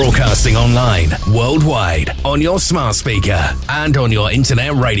Broadcasting online, worldwide, on your smart speaker and on your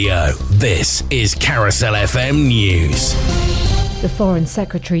internet radio. This is Carousel FM News. The Foreign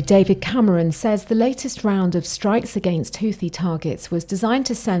Secretary David Cameron says the latest round of strikes against Houthi targets was designed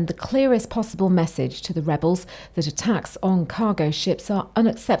to send the clearest possible message to the rebels that attacks on cargo ships are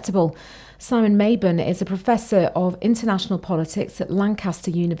unacceptable. Simon Mabon is a professor of international politics at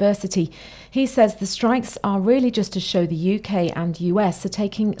Lancaster University. He says the strikes are really just to show the UK and US are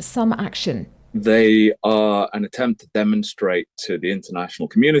taking some action. They are an attempt to demonstrate to the international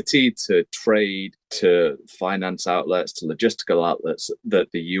community, to trade, to finance outlets, to logistical outlets, that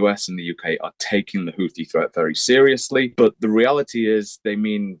the US and the UK are taking the Houthi threat very seriously. But the reality is they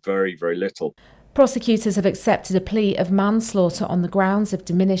mean very, very little. Prosecutors have accepted a plea of manslaughter on the grounds of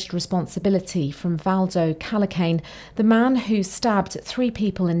diminished responsibility from Valdo Calacane, the man who stabbed 3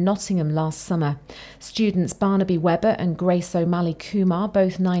 people in Nottingham last summer. Students Barnaby Webber and Grace O'Malley Kumar,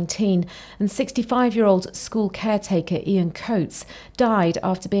 both 19, and 65-year-old school caretaker Ian Coates died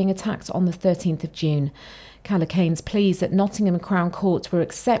after being attacked on the 13th of June. Calacane's pleas at Nottingham Crown Court were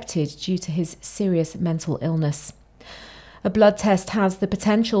accepted due to his serious mental illness. A blood test has the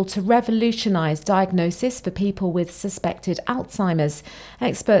potential to revolutionise diagnosis for people with suspected Alzheimer's.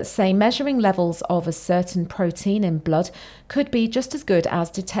 Experts say measuring levels of a certain protein in blood could be just as good as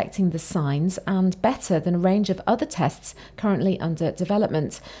detecting the signs and better than a range of other tests currently under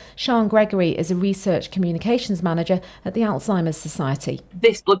development. Sian Gregory is a research communications manager at the Alzheimer's Society.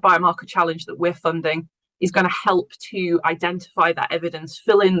 This blood biomarker challenge that we're funding is going to help to identify that evidence,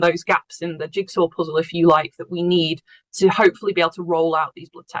 fill in those gaps in the jigsaw puzzle, if you like, that we need to hopefully be able to roll out these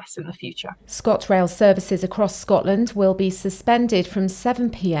blood tests in the future. ScotRail services across Scotland will be suspended from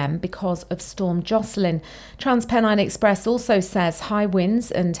 7 p.m. because of Storm Jocelyn. TransPennine Express also says high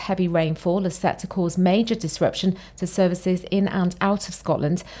winds and heavy rainfall are set to cause major disruption to services in and out of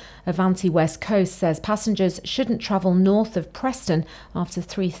Scotland. Avanti West Coast says passengers shouldn't travel north of Preston after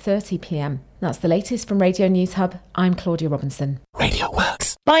 3:30 p.m. That's the latest from Radio News Hub. I'm Claudia Robinson. Radio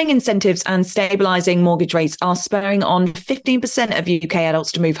Works. Buying incentives and stabilising mortgage rates are spurring on 15% of UK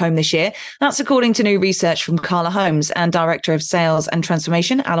adults to move home this year. That's according to new research from Carla Holmes, and Director of Sales and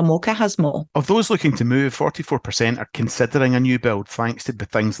Transformation, Alan Walker, has more. Of those looking to move, 44% are considering a new build thanks to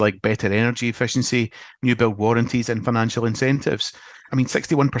things like better energy efficiency, new build warranties and financial incentives.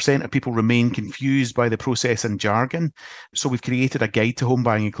 61% of people remain confused by the process and jargon. So we've created a guide to home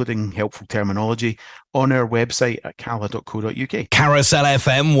buying, including helpful terminology, on our website at cala.co.uk. Carousel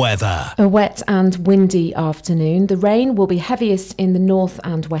FM weather. A wet and windy afternoon. The rain will be heaviest in the north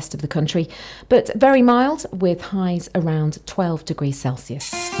and west of the country, but very mild with highs around 12 degrees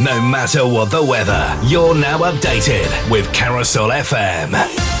Celsius. No matter what the weather, you're now updated with Carousel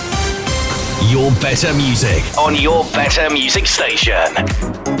FM. Your better music on your better music station.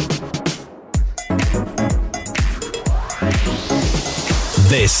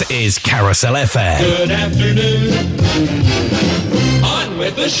 This is Carousel FM. Good afternoon. On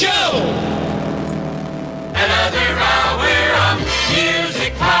with the show. Another hour of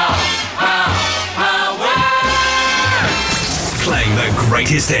music power. Playing the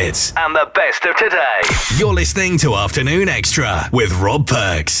greatest hits and the best of today. You're listening to Afternoon Extra with Rob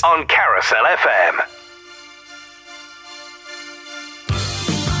Perks on Carousel FM.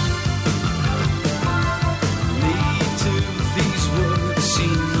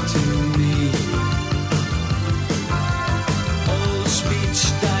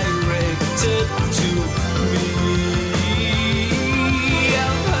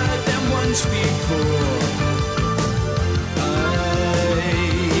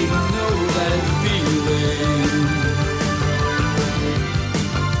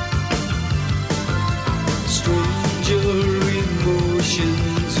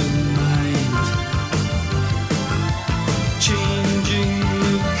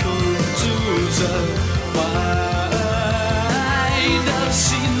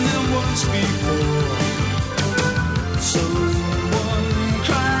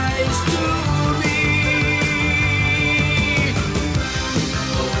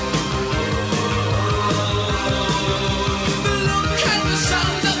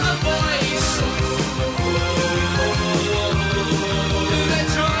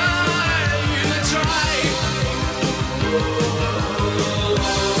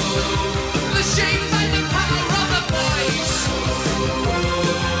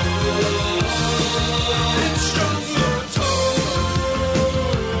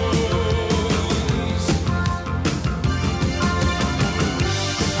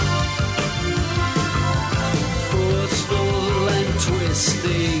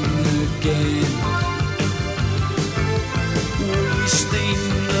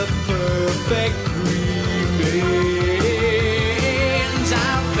 effect remains.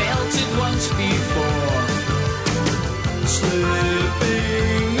 I felt it once before,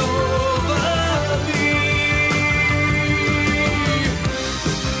 slipping over me.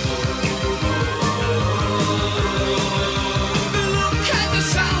 The look and the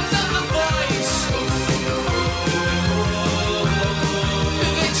sound of the voice,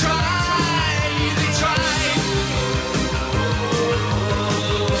 they try, they try.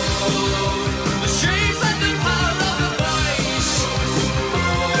 The shape and the power of the voice,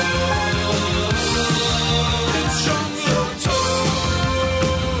 it's strong low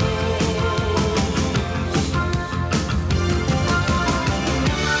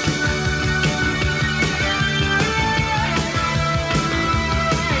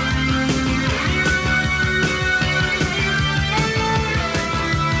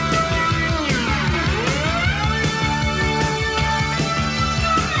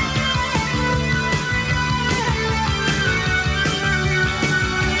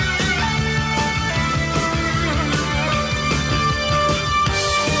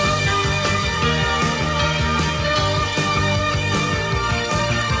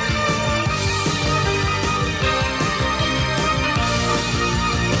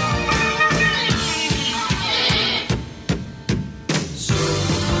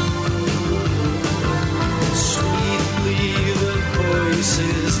sweetly the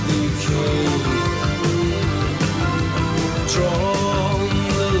voices decay, drawn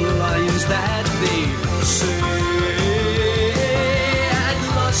the lines that they say. I'd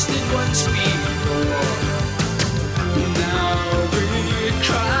lost it once before, now it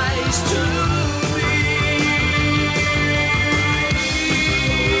cries to me.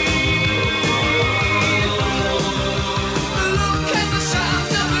 The look and the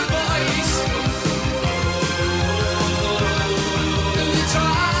sound of the voice, they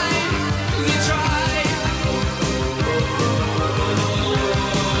try, they try.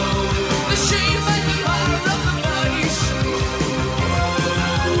 The shape and the power of the voice,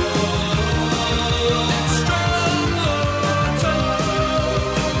 it's strong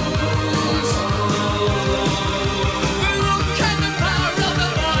tones. The look and the power of the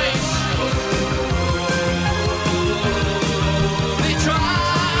voice, they try.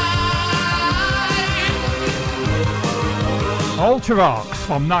 Ultravox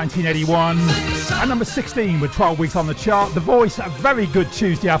from 1981 at number 16 with 12 weeks on the chart. The Voice, a very good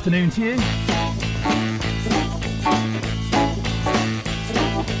Tuesday afternoon to you.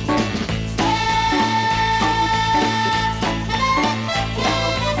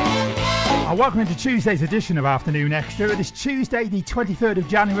 Welcome into Tuesday's edition of Afternoon Extra. It is Tuesday the 23rd of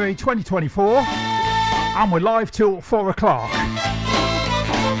January 2024 and we're live till 4 o'clock.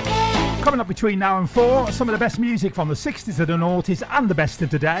 Coming up between now and 4, some of the best music from the 60s and the noughties and the best of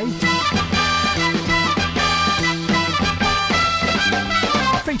today.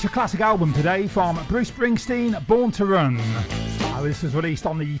 A feature classic album today from Bruce Springsteen, Born to Run. This was released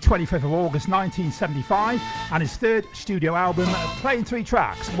on the 25th of August 1975 and his third studio album, playing 3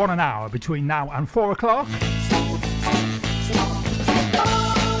 tracks, 1 an hour between now and 4 o'clock.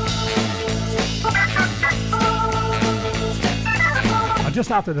 Just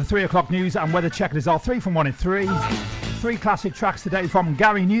after the 3 o'clock news and weather check, is our 3 from 1 in 3. 3 classic tracks today from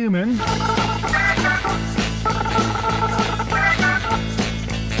Gary Newman.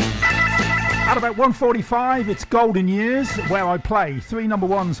 At about 1:45, it's Golden Years, where I play 3 number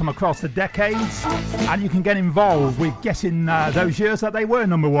ones from across the decades, and you can get involved with guessing those years that they were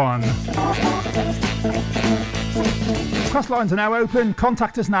number 1. Cross lines are now open.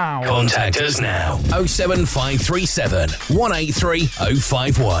 Contact us now. Contact us now. 07537 183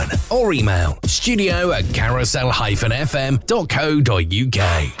 051 or email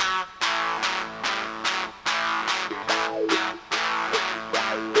studio@carousel-fm.co.uk.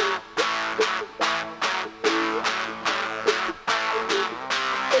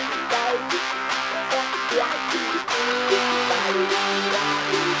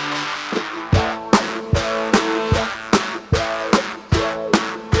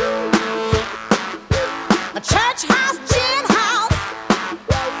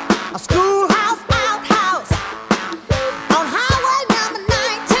 Schoolhouse, outhouse, on highway number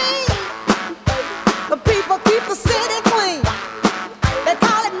 19.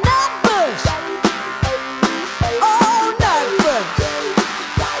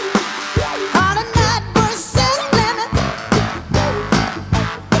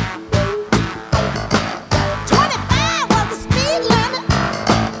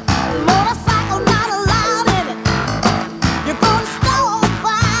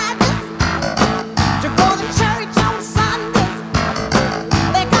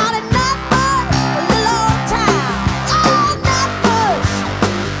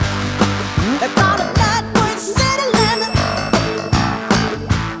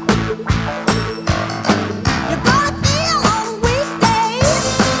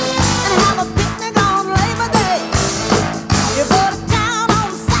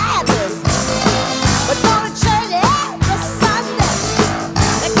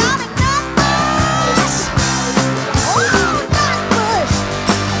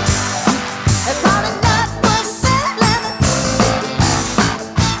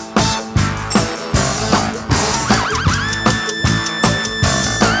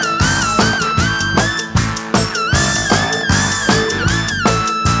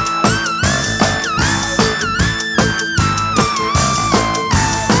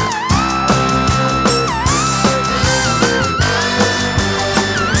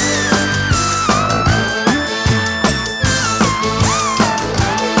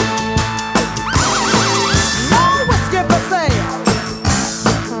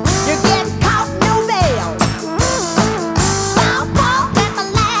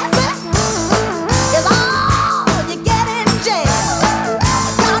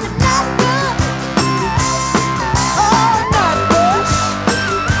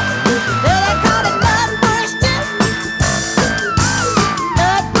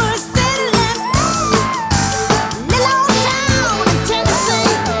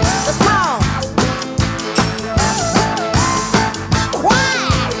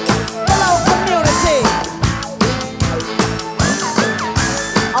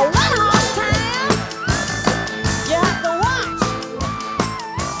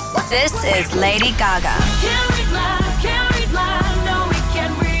 This is Lady Gaga.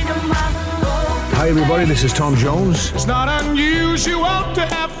 Hi everybody, this is Tom Jones. It's not unusual to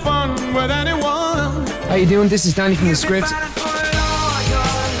have fun with anyone. How you doing? This is Danny from The Script.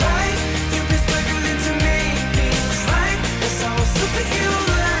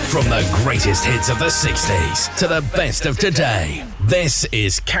 From the greatest hits of the 60s to the best of today, this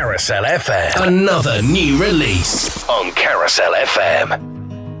is Carousel FM. Another new release on Carousel FM.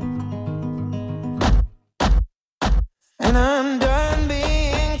 And I'm done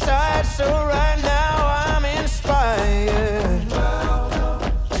being tired, so right now I'm inspired.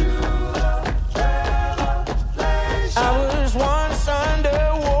 I was once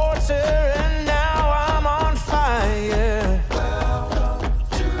underwater and now I'm on fire.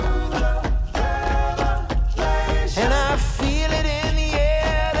 And I feel it in the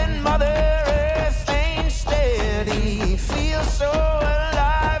air that Mother Earth ain't steady. Feel so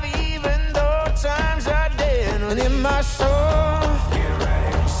alive even though times are dead. And in my soul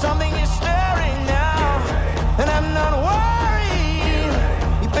something is stirring now, and I'm not worried.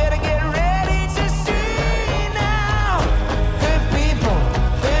 You better get ready to see now. Good people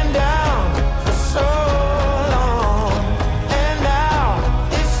been down for so long, and now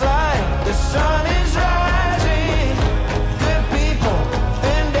it's like the sun is rising. Good people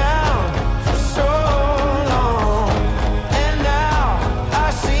been down for so long, and now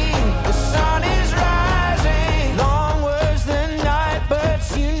I see the sun is rising. Long was the night, but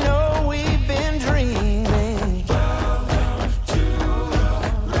you know we've been dreaming.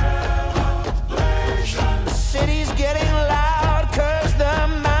 The city's getting loud 'cause the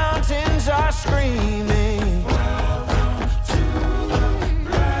mountains are screaming.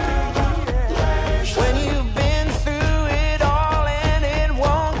 When you've been through it all and it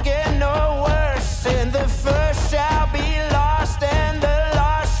won't get no worse, and the first shall be lost and the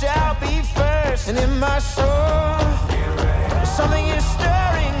lost shall be first. And in my soul something is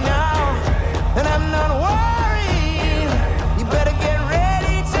stirring now, and I'm not worried. You better get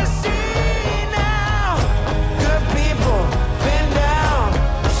ready to see now. Good people been down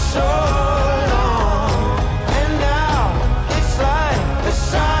for so long, and now it's like the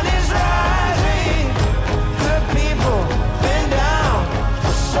sun is rising. Good people been down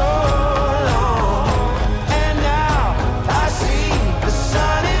for so long, and now I see the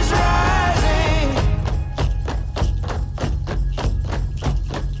sun is rising.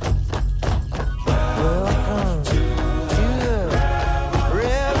 Welcome to the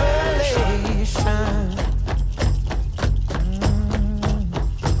revelation.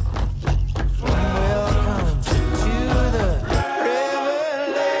 Welcome to the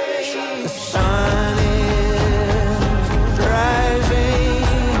revelation. The sun is rising.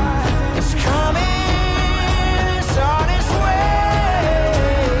 It's coming. It's on its way.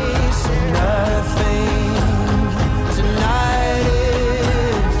 So nothing tonight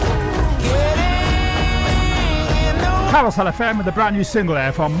is getting in the Carousel FM with a brand new single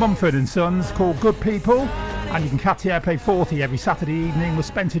there from Mumford & Sons called Good People, and you can catch the Airplay 40 every Saturday evening with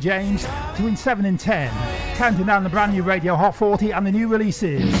Spencer James between 7 and 10, counting down the brand new Radio Hot 40 and the new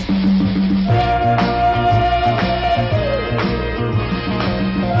releases.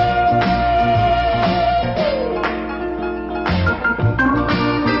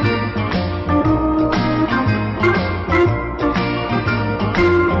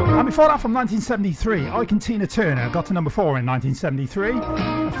 And before that, from 1973, Ike and Tina Turner got to number 4 in 1973.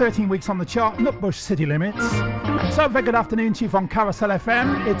 13 weeks on the chart, Nutbush City Limits. So, very good afternoon to you from Carousel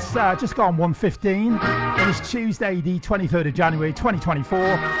FM. It's just gone 1:15. It is Tuesday, the 23rd of January 2024.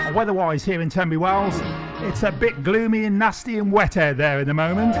 And weather-wise here in Tenby Wells, it's a bit gloomy and nasty and wet out there at the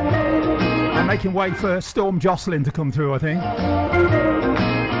moment. I'm making way for Storm Jocelyn to come through, I think.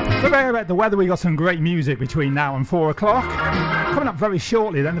 About the weather, we got some great music between now and 4 o'clock. Coming up very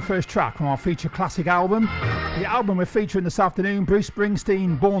shortly, then the first track from our feature classic album. The album we're featuring this afternoon, Bruce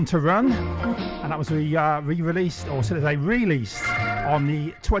Springsteen, Born to Run. And that was re-released, or should I say released, on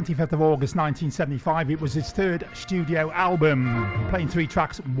the 25th of August 1975. It was his third studio album. Playing 3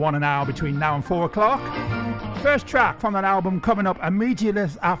 tracks, 1 an hour between now and 4 o'clock. First track from that album coming up immediately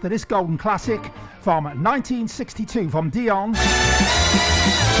after this golden classic from 1962 from Dion.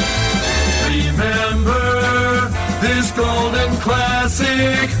 Remember this golden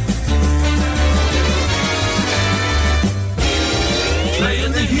classic.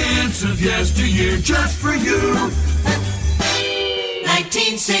 Playing the hits of yesteryear just for you.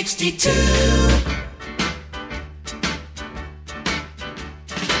 1962.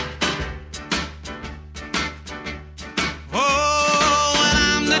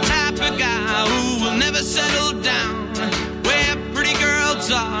 Settle down where pretty girls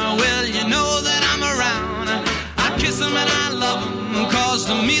are.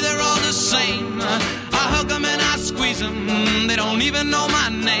 to me they're all the same. I hug them and I squeeze them, they don't even know my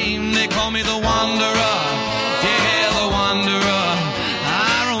name. They call me the Wanderer, yeah, the Wanderer.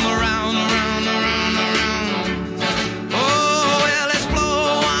 I roam around, around, around, around. Oh, well, there's Flo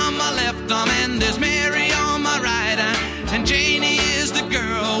on my left arm and there's Mary on my right, and Janie is the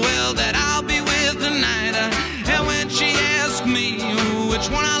girl, well, that I'll be with tonight. And when she asks me which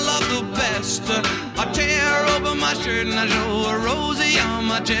one I love the best, I tear open my shirt and I show her Rosie on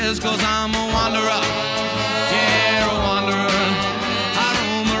my chest, 'cause I'm a wanderer, yeah, a wanderer. I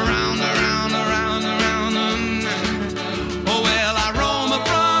roam around, around, around, around. Oh, well, I roam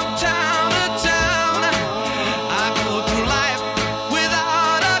from town to town. I go through life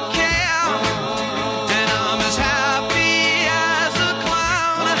without a care, and I'm as happy as a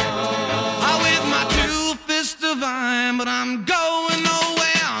clown. I with my two fists divine, but I'm going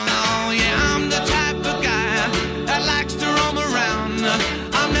nowhere. Oh, yeah, I'm the type of guy that likes to roam around.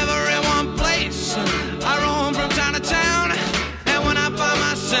 I'm never in one place. I roam from town to town, and when I find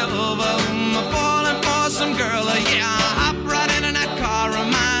myself falling for some girl, yeah, I hop right into that car of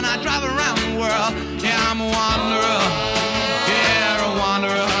mine. I drive around the world. Yeah, I'm a wanderer. Yeah, a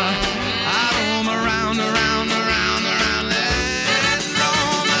wanderer. I roam around, around, around, around. Let it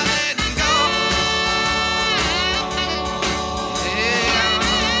roam, let it go.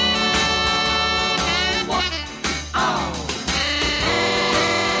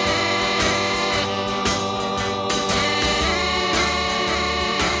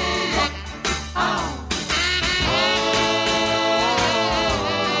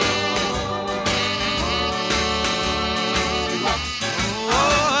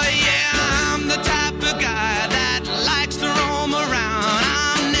 Oh, yeah, I'm the type of guy that likes to roam around.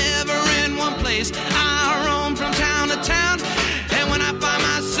 I'm never in one place. I roam from town to town, and when I find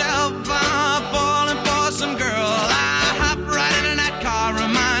myself falling for some girl, I hop right into that car of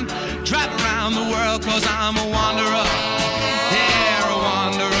mine, drive around the world, 'cause I'm a wanderer. Yeah, a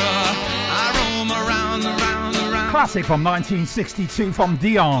wanderer. I roam around, around, around. Classic from 1962 from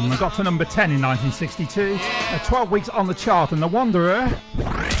Dion. Got to number 10 in 1962. 12 weeks on the chart, and The Wanderer.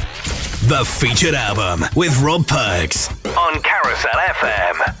 The featured album with Rob Perks on Carousel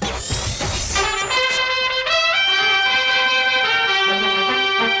FM.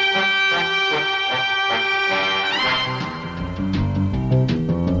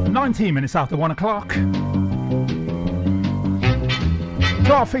 Minutes after 1 o'clock.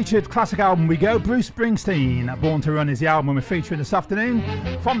 To our featured classic album we go. Bruce Springsteen, Born to Run is the album we're featuring this afternoon,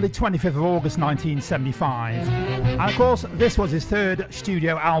 from the 25th of August 1975. And of course, this was his third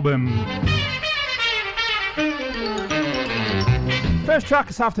studio album. First track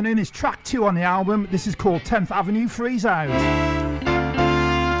this afternoon is track 2 on the album. This is called 10th Avenue Freeze Out.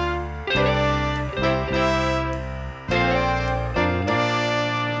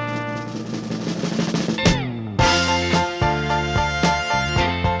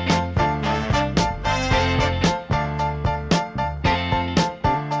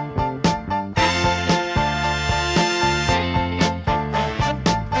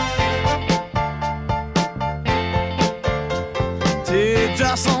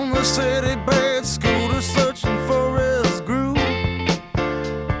 Teardrops on the city bed, scooter searching for his groove.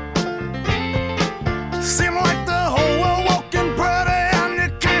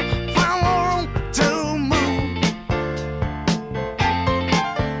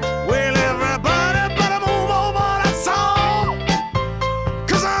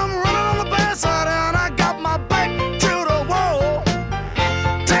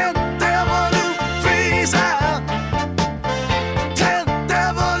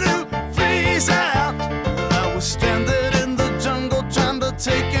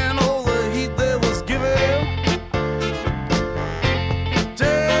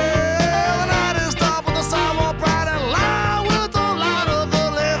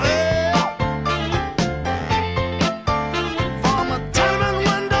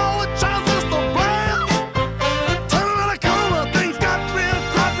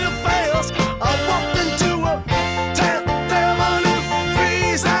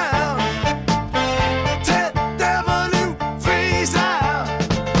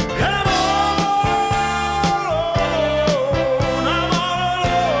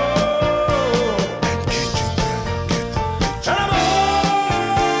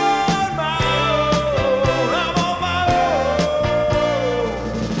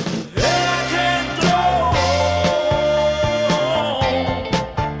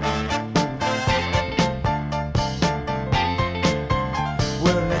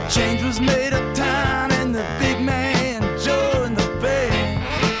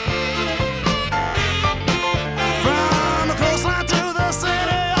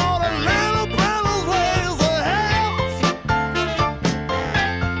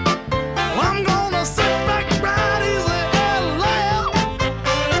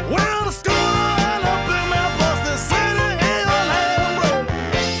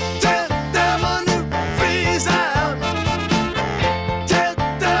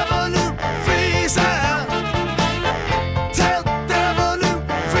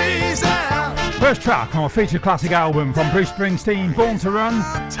 First track on a featured classic album from Bruce Springsteen, Born to Run,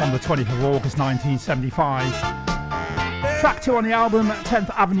 from the 20th of August 1975. Track 2 on the album, 10th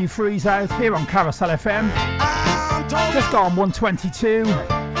Avenue Freeze Out, here on Carousel FM. Just on 122.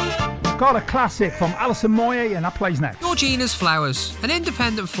 Got a classic from Alison Moyet, and that plays next. Georgina's Flowers, an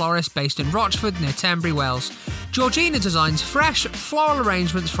independent florist based in Rochford near Tenbury Wells. Georgina designs fresh, floral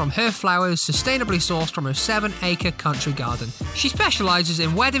arrangements from her flowers sustainably sourced from her 7-acre country garden. She specialises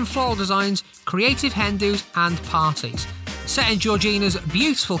in wedding floral designs, creative hen do's and parties, set in Georgina's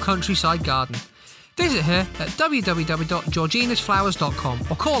beautiful countryside garden. Visit her at www.georginasflowers.com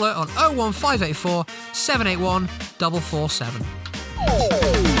or call her on 01584 781 447.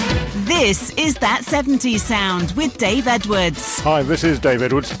 This is That 70s Sound with Dave Edwards. Hi, this is Dave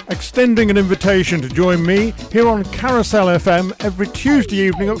Edwards, extending an invitation to join me here on Carousel FM every Tuesday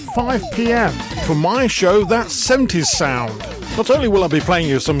evening at 5 p.m. for my show, That 70s Sound. Not only will I be playing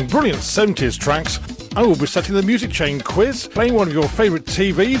you some brilliant 70s tracks, I will be setting the music chain quiz, playing one of your favourite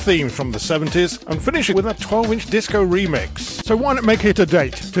TV themes from the 70s, and finishing with a 12-inch disco remix. So why not make it a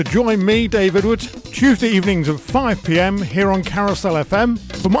date to join me, Dave Edwards, Tuesday evenings at 5 p.m. here on Carousel FM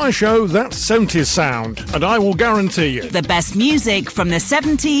for my show, That 70s Sound, and I will guarantee you the best music from the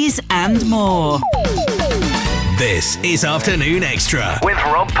 70s and more. This is Afternoon Extra with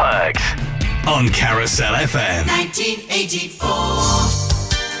Rob Perks on Carousel FM. 1984.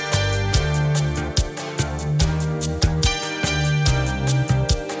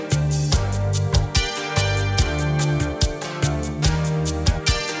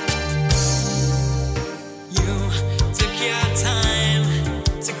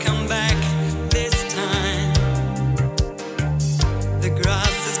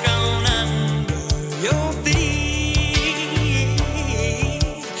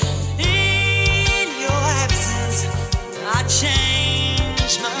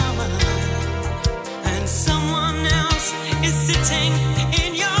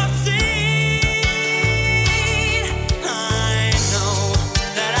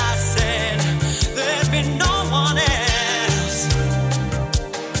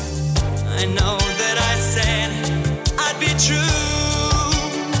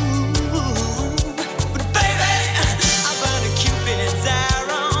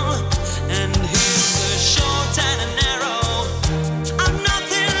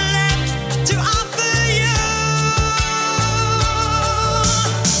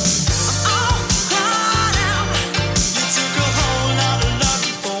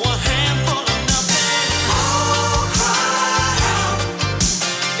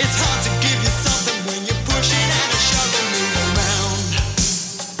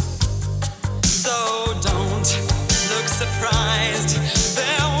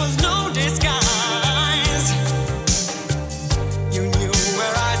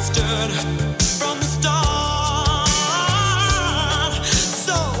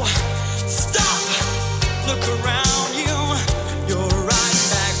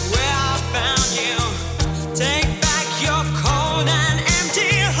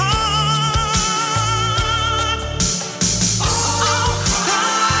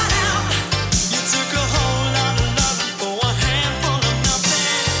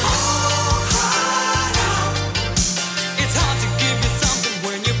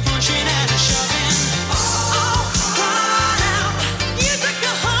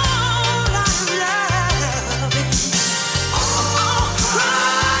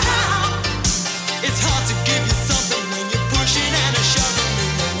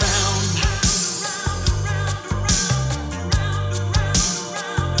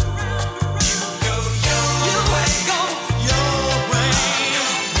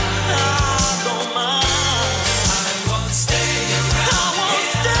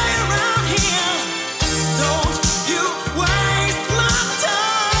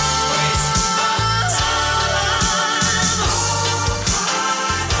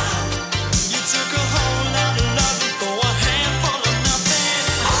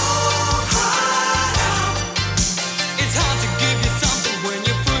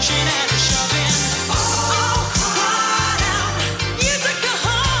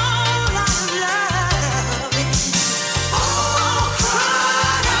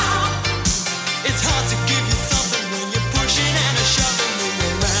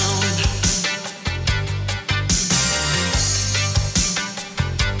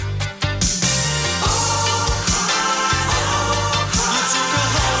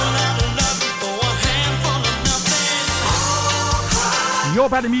 Your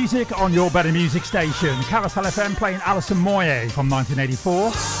Better Music on Your Better Music station. Carousel FM playing Alison Moyet from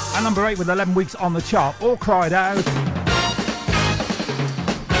 1984. And number 8 with 11 weeks on the chart. All Cried Out.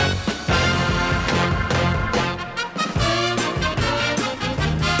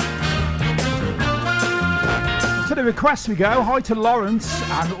 the requests we go. Hi to Lawrence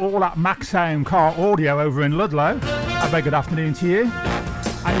and all at Max Sound Car Audio over in Ludlow. A very good afternoon to you.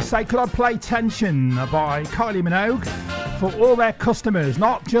 And you say, could I play Tension by Kylie Minogue for all their customers,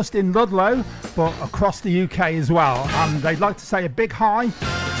 not just in Ludlow, but across the UK as well. And they'd like to say a big hi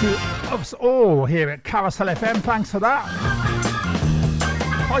to us all here at Carousel FM. Thanks for that.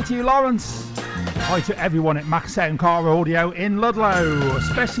 Hi to you, Lawrence. Hi to everyone at Max Sound Car Audio in Ludlow,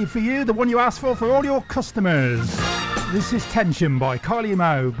 especially for you, the one you asked for all your customers. This is Tension by Kylie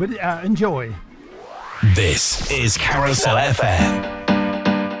Minogue. Enjoy. This is Carousel FM.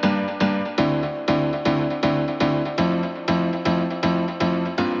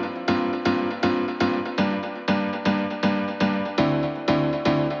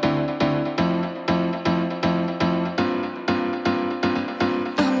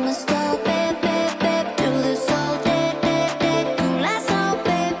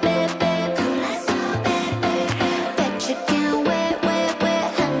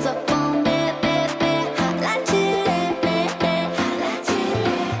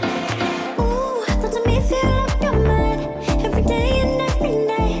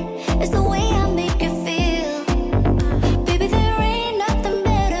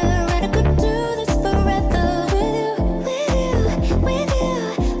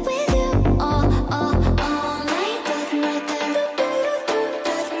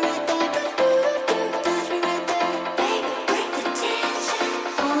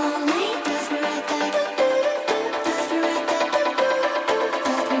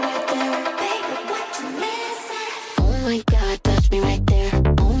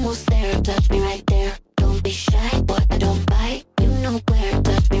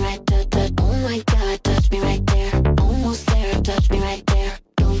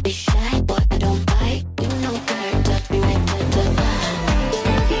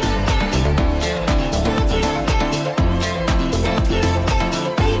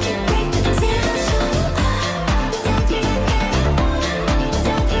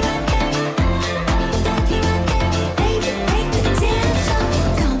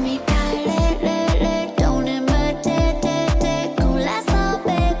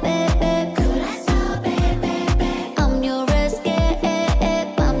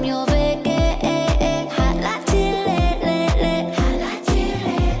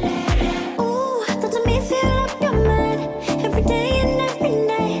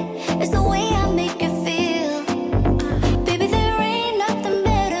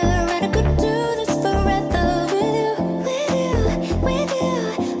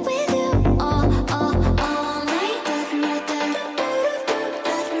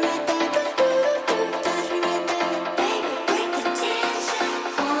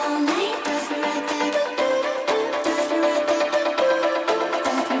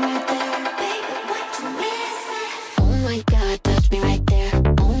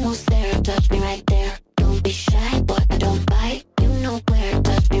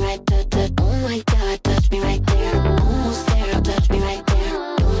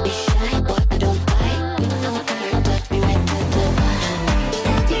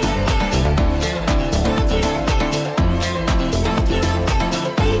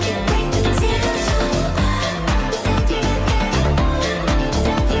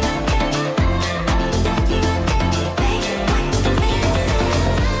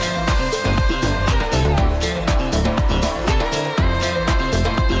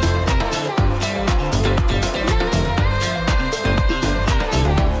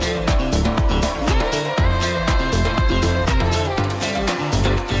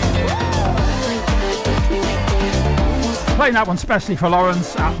 Playing that one specially for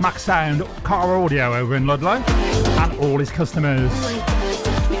Lawrence at Max Sound Car Audio over in Ludlow and all his customers.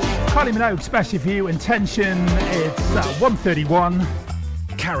 Kylie Minogue, especially for you, Intention. It's 1:31.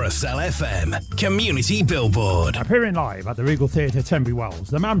 Carousel FM Community Billboard. Appearing live at the Regal Theatre, Tunbridge Wells,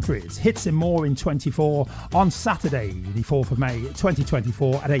 the Manfreds, Hits and More in 24 on Saturday, the 4th of May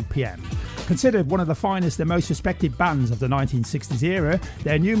 2024 at 8 p.m. Considered one of the finest and most respected bands of the 1960s era,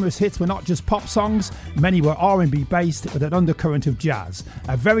 their numerous hits were not just pop songs, many were R&B based with an undercurrent of jazz,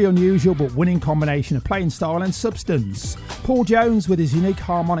 a very unusual but winning combination of playing style and substance. Paul Jones, with his unique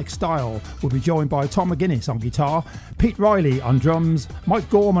harmonic style, will be joined by Tom McGuinness on guitar, Pete Riley on drums, Mike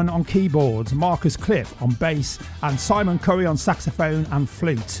Gorman on keyboards, Marcus Cliff on bass, and Simon Curry on saxophone and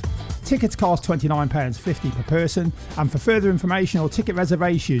flute. Tickets cost £29.50 per person, and for further information or ticket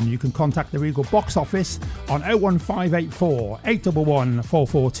reservation you can contact the Regal box office on 01584 811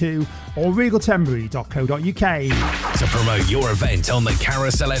 442 or regaltembury.co.uk. To promote your event on the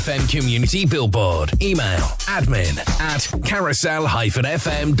Carousel FM community billboard, email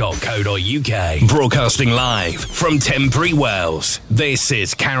admin@carousel-fm.co.uk. Broadcasting live from Tembury Wells, this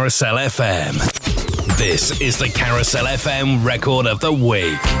is Carousel FM. This is the Carousel FM Record of the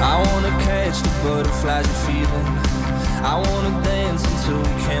Week. I wanna catch the butterflies you're feeling. I wanna dance until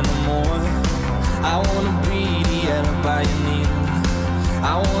we can't no more. I wanna be the alibi you're needing.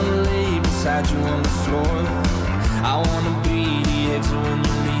 I wanna lay beside you on the floor. I wanna be the exit when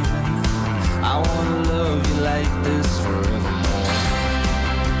you're leaving. I wanna love you like this forevermore.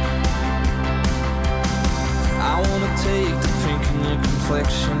 I wanna take the pink in your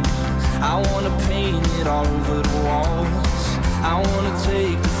complexion. I wanna paint it all over the walls. I wanna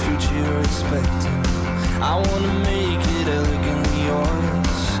take the future you're expecting. I wanna make it elegantly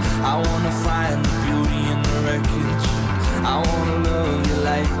yours. I wanna find the beauty in the wreckage. I wanna love you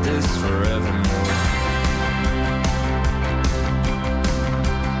like this forevermore.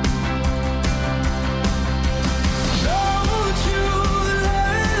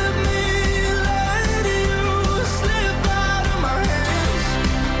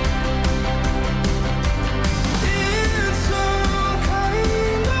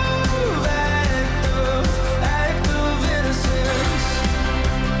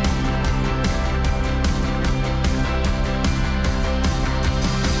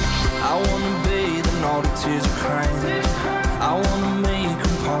 Tears are crying. I wanna make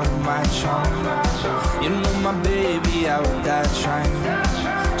them part of my charm. You know my baby, I would die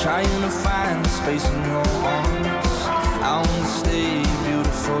trying to find space in your arms. I wanna stay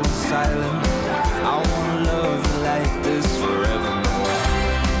beautiful and silent. I wanna love you like this forevermore.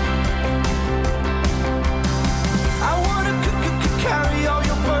 I wanna carry all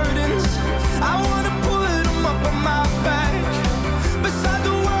your burdens. I wanna put them up on my back. Beside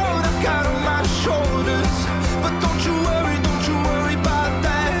the world I've got on my shoulders. But don't you worry about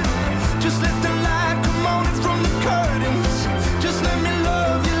that. Just let the light come on from the curtains. Just let me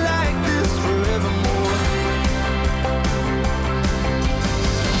love you like this forevermore.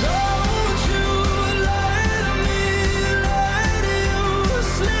 Don't you let you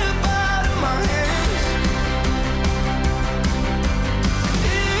slip out of my hands.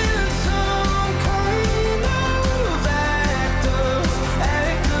 It's some kind of act of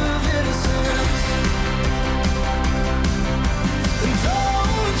innocence.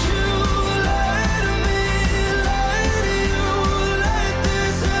 Don't you let you let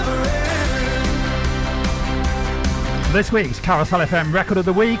this ever end. This week's Carousel FM Record of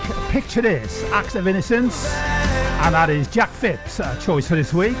the Week, picture this, Acts of Innocence, and that is Jack Phipps' choice for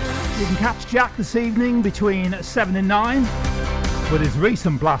this week. You can catch Jack this evening between 7 and 9 with his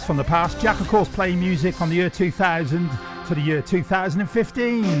recent blast from the past. Jack, of course, playing music from the year 2000 to the year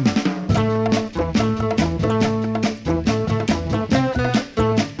 2015.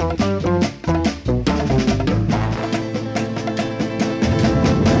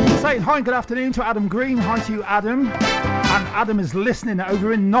 Saying hi and good afternoon to Adam Green. Hi to you, Adam. And Adam is listening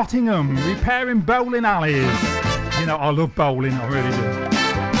over in Nottingham, repairing bowling alleys. You know, I love bowling, I really do.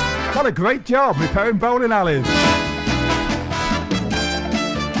 What a great job, repairing bowling alleys.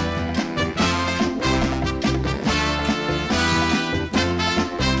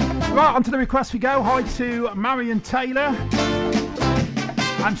 Right, on to the request we go. Hi to Marion Taylor.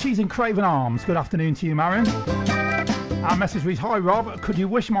 And she's in Craven Arms. Good afternoon to you, Marion. Our message reads, hi Rob, could you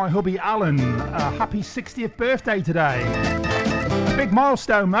wish my hubby Alan a happy 60th birthday today? A big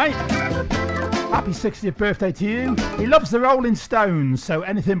milestone, mate. Happy 60th birthday to you. He loves the Rolling Stones, so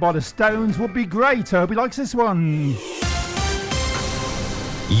anything by the Stones would be great. I hope he likes this one.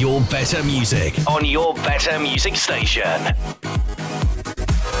 Your better music on your better music station.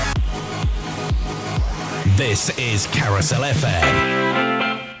 This is Carousel FM.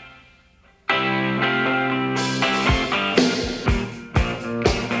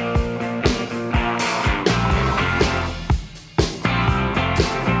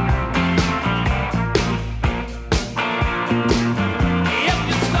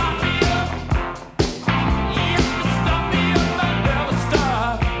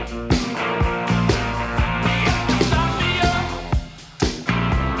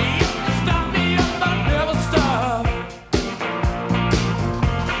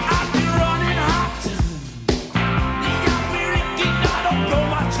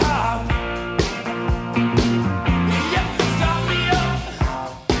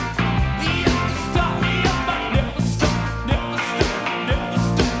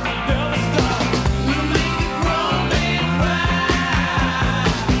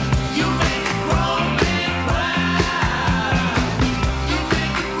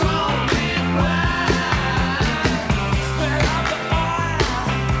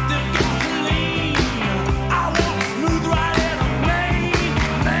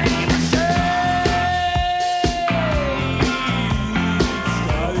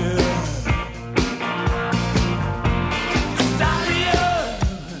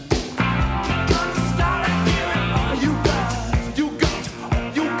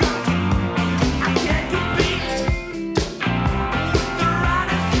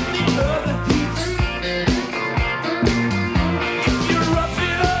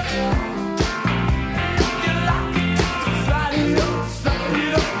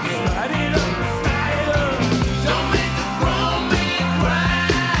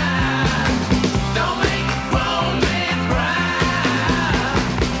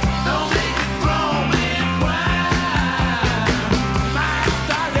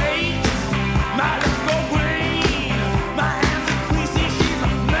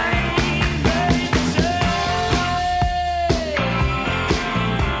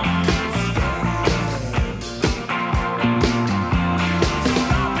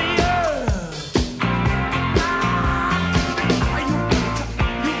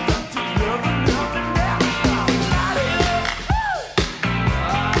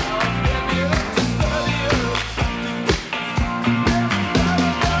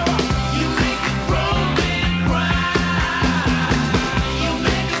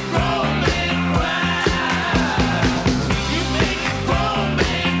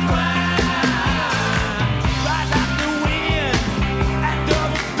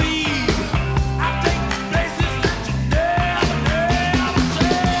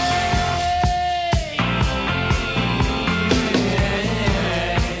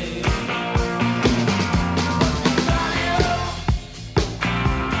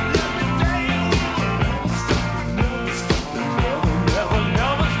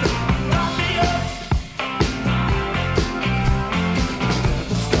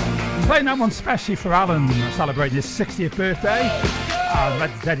 Playing that one specially for Alan, celebrating his 60th birthday.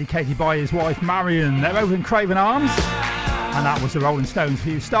 That's dedicated by his wife Marion. They're over in Craven Arms. And that was the Rolling Stones for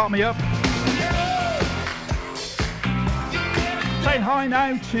you. Start Me Up. Saying hi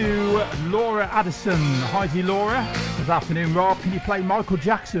now to Laura Addison. Hi to you, Laura. This afternoon, Rob, can you play Michael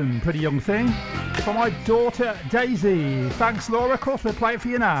Jackson, Pretty Young Thing? For my daughter, Daisy. Thanks, Laura. Of course, we'll play it for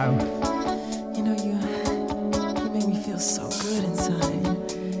you now. You know, you make me feel so good inside.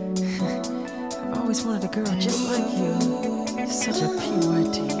 I've always wanted a girl just like you. You're such a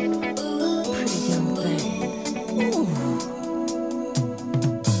purity, pretty young thing. Ooh.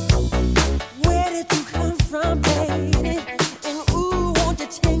 Where did you come from, baby? And ooh, won't you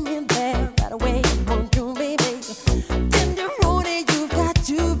take me there right away? Won't you, baby? Tender roadie, you got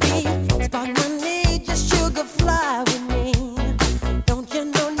to be. Spark my need, just sugar fly with me. Don't you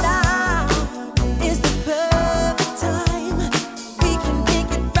know now is the perfect time? We can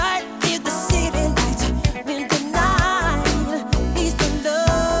make it right near the city lights. When the night is the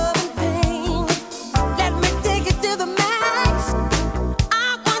love and pain. Let me take it to the max.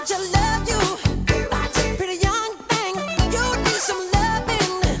 I want to love you, pretty young thing. You need some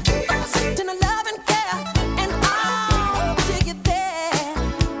loving, tender love and care, and I'll take it there,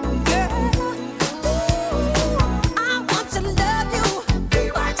 girl. I want to love you,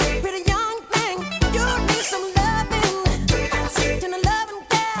 pretty young thing. You need some loving, tender love and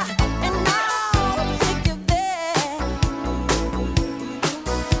care, and I'll take you there.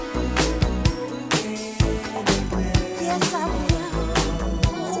 Yes, I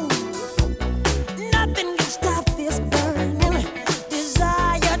will. Nothing can stop this burning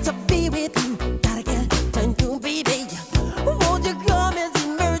desire to be with you. Gotta get to you, baby. Won't you come as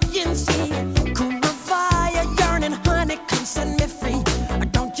emergency? Cool my fire, yearning, honey, come set me free.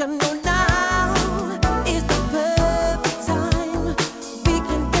 Don't you know now is the perfect time? We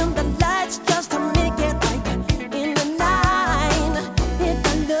can dim the lights just to make it right in the night. Hit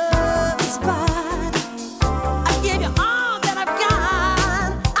the love spot. I give you all that I've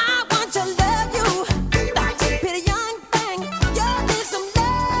got. I want to love you, pretty young thing. You need some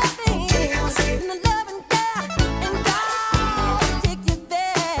loving, and the love and care, and I'll take you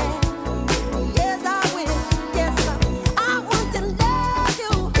there. Yes, I will. Yes, I want to love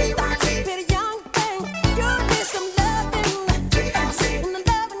you, pretty young thing. You need some loving, and the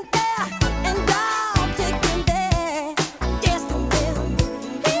love and care, and I'll take you there. Yes, I will.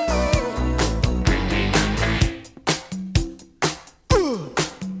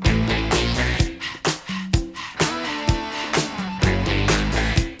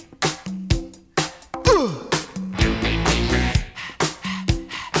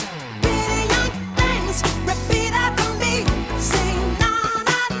 Things repeat after me. Say na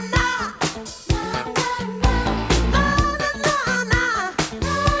na na, na na na,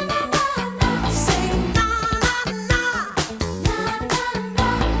 say na na na,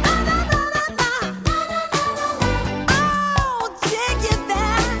 oh, take it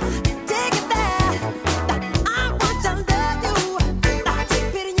there, take it there. I want to love you,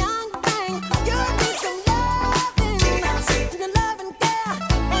 pretty young thing. You need some loving, the love and care,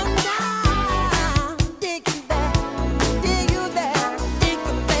 and I'll take you there, take you there, take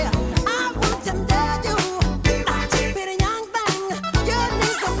you there. I want to love you, pretty young thing. You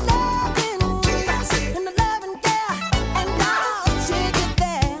need some loving, and the love and care, and I'll take you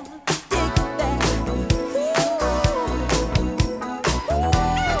there, take you there.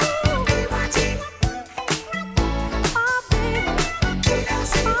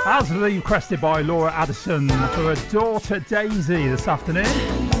 As requested by Laura Addison for her daughter Daisy this afternoon.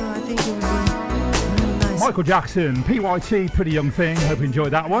 I think it would be really nice. Michael Jackson, PYT, Pretty Young Thing. Hope you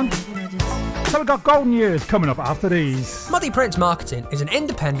enjoyed that one. So we've got Golden Years coming up after these. Muddy Prince Marketing is an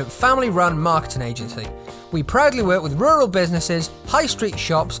independent, family-run marketing agency. We proudly work with rural businesses, high street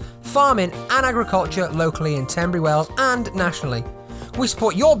shops, farming and agriculture locally in Tenbury Wells and nationally. We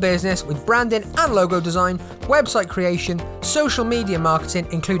support your business with branding and logo design, website creation, social media marketing,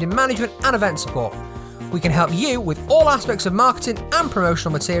 including management and event support. We can help you with all aspects of marketing and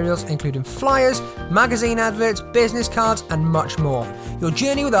promotional materials, including flyers, magazine adverts, business cards, and much more. Your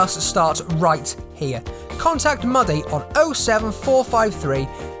journey with us starts right here. Contact Muddy on 07453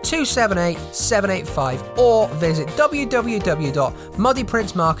 278 785 or visit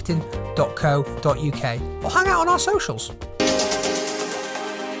www.muddyprincemarketing.co.uk or hang out on our socials.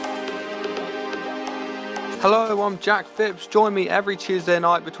 Hello, I'm Jack Phipps. Join me every Tuesday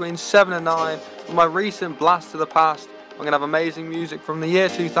night between 7 and 9 for my recent Blast to the Past. I'm going to have amazing music from the year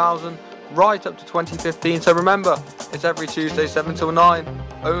 2000 right up to 2015. So remember, it's every Tuesday 7 till 9,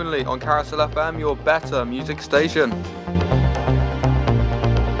 only on Carousel FM, your better music station.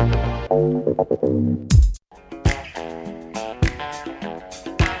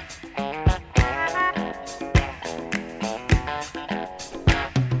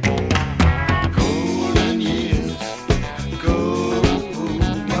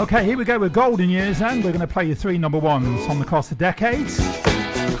 Okay, here we go with Golden Years then. We're going to play you 3 number ones from across the decades.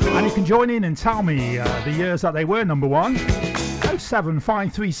 And you can join in and tell me the years that they were number one.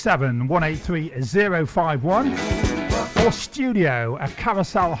 07537 183 051 or studio at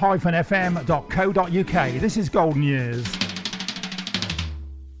carousel-fm.co.uk. This is Golden Years.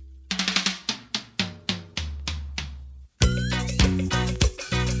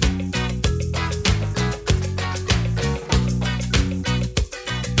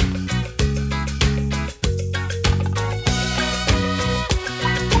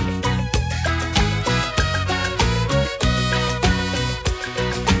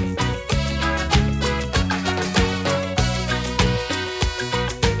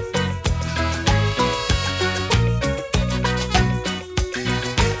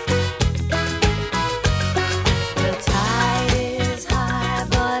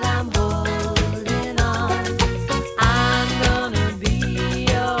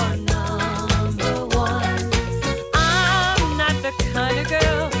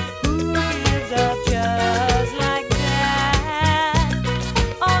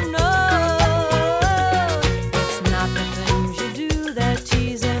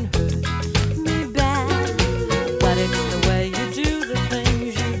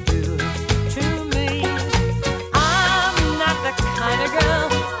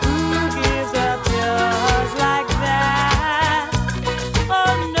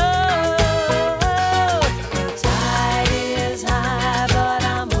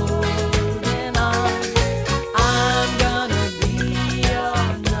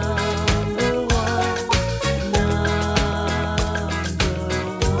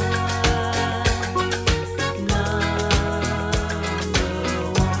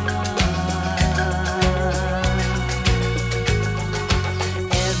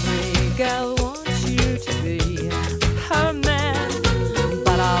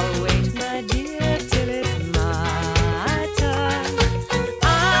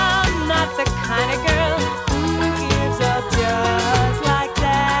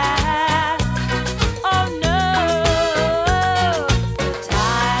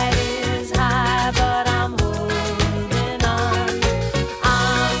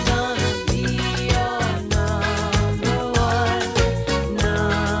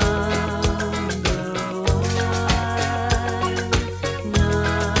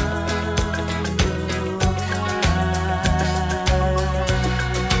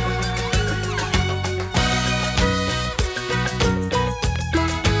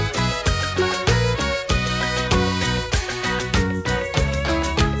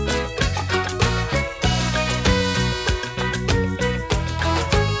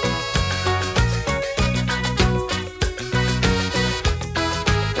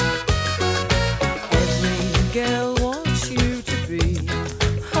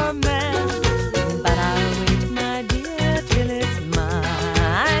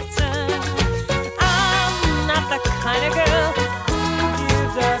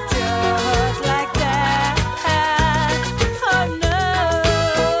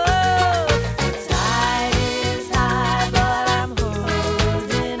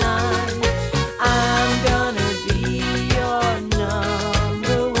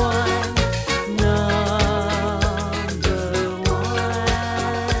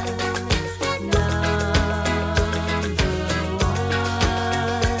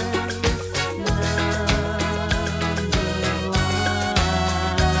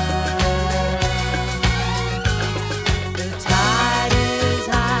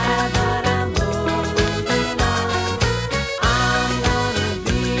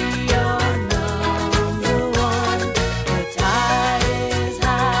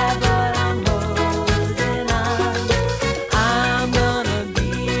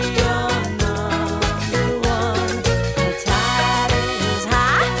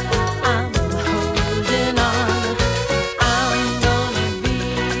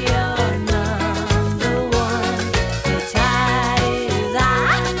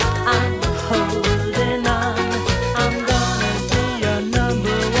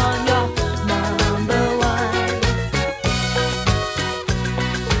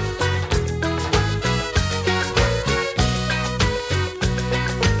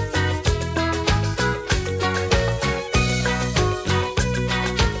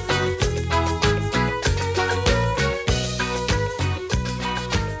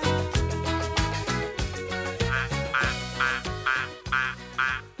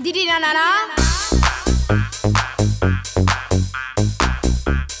 Didi na na na.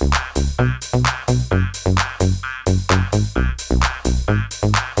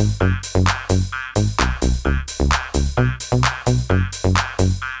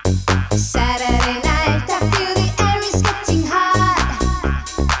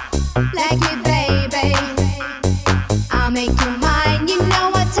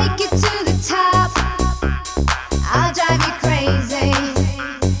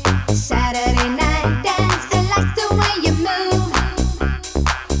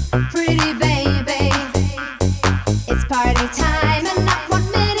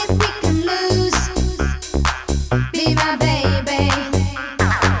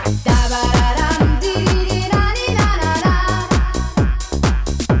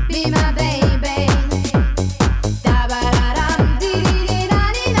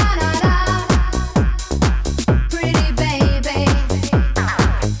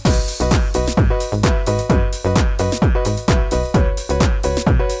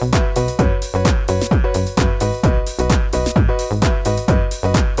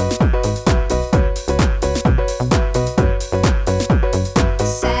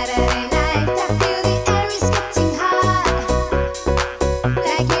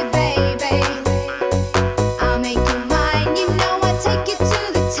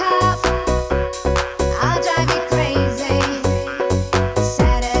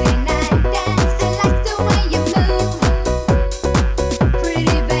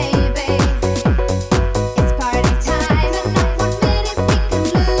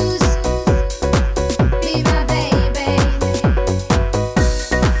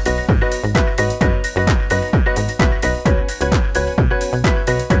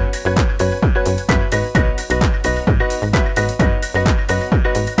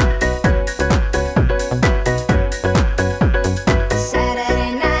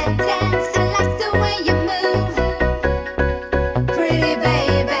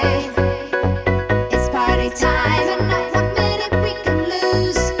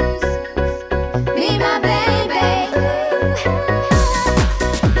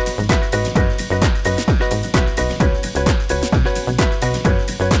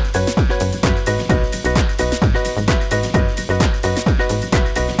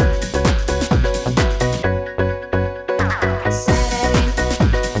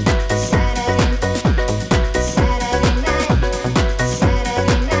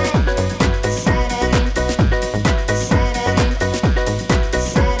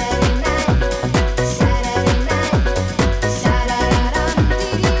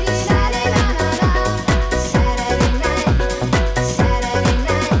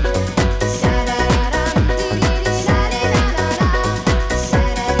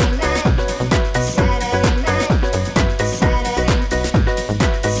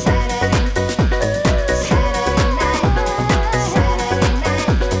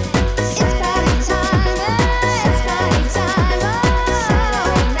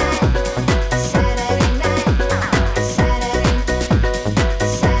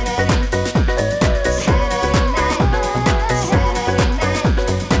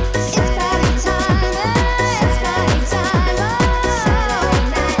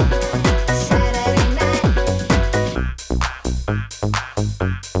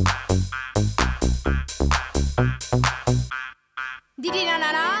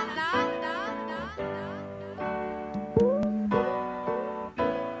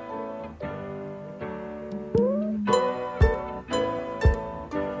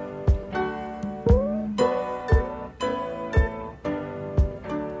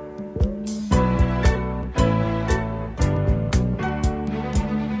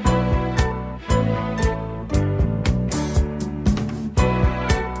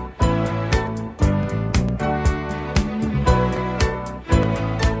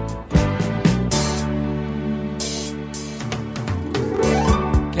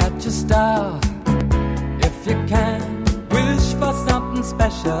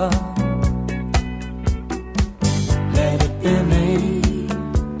 special. Let it be me.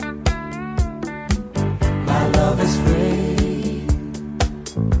 My love is free.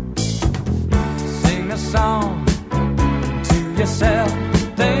 Sing a song to yourself.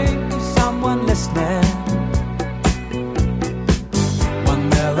 Think of someone listening. One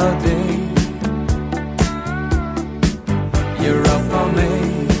melody. You're up for me.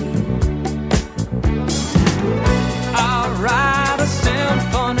 I'll write a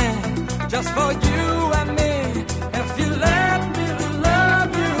symphony just for you and me. If you let me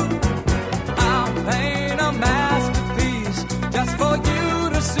love you, I'll paint a masterpiece just for you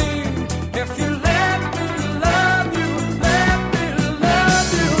to see. If you let me love you, let me love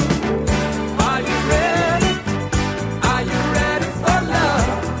you. Are you ready? Are you ready for love?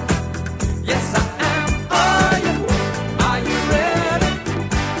 Yes, I am. Are you? Are you ready?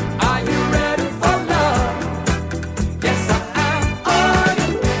 Are you ready for love? Yes, I am. Are you?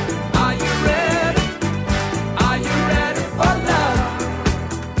 Are you ready? Are you ready for love?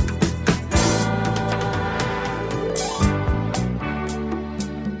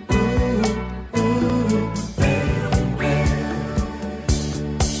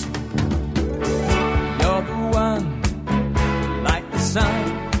 You're the one, like the sun.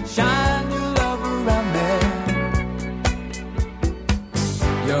 Shine your love around me.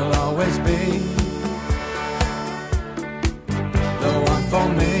 You'll always be the one for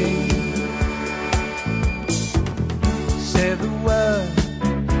me. Say the word,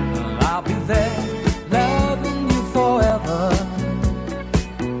 and I'll be there, loving you forever.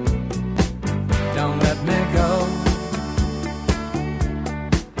 Don't let me go.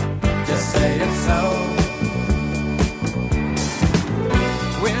 Just say it so.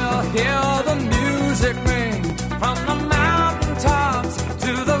 We'll hear the music ring from the mountain tops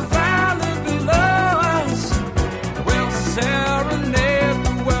to the valley below us. We'll serenade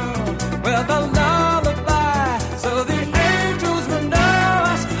the world with a lullaby, so the angels will know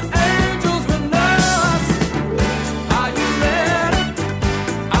us. Angels will know us. Are you ready?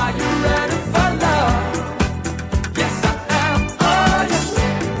 Are you ready for love? Yes, I am. Are you?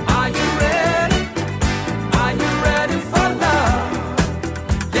 Are you ready? Are you ready for love?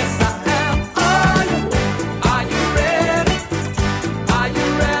 Yes, I am. Are you? Are you ready? Are you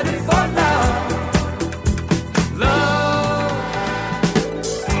ready for love? Love.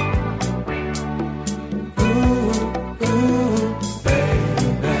 Ooh, ooh,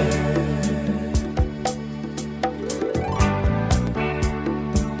 baby.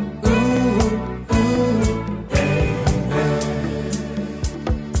 Ooh, ooh, baby.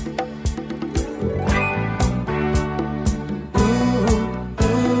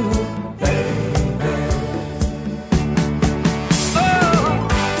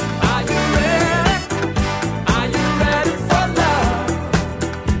 Are you ready? Are you ready for love?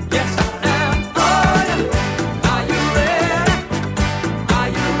 Yes, I am. Are you? Are you ready? Are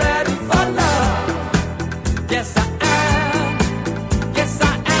you ready for love? Yes, I am. Yes, I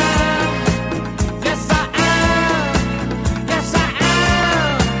am. Yes, I am. Yes, I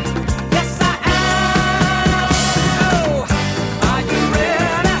am. Yes, I am. Are you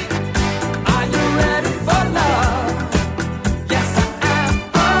ready? Are you ready for love? Yes, I am.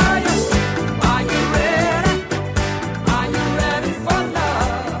 Are you? Are you ready? Are you ready for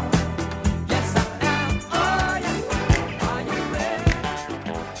love? Yes, I am. Are you? Are you ready?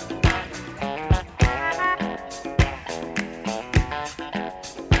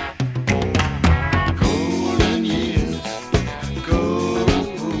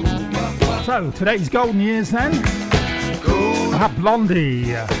 So, today's golden years then. I have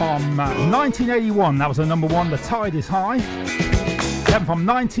Blondie from 1981, that was the number one, The Tide is High. Then from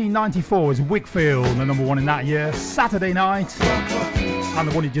 1994 is Wakefield, the number one in that year, Saturday Night. And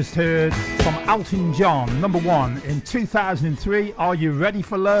the one you just heard from Elton John, number one in 2003, Are You Ready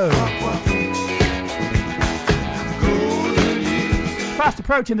for Love? Fast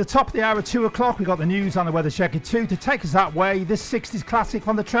approaching the top of the hour, 2 o'clock. We got the news on the Weather Checker 2 to take us that way. This 60s classic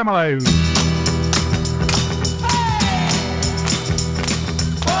from the Tremolos.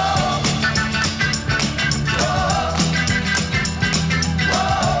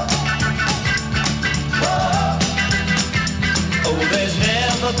 Oh, there's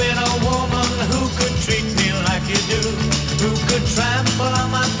never been a woman who could treat me like you do, who could trample on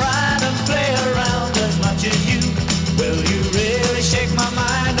my pride and play around as much as you. Will you really shake my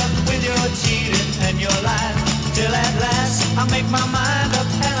mind up with your cheating and your lies? Till at last I make my mind up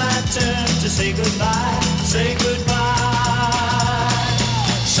and I turn to say goodbye, say goodbye.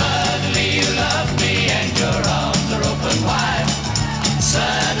 Suddenly you love me and your arms are open wide.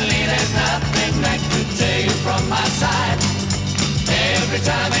 Suddenly there's nothing that could tear you from my side.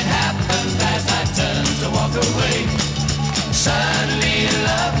 Every time it happens as I turn to walk away, suddenly you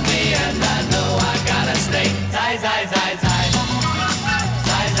love me and I know I gotta stay. Zai, zai, zai, zai.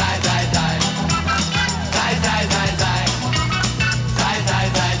 Zai, zai, zai, zai. Zai, zai, zai, zai. Zai, zai,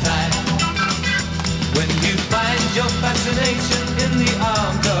 zai, zai. When you find your fascination in the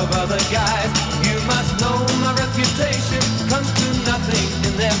arms of other guys, you must know my reputation comes to nothing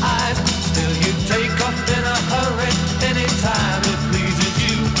in their eyes. Still you take off in a hurry anytime it pleases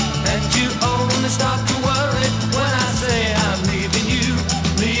you, and you only start to worry when I say I'm leaving you,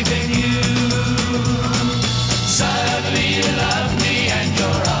 leaving you. Suddenly you love me and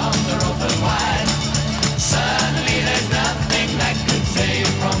your arms are open wide. Suddenly there's nothing that could take you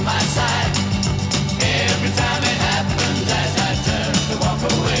from my side. Every time it happens as I turn to walk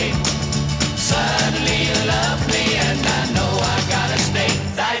away, suddenly you love me and I know I gotta stay.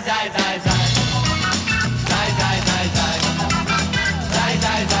 Zai, zai, zai, zai. Zai, zai, zai, zai. Zai,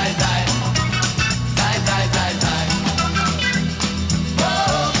 zai, zai, zai. Zai, zai, zai, zai.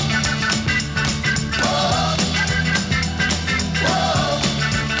 Whoa. Whoa. Whoa.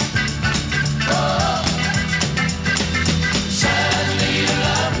 Whoa. Suddenly you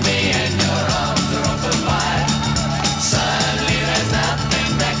love me and your arms are open wide. Suddenly there's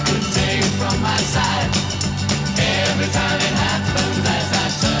nothing that could take you from my side. Every time it happens as I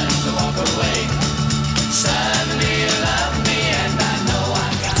turn to walk away, suddenly you love me and I know I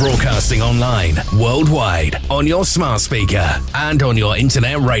got. Broadcasting online, worldwide, on your smart speaker and on your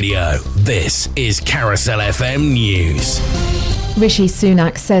internet radio. This is Carousel FM News. Rishi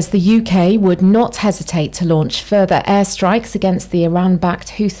Sunak says the UK would not hesitate to launch further airstrikes against the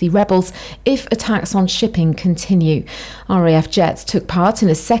Iran-backed Houthi rebels if attacks on shipping continue. RAF jets took part in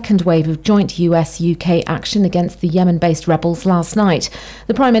a second wave of joint US-UK action against the Yemen-based rebels last night.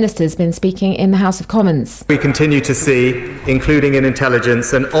 The Prime Minister's been speaking in the House of Commons. We continue to see, including in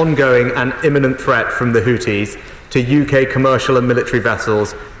intelligence, an ongoing and imminent threat from the Houthis to UK commercial and military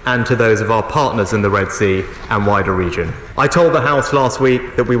vessels and to those of our partners in the Red Sea and wider region. I told the House last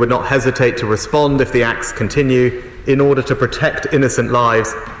week that we would not hesitate to respond if the acts continue in order to protect innocent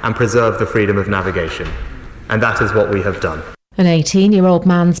lives and preserve the freedom of navigation. And that is what we have done. An 18-year-old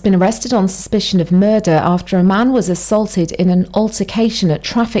man's been arrested on suspicion of murder after a man was assaulted in an altercation at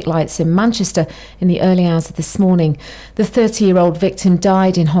traffic lights in Manchester in the early hours of this morning. The 30-year-old victim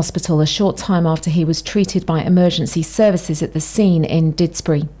died in hospital a short time after he was treated by emergency services at the scene in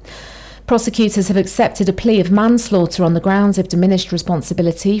Didsbury. Prosecutors have accepted a plea of manslaughter on the grounds of diminished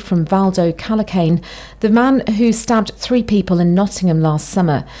responsibility from Valdo Calacane, the man who stabbed 3 people in Nottingham last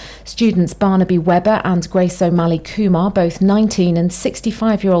summer. Students Barnaby Webber and Grace O'Malley Kumar, both 19 and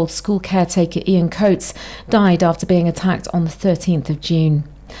 65-year-old school caretaker Ian Coates, died after being attacked on the 13th of June.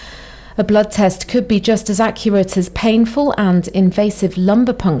 A blood test could be just as accurate as painful and invasive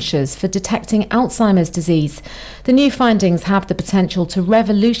lumbar punctures for detecting Alzheimer's disease. The new findings have the potential to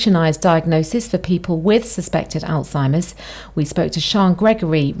revolutionise diagnosis for people with suspected Alzheimer's. We spoke to Sian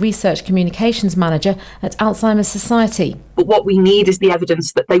Gregory, Research Communications Manager at Alzheimer's Society. But what we need is the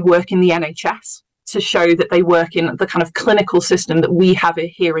evidence that they work in the NHS to show that they work in the kind of clinical system that we have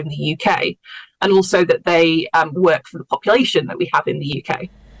here in the UK, and also that they work for the population that we have in the UK.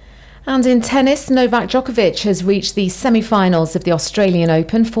 And in tennis, Novak Djokovic has reached the semi-finals of the Australian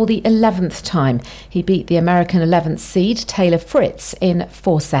Open for the 11th time. He beat the American 11th seed Taylor Fritz in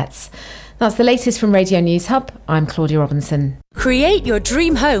 4 sets. That's the latest from Radio News Hub. I'm Claudia Robinson. Create your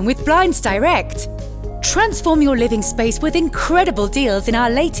dream home with Blinds Direct. Transform your living space with incredible deals in our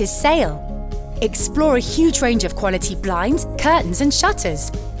latest sale. Explore a huge range of quality blinds, curtains and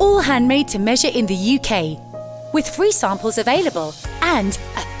shutters, all handmade to measure in the UK, with free samples available and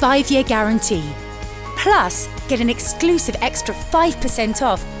a 5-year guarantee. Plus, get an exclusive extra 5%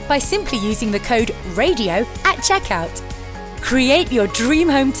 off by simply using the code RADIO at checkout. Create your dream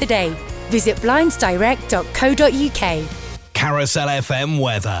home today. Visit blindsdirect.co.uk. Carousel FM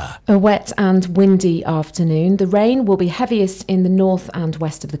weather. A wet and windy afternoon. The rain will be heaviest in the north and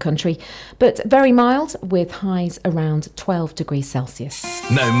west of the country, but very mild with highs around 12 degrees Celsius.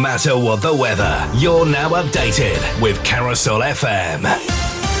 No matter what the weather, you're now updated with Carousel FM.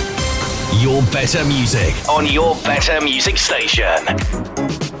 Your better music on your better music station.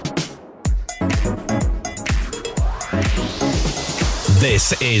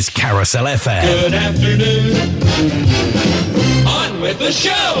 This is Carousel FM. Good afternoon. On with the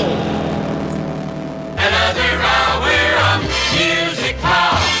show. Another hour of music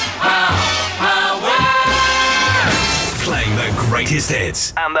power. Playing the greatest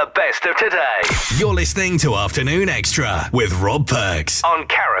hits and the best of today. You're listening to Afternoon Extra with Rob Perks on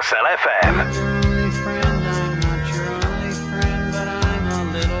Carousel FM.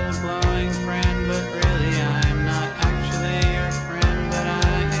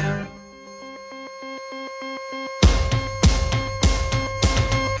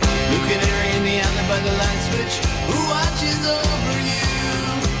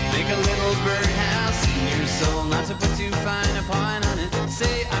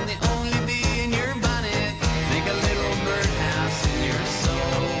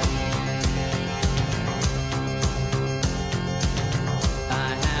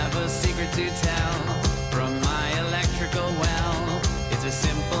 to tell from my electrical well. It's a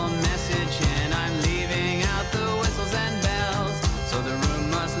simple message and I'm leaving out the whistles and bells. So the room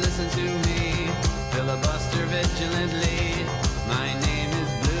must listen to me, filibuster vigilantly. My name is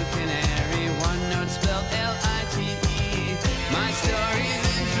Blue Canary, one note spelled L-I-T-E. My story's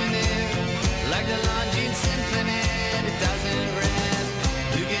infinite, like the Longines Symphony. It doesn't rest.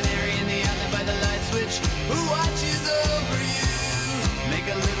 Blue Canary in the outlet by the light switch. Who watches over you? Make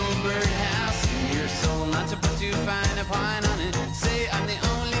a little birdhouse in your soul, not to put too fine a pine on it. Say I'm the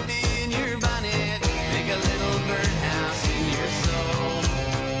only bee in your bonnet. Make a little birdhouse in your soul.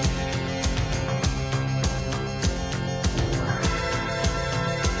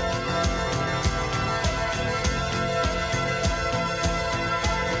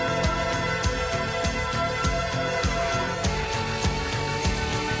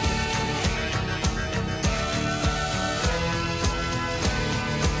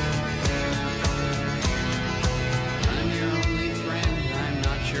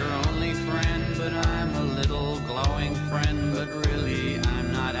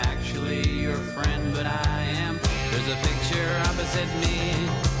 Opposite me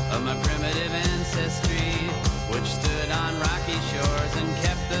of my primitive ancestry, which stood on rocky shores and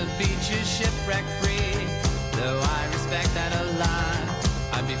kept the beaches shipwreck free. Though I respect that a lot,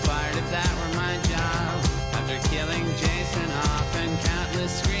 I'd be fired if that were my job. After killing Jason off and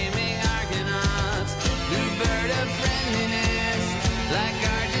countless screaming Argonauts, new bird of friendliness, like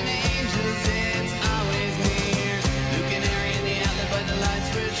guardian angels, it's always near. Blue Canary in the outlet by the light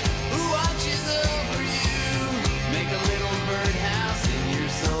switch. Who watches over you? Make a little birdhouse in your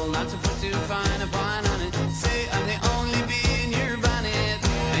soul, not to put too fine a pine on it. Say I'm the only bee in your bonnet.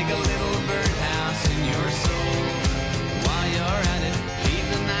 Make a little birdhouse in your soul. While you're at it, leave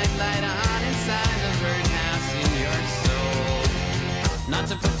the night light on inside the birdhouse in your soul. Not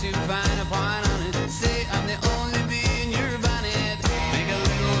to put too fine a pine on it. Say I'm the only bee in your bonnet. Make a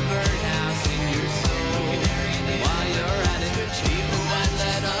little birdhouse in your soul. While you're at it, leave the night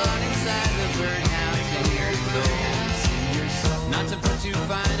light on inside the birdhouse in your soul. Not to put too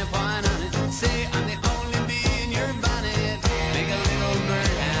fine a pine on it. Say I'm the only bee in your bonnet. Make a little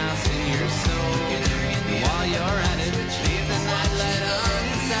birdhouse in your soul. While you're at it, leave the night light on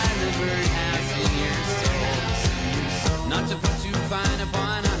inside the birdhouse in your soul. Not to put too fine a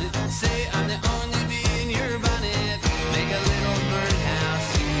pine on it. Say I'm the only bee in your bonnet. Make a little birdhouse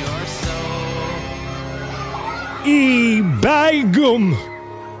in your soul. By gum!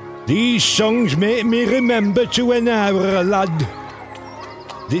 These songs make me remember to when I were a lad.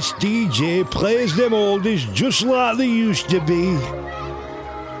 This DJ plays them oldies just like they used to be.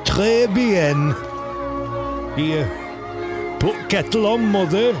 Très bien. Here, put kettle on,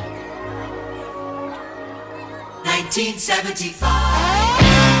 mother. 1975.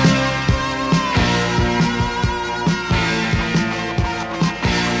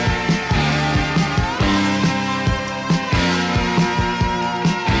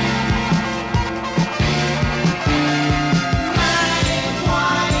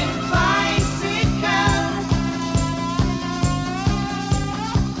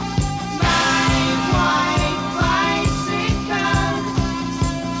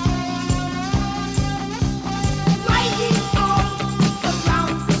 Riding on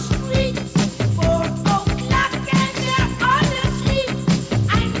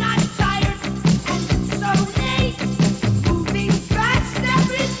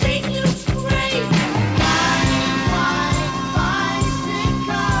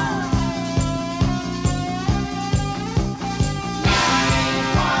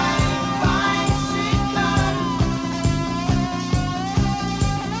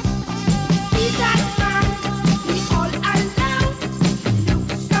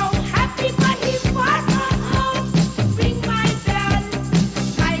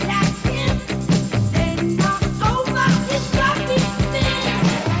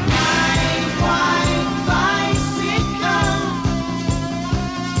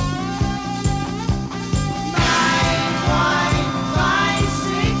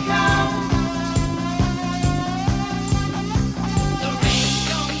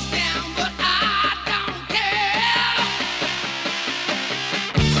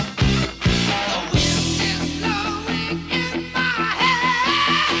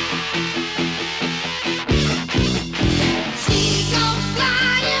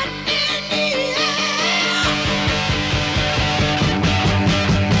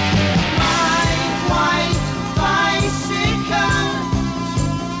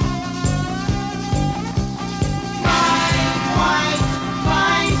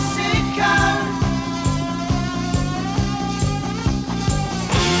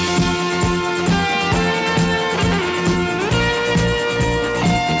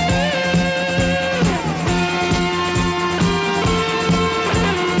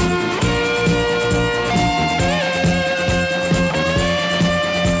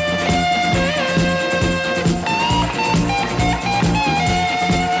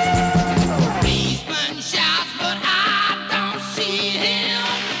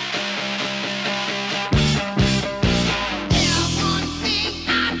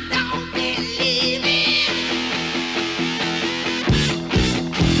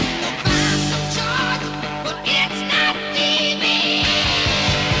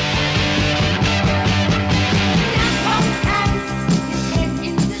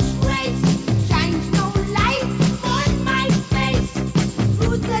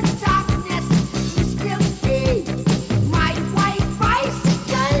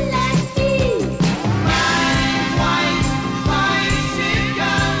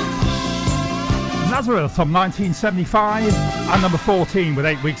Nazareth from 1975 and number 14 with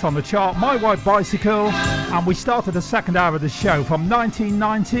 8 weeks on the chart, My White Bicycle. And we started the second hour of the show from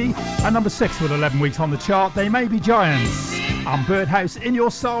 1990 and number 6 with 11 weeks on the chart, They May Be Giants and Birdhouse In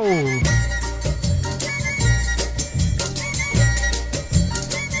Your Soul.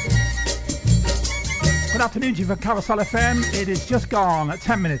 Good afternoon to you for Carousel FM. It is just gone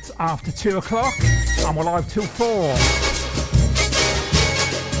 10 minutes after 2 o'clock and we're live till 4.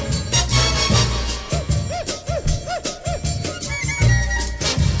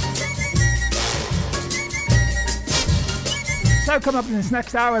 So coming up in this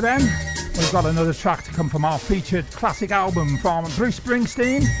next hour then, we've got another track to come from our featured classic album from Bruce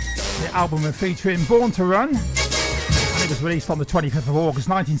Springsteen. The album is featuring Born to Run. And it was released on the 25th of August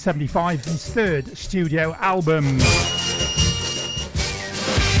 1975, his third studio album.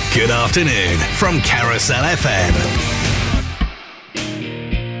 Good afternoon from Carousel FM.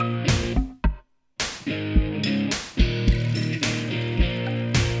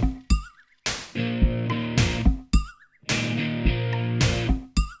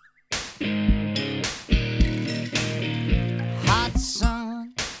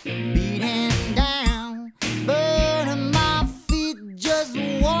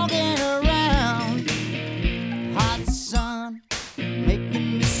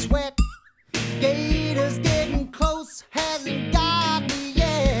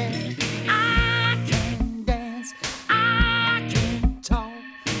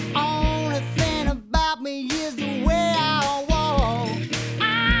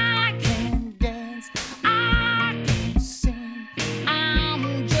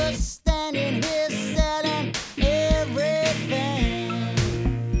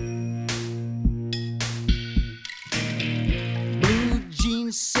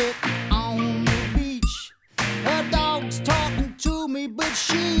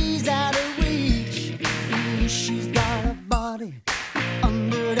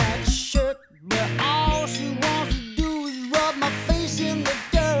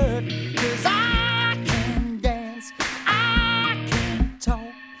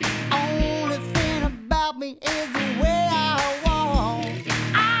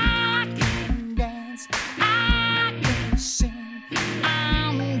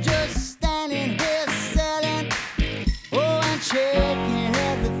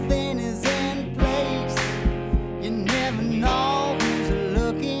 Everything is in place. You never know who's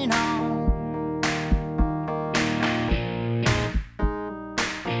looking on.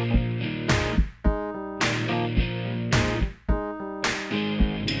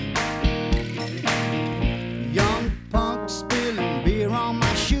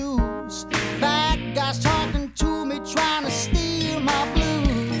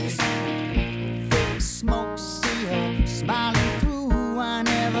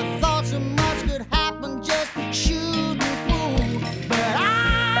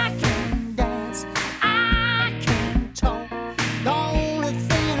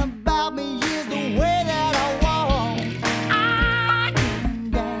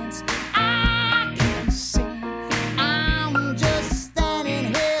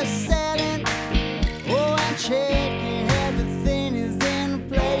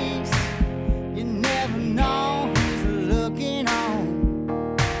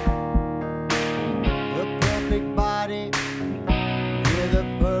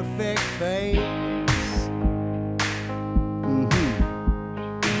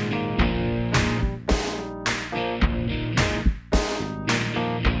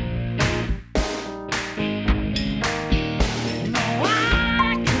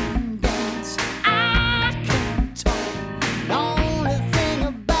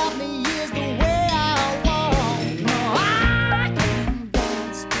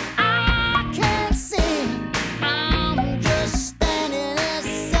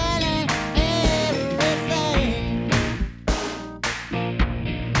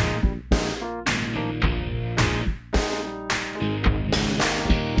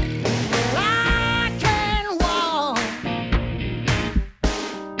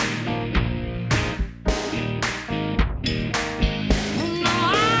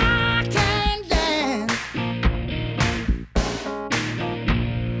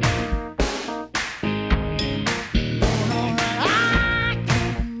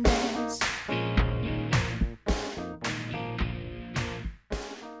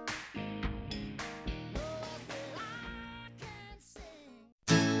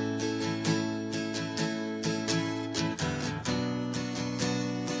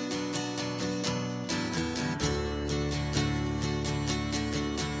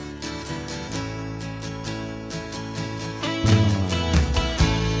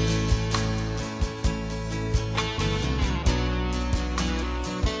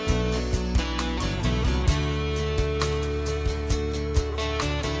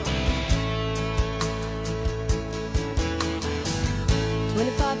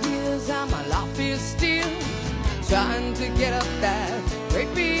 trying to get up that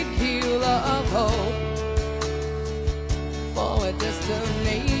great big hill of hope for a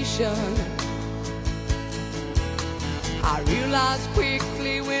destination. I realized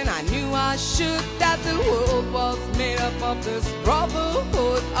quickly when I knew I should that the world was made up of this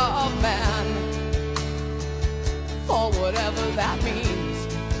brotherhood of man, or whatever that means.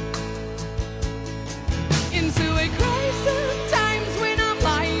 Into a crisis times when I'm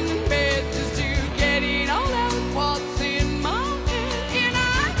lying in bed just to get it all out what's in my head. And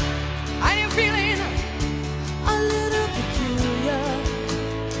I am feeling a little peculiar.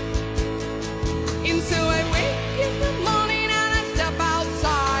 And so I wake in the morning and I step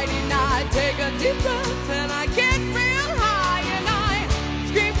outside and I take a deep breath and I get real high and I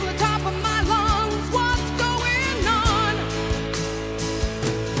scream from the top of my lungs, what's going on?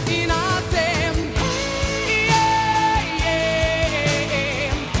 And I say,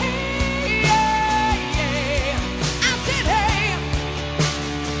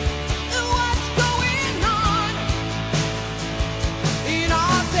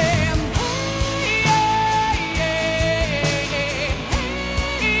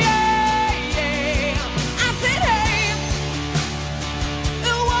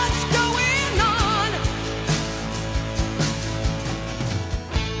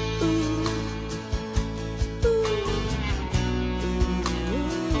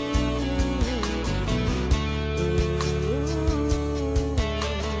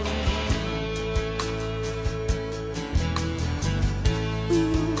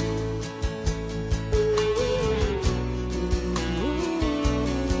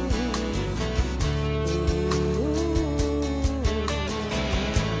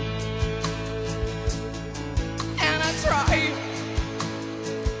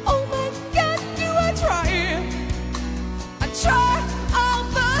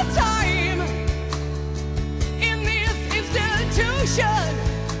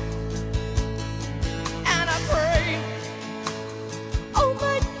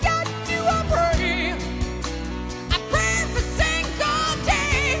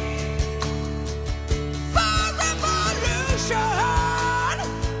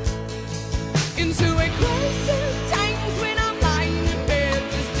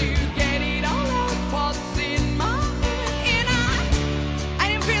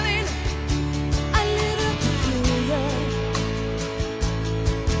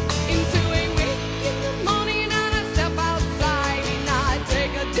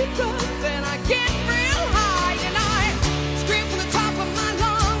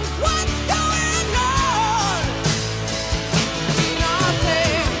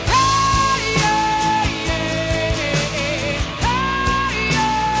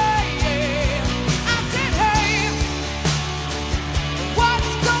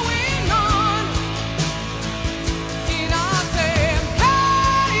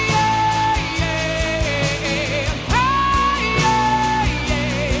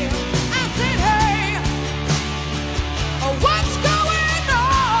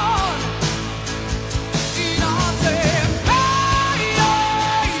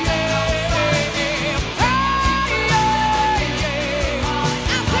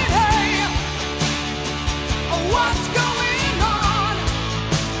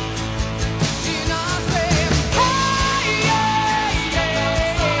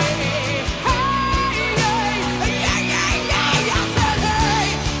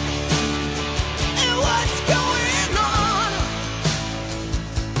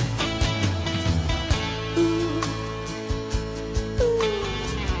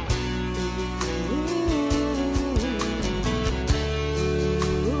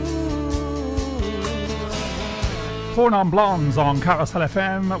 Four Non Blondes on Carousel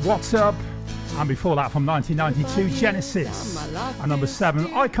FM, What's Up? And before that from 1992, Genesis. And number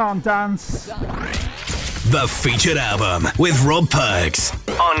 7, I Can't Dance. The featured album with Rob Perks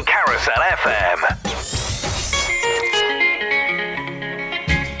on Carousel FM.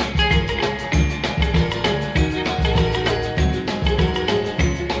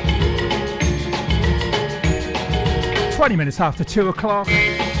 Minutes after 2 o'clock.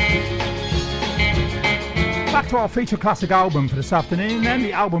 Back to our feature classic album for this afternoon. Then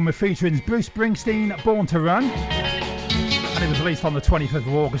the album we're featuring is Bruce Springsteen, Born to Run. And it was released on the 25th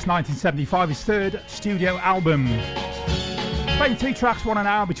of August 1975, his third studio album. Playing 3 tracks, 1 an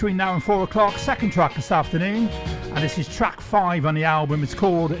hour between now and 4 o'clock. Second track this afternoon. And this is track 5 on the album. It's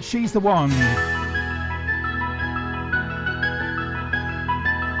called She's the One.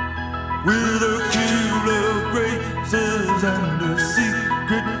 With a few love graces and the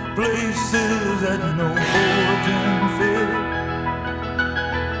secret places that no more can fill.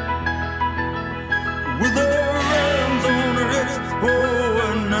 With a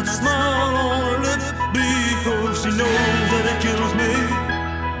midnight smile on her lips because she knows that it kills me.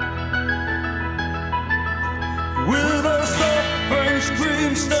 With a soft French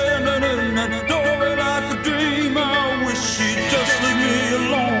cream standing in that doorway like a dream, I wish she'd just leave me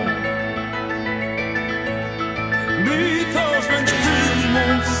alone. Because French cream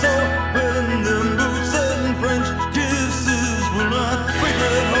won't soften them boots and French kisses will not break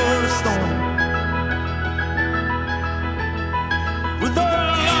that heart of stone. With her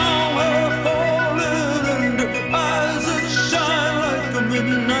long hair falling and her eyes that shine like a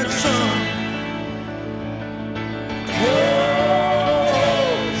midnight sun. Whoa,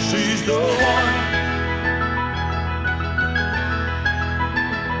 she's the one.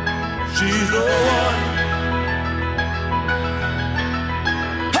 She's the one.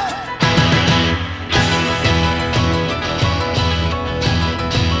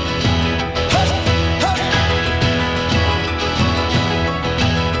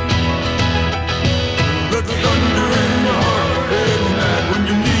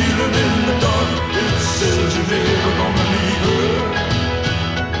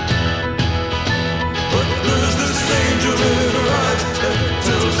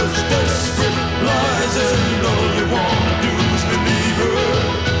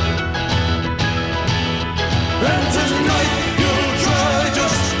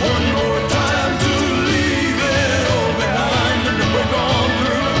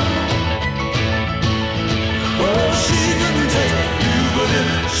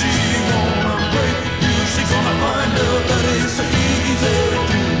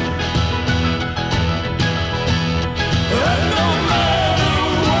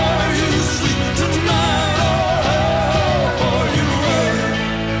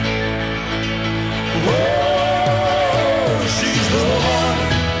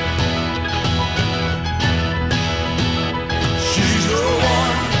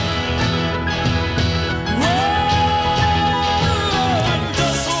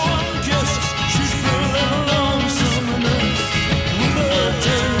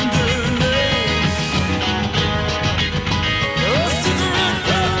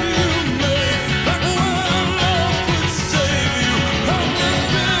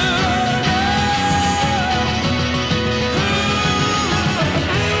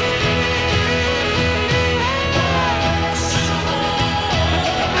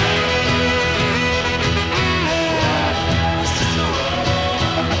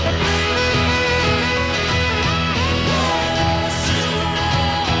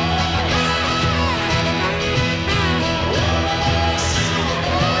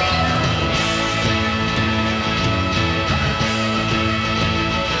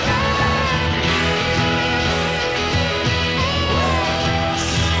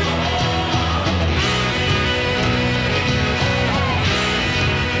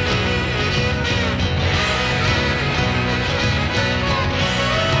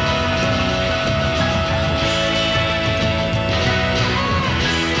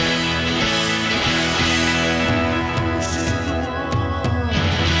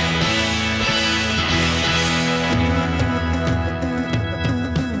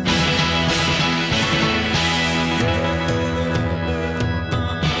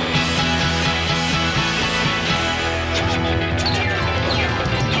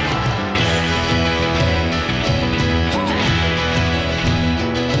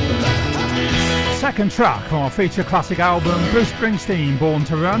 Second track from our feature classic album Bruce Springsteen, Born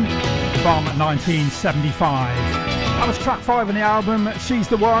to Run, from 1975. That was track 5 on the album, She's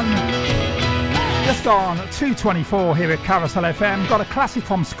the One. Just gone 2:24 here at Carousel FM. Got a classic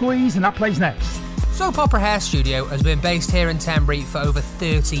from Squeeze and that plays next. Soap Opera Hair Studio has been based here in Tenbury for over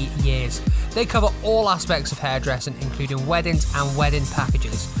 30 years. They cover all aspects of hairdressing, including weddings and wedding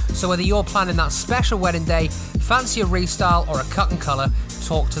packages. So whether you're planning that special wedding day, fancy a restyle or a cut and colour,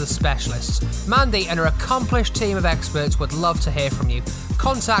 talk to the specialists. Mandy and her accomplished team of experts would love to hear from you.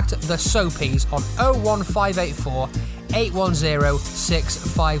 Contact the Soapies on 01584 810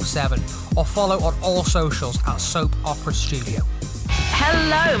 657 or follow on all socials at Soap Opera Studio.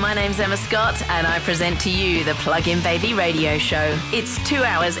 Hello, my name's Emma Scott and I present to you the Plug-in Baby radio show. It's 2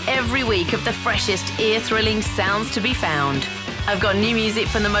 hours every week of the freshest ear-thrilling sounds to be found. I've got new music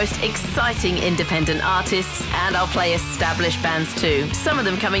from the most exciting independent artists and I'll play established bands too. Some of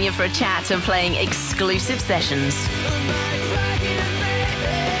them coming in for a chat and playing exclusive sessions.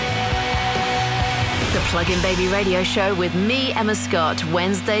 The Plug-in Baby radio show with me, Emma Scott,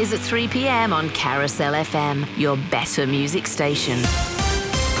 Wednesdays at 3 p.m. on Carousel FM, your better music station.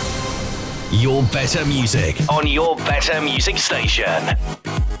 Your better music on your better music station.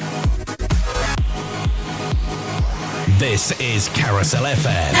 This is Carousel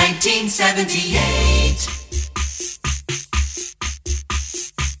FM. 1978.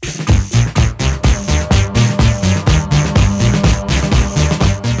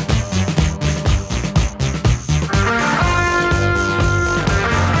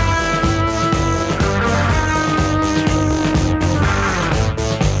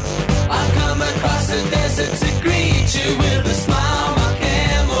 I've come across the desert to greet you with a smile. My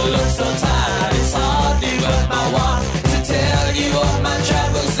camel looks so tired, it's hardly worth my while to tell you of my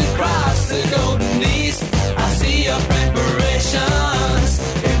travels across the golden east. I see your preparations,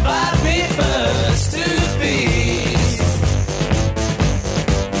 invite me first to feast.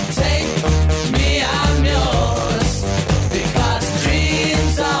 Take me, I'm yours, because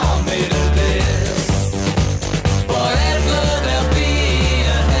dreams are made of this. Forever there'll be a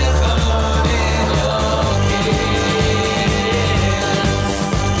heaven in your kiss.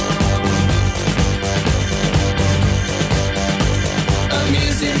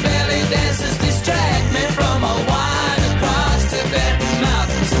 Amusing belly dances distract me from a wine across Tibetan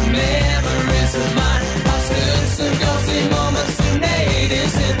mountains and memories of mine. I've stood some ghostly moments with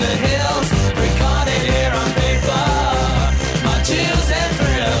natives in the hills, recorded here on paper, my chills and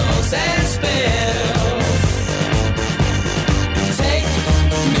thrills and spills. Take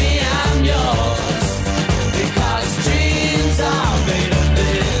me, I'm yours, because dreams are made of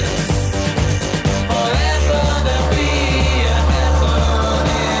this. Forever there'll be a heaven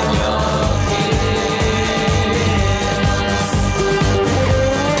in your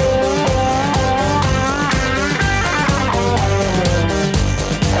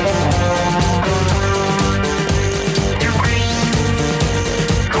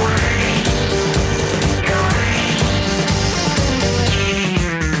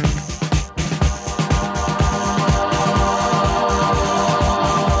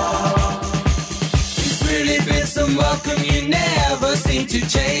It's really been some welcome, you never seem to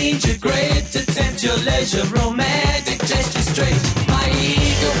change. You're great to tempt your leisure, romantic gesture straight. My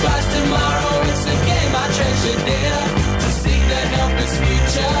ego flies tomorrow, it's a game I treasure, dear, to seek the helpless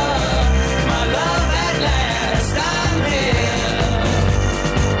future. My love at last, I'm here.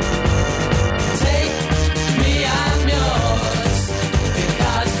 Take me, I'm yours,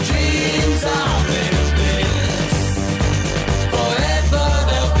 because dreams are made of this. Forever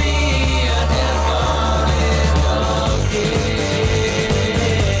there'll be a heaven in your kiss.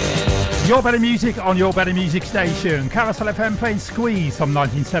 Your Better Music on Your Better Music Station. Carousel FM playing Squeeze from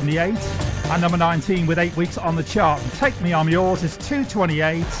 1978. And number 19 with 8 weeks on the chart. Take Me, I'm Yours is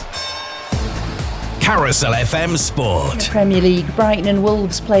 228. Carousel FM Sport. Premier League, Brighton and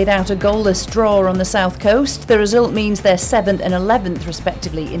Wolves played out a goalless draw on the south coast. The result means they're 7th and 11th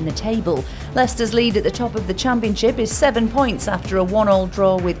respectively in the table. Leicester's lead at the top of the Championship is 7 points after a 1-1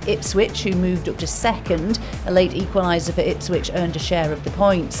 draw with Ipswich, who moved up to second. A late equaliser for Ipswich earned a share of the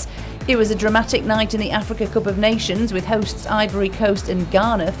points. It was a dramatic night in the Africa Cup of Nations, with hosts Ivory Coast and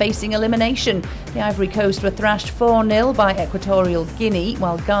Ghana facing elimination. The Ivory Coast were thrashed 4-0 by Equatorial Guinea,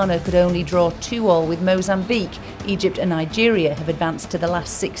 while Ghana could only draw 2-2 with Mozambique. Egypt and Nigeria have advanced to the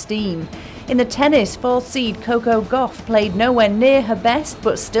last 16. In the tennis, 4th seed Coco Gauff played nowhere near her best,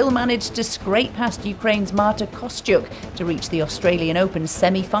 but still managed to scrape past Ukraine's Marta Kostyuk to reach the Australian Open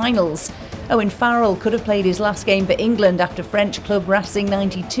semi-finals. Owen Farrell could have played his last game for England after French club Racing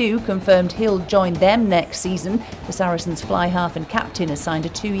 92 confirmed he'll join them next season. The Saracens fly half and captain has signed a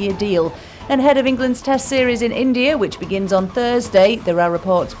 2-year deal. And ahead of England's Test series in India, which begins on Thursday, there are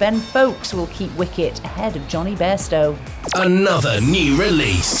reports Ben Foakes will keep wicket ahead of Johnny Bairstow. Another new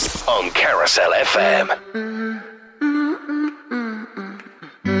release on Carousel FM.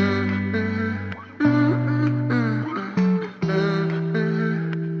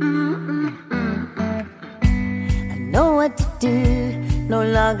 Know what to do, no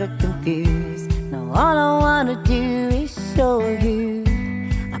longer confused. Now all I wanna do is show you.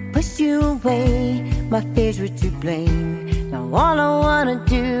 I pushed you away, my fears were to blame. Now all I wanna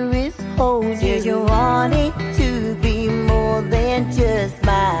do is hold you. You wanted to be more than just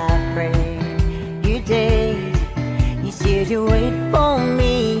my friend. You did, you said you wait for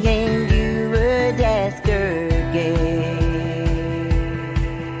me and you would ask her again.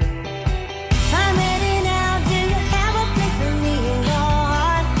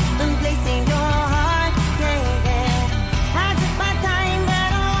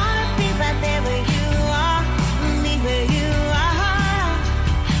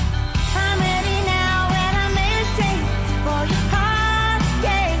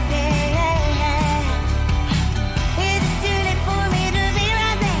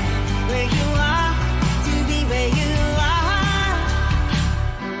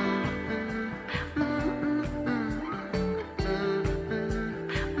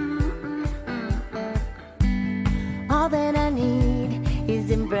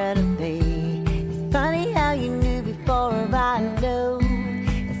 front of me. It's funny how you knew before I know.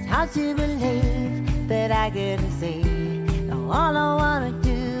 It's hard to believe that I couldn't see. Now all I wanna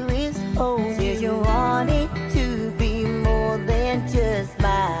do is hold you. Said you wanted to be more than just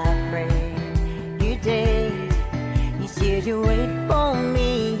my friend. You did. You said you wait for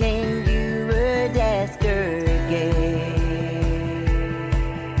me and you would ask her again.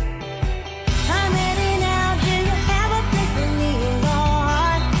 I'm ready now. Do you have a place for me in your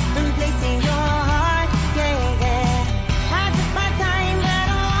heart? A place in your heart, yeah, yeah. I took my time, but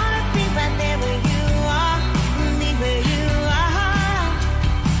I wanna be right there where you are, be where you are.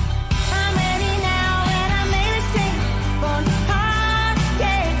 I'm ready now, and I made a mistake for your heart,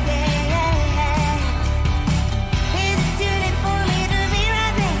 yeah, yeah, yeah. Is it too late for me to be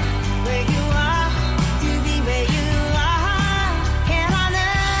right there where you are, to be where you are? Can I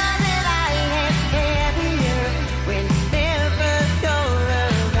know that I am happier whenever you're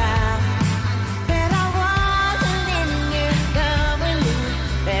around? That I wasn't in your company.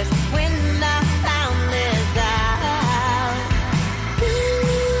 That's when I found this out.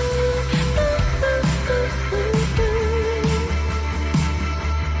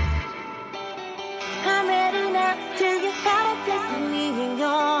 I'm ready now. Do you have a place for me in your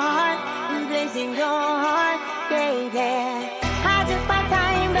heart? A place in your heart, yeah, yeah. I took my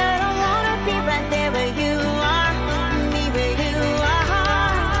time, but I wanna be right there where you are, be where you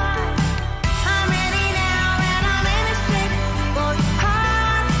are. I'm ready now, and I'm in a straight for your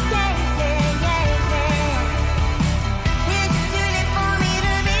heart, yeah, yeah, yeah, yeah. Is it too late for me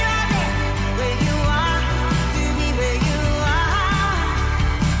to be right there where you are, to be where you are?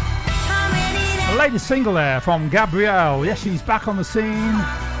 I'm ready now. The latest single there from Gabrielle. Yes, she's back on the scene.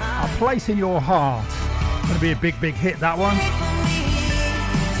 A Place in Your Heart. Going to be a big, big hit, that one.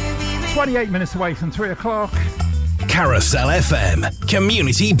 28 minutes away from 3 o'clock. Carousel FM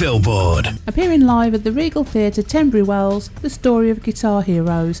Community Billboard. Appearing live at the Regal Theatre, Tenbury Wells, the story of Guitar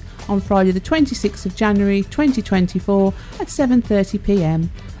Heroes on Friday the 26th of January 2024 at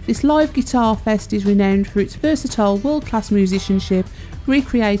 7:30pm. This live guitar fest is renowned for its versatile world-class musicianship,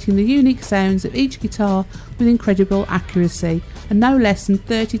 recreating the unique sounds of each guitar with incredible accuracy and no less than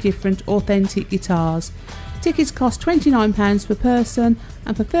 30 different authentic guitars. Tickets cost £29 per person,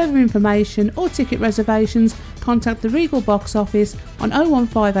 and for further information or ticket reservations contact the Regal box office on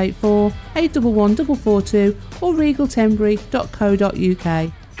 01584 811 442 or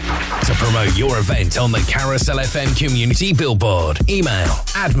regaltenbury.co.uk. To promote your event on the Carousel FM Community Billboard, email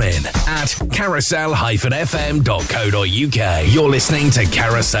admin@carousel-fm.co.uk. You're listening to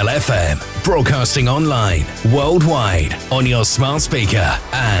Carousel FM, broadcasting online, worldwide, on your smart speaker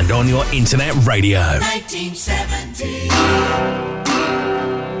and on your internet radio. 1970.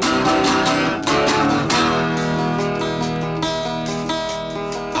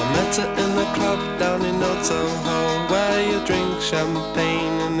 I met her in the club down in Old Soho, where you drink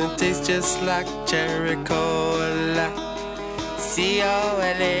champagne and it tastes just like cherry cola.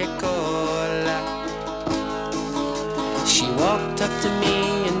 C-O-L-A cola. She walked up to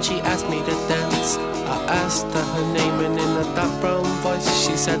me and she asked me to dance. I asked her her name and in a dark brown voice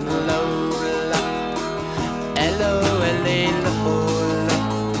she said Lola. L-O-L-A Lola.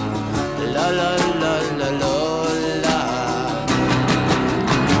 La-la-la-la-la.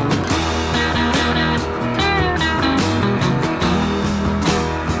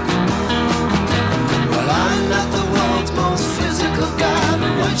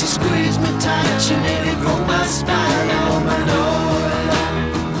 When she squeezed me tight, she nearly broke my spine. Oh my Lola,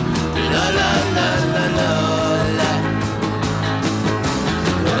 la la la la Lola.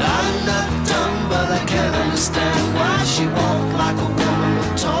 Well, I'm not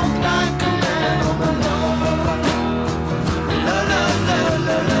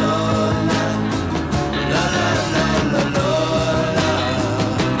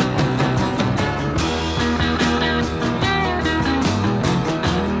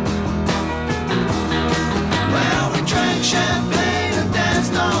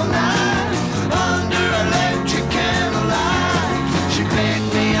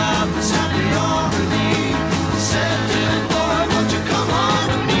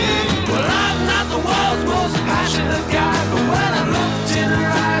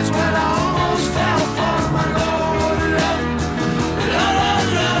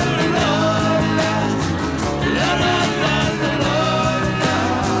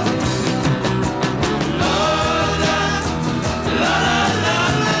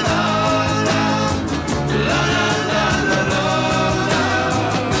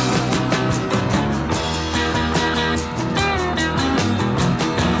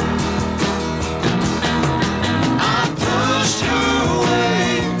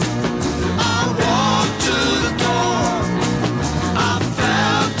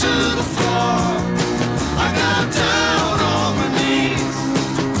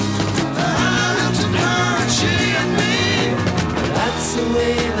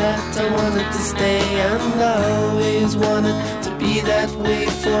away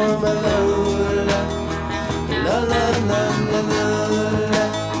from my Lola. La la la la la la.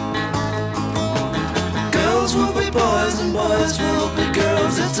 Girls will be boys and boys will be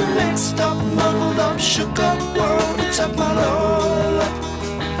girls. It's a mixed up, muddled up, shook up world. It's up my Lola.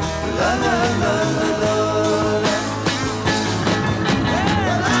 La la la la la.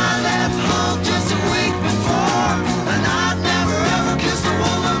 Well, I left home just a week before, and I'd never ever kissed a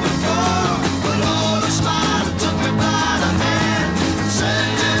woman before. But Lola smiled and took me by the hand and said,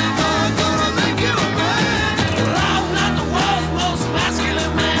 "Daddy boy, I'm gonna make you a man." Well, I'm not the world's most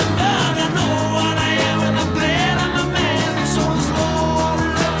masculine man, but I know what I am, and I'm glad I'm a man. So it's Lola,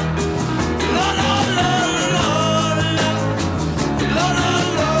 Lola, Lola, Lola, Lola,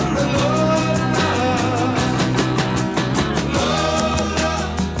 Lola.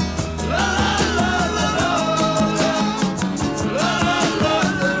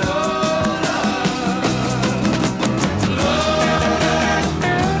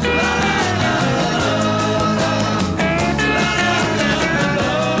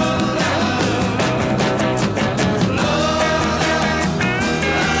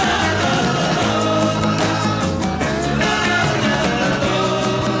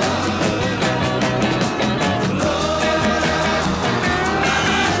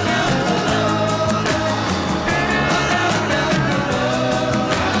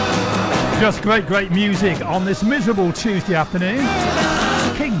 Just great music on this miserable Tuesday afternoon.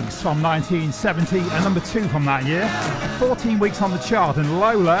 Kings from 1970 and number 2 from that year. 14 weeks on the chart, and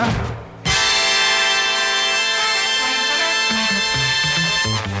Lola.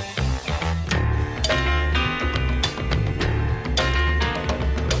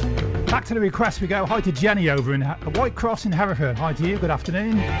 Back to the request we go. Hi to Jenny over in White Cross in Hereford. Hi to you, good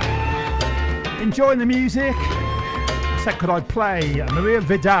afternoon. Enjoying the music. Said could I play Maria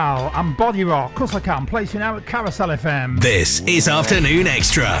Vidal and Body Rock? Of course I can. Placing out at Carousel FM. This is Afternoon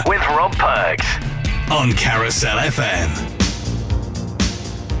Extra with Rob Perks on Carousel FM.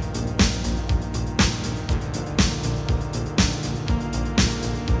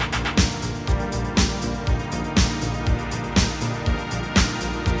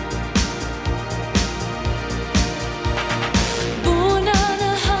 Born on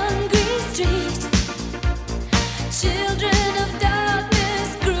a hungry street, children of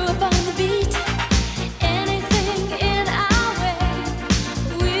darkness grew up on the beat. Anything in our way,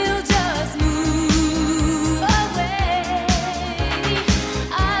 we'll just move away.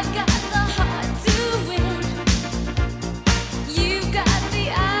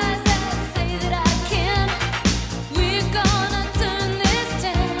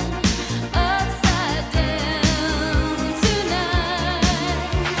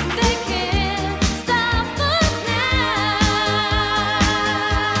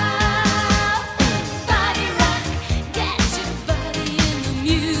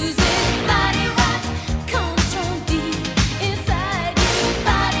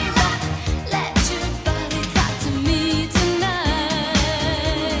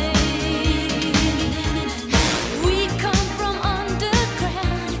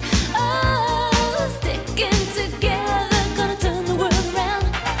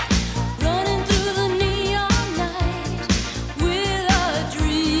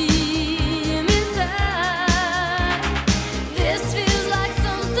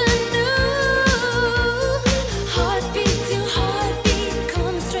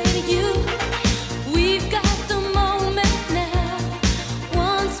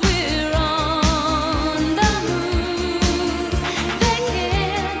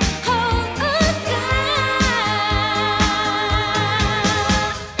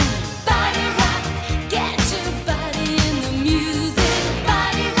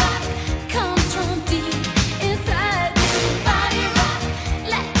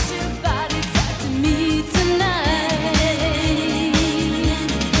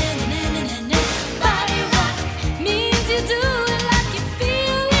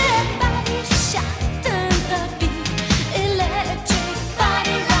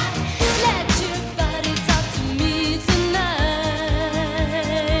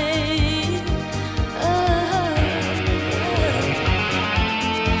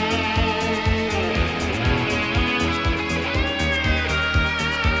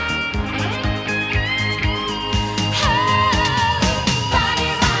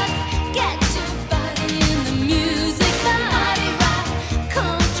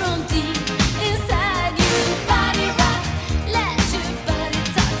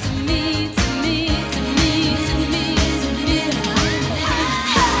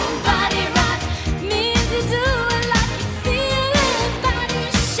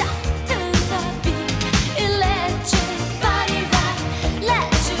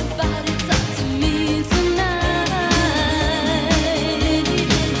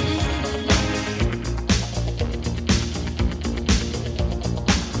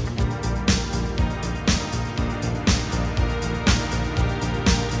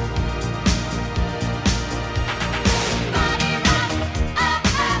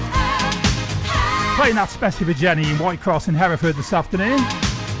 Playing that specially for Jenny in Whitecross in Hereford this afternoon.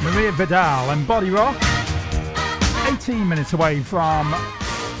 Maria Vidal and Body Rock. 18 minutes away from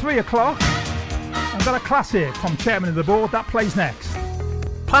 3 o'clock. I've got a classic from Chairman of the Board that plays next.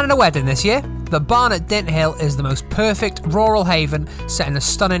 Planning a wedding this year? The Barn at Dinthill is the most perfect rural haven set in the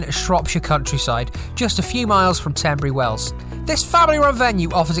stunning Shropshire countryside, just a few miles from Tenbury Wells. This family-run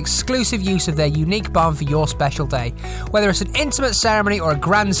venue offers exclusive use of their unique barn for your special day. Whether it's an intimate ceremony or a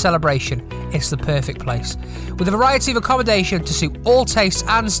grand celebration, it's the perfect place. With a variety of accommodation to suit all tastes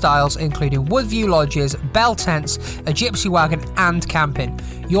and styles, including Woodview lodges, bell tents, a gypsy wagon and camping.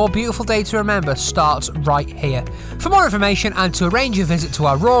 Your beautiful day to remember starts right here. For more information and to arrange a visit to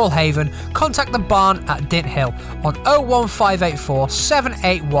our rural haven, contact the Barn at Dinthill on 01584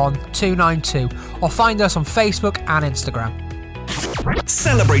 781 292 or find us on Facebook and Instagram.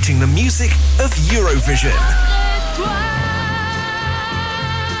 Celebrating the music of Eurovision.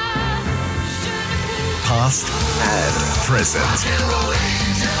 Past and present.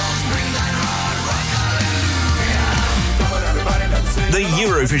 The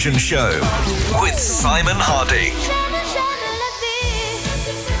Eurovision Show with Simon Hardy.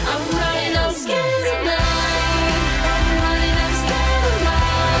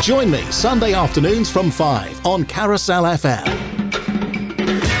 Join me Sunday afternoons from 5 on Carousel FM.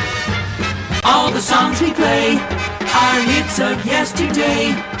 All the songs we play are hits of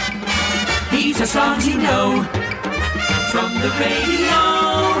yesterday. These are songs you know from the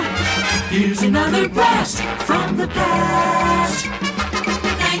radio. Here's another blast from the past.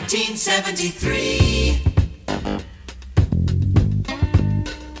 1973.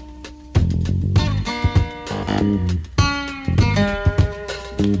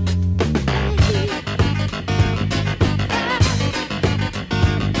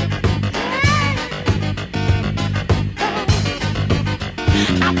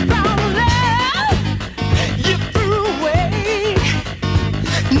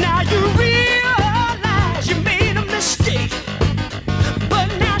 Now you realize you made a mistake, but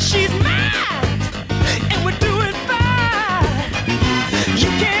now she's mine.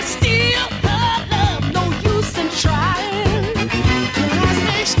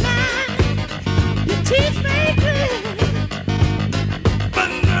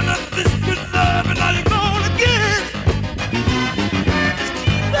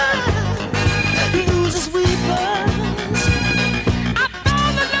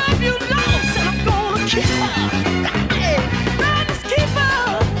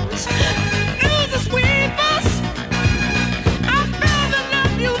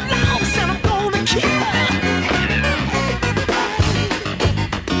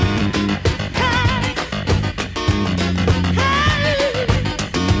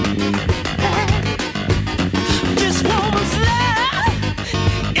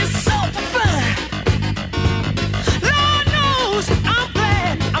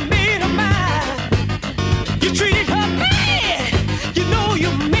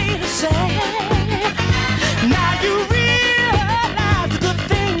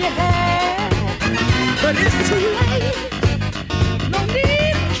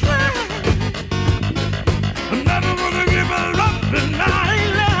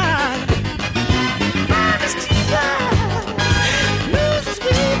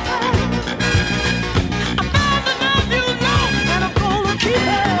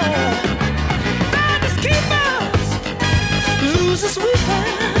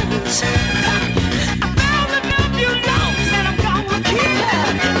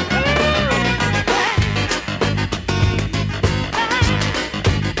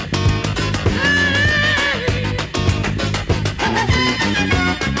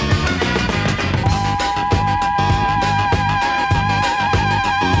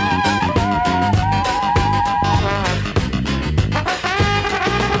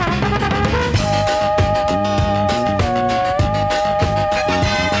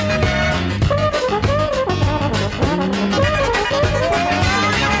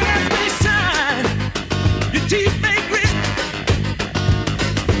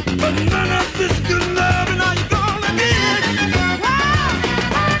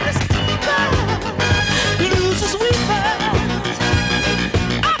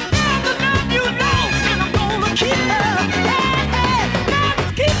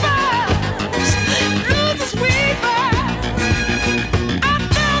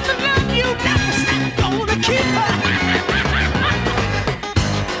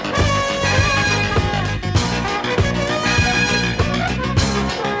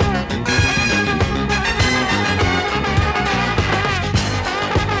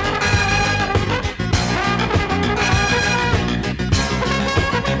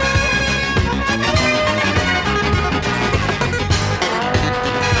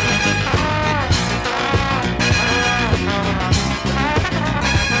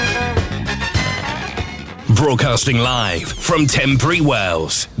 broadcasting live from Temporary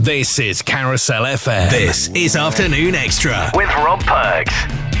Wells. This is Carousel FM. This is Afternoon Extra with Rob Perks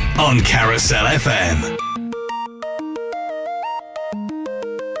on Carousel FM.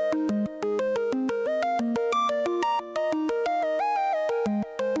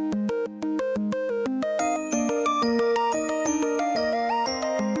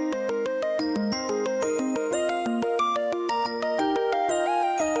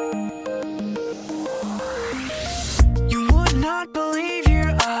 You would not believe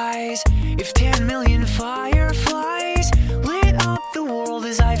your eyes if 10 million fireflies lit up the world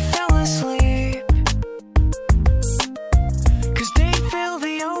as I fell asleep. 'Cause they fill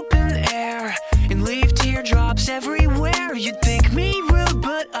the open air and leave teardrops everywhere. You'd think me rude,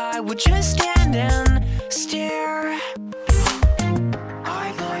 but I would just stand and stare.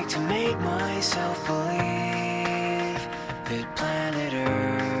 I'd like to make myself believe that planet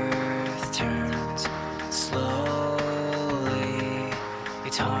Earth turns slowly.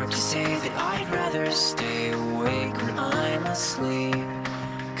 It's hard to say that I'd rather stay awake when I'm asleep,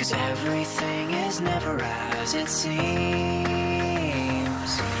 'cause everything is never as it seems.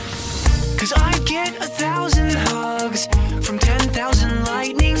 'Cause I get 1,000 hugs from 10,000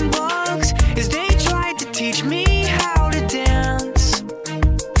 lightning bugs as they tried to teach me how to dance.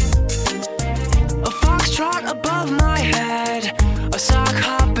 A foxtrot above my head, a sock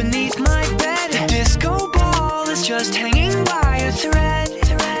hop beneath my bed, a disco ball is just hanging by a thread.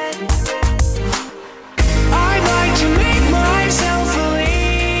 I'd like to make myself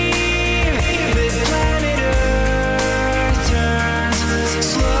believe that planet Earth turns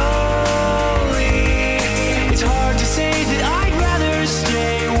slowly. It's hard to say that I'd rather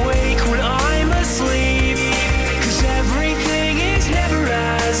stay awake when I'm asleep, 'cause everything is never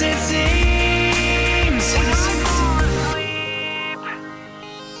as it seems.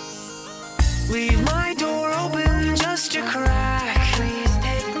 Leave my door open just a crack. Please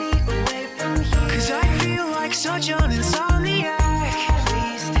take me away from here, 'cause I feel like such an insomniac.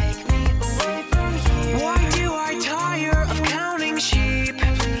 Please take me away from here. Why do I tire of counting sheep?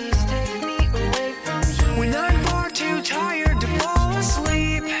 Please take me away from here, when I'm far too tired to fall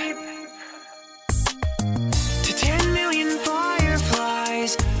asleep. To 10 million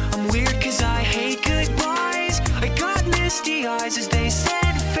fireflies, I'm weird 'cause I hate goodbyes. I got misty eyes as they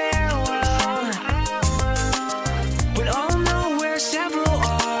said farewell, but I'll know where several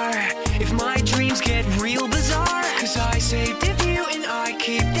are if my dreams get real bizarre, 'cause I saved a few and I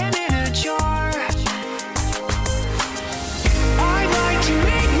keep them in a jar. I'd like to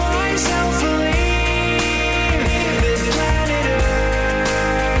make myself believe that planet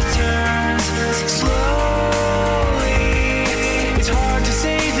Earth turns slowly. It's hard to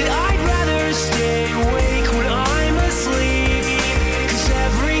say that I'd rather stay awake when I'm asleep, 'cause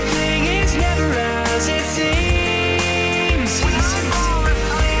everything is never as it seems.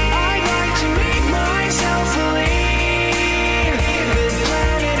 I'd like to make myself believe that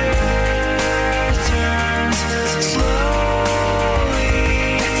planet Earth turns slowly.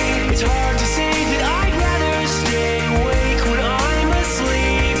 It's hard to say that I'd rather stay awake when I'm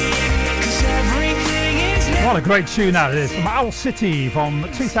asleep, 'cause everything is never. What a great tune that is from Owl City from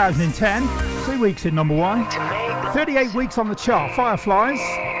 2010. 3 weeks in number 1. 38 weeks on the chart, Fireflies.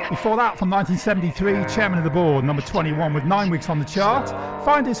 Before that, from 1973, Chairman of the Board, number 21 with 9 weeks on the chart.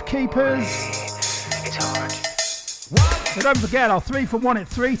 Finders Keepers. But don't forget our 3 for 1 at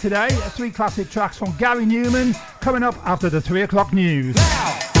 3 today. 3 classic tracks from Gary Newman coming up after the 3 o'clock news.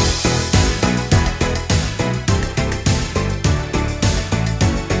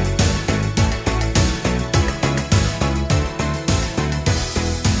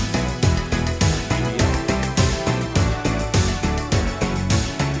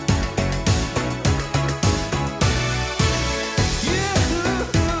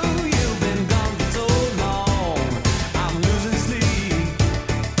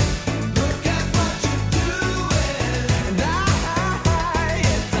 Look at what you're doing, and I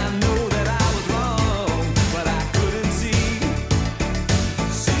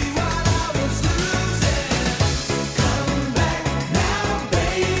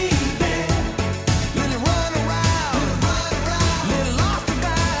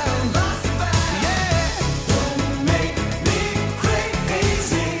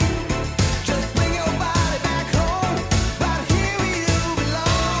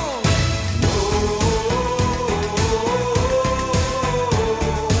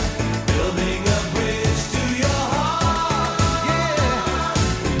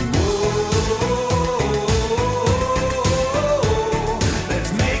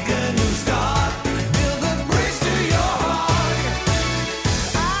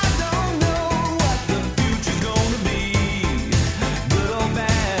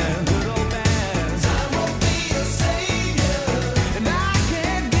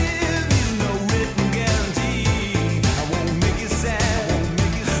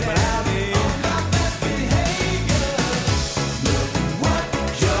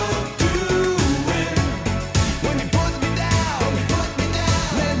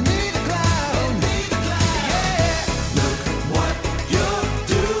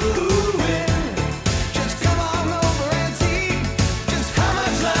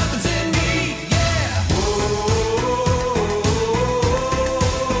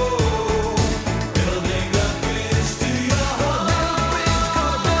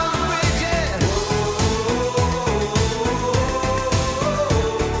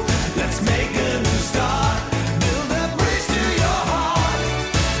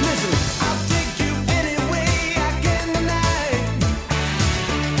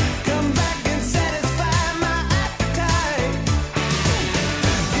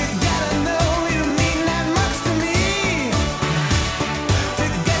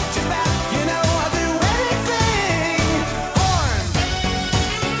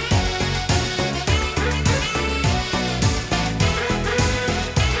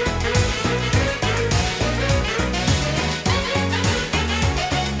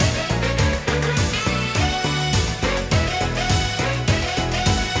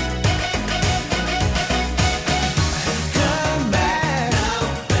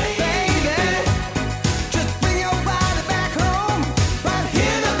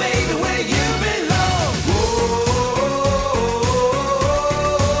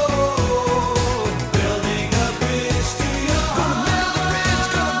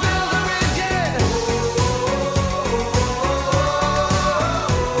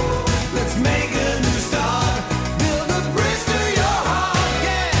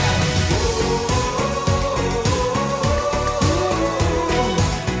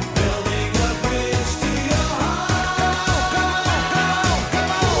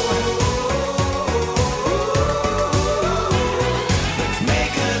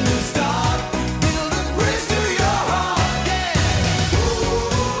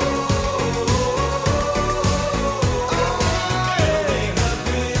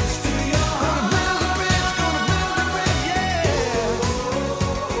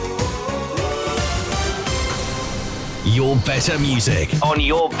Your better music on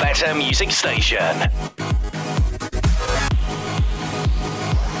your better music station.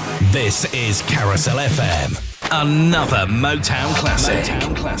 This is Carousel FM. Another Motown classic.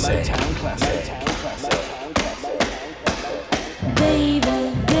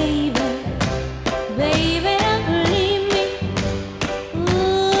 Baby, baby, baby, don't leave me.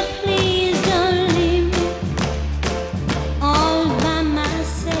 Ooh, please don't leave me all by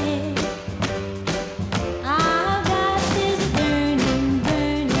myself. I've got this burning,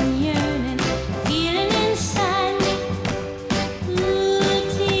 burning yearning feeling inside me. Ooh,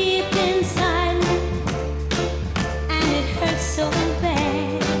 deep inside me, and it hurts so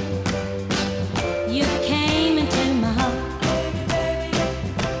bad. You came into my heart.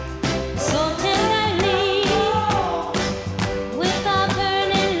 So tenderly, with our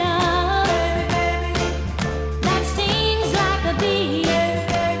burning love, that stings like a bee.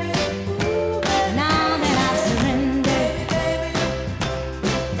 Now that I've surrendered,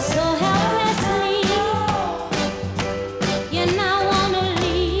 so helplessly, you now wanna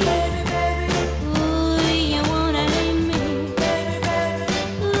leave. Ooh, you wanna leave me.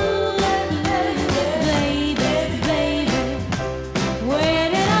 Ooh, baby, baby. Where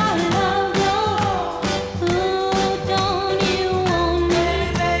did our love go? Ooh, don't you want me?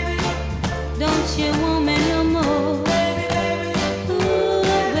 Don't you want me no more? Ooh,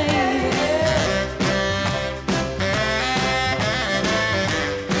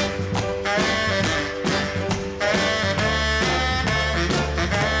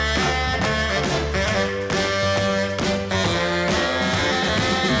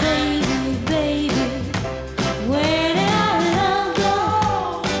 baby, baby. Where did our love go?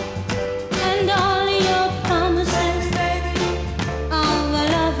 And all your promises of a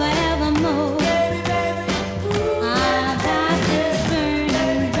love forevermore. I've got this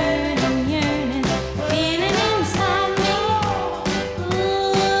burning, burning yearning feeling inside me.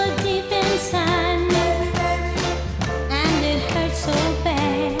 Ooh, deep inside me, and it hurts so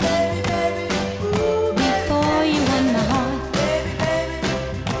bad. Before you won my heart,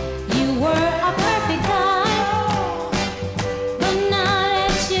 you were a perfect guy. But now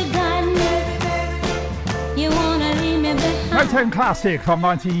that you got me, you wanna leave me behind. Motown classic from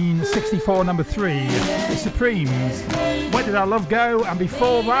 1964, number 3, The Supremes. Where Did Our Love Go? And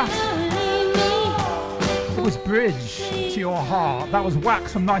before that, it was Bridge to Your Heart. That was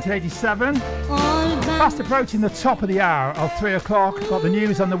Wax from 1987. Fast approaching the top of the hour of 3 o'clock. Got the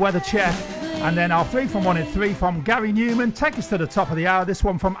news and the weather check. And then our 3 from 1 in 3 from Gary Newman. Take us to the top of the hour. This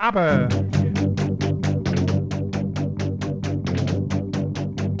one from ABBA.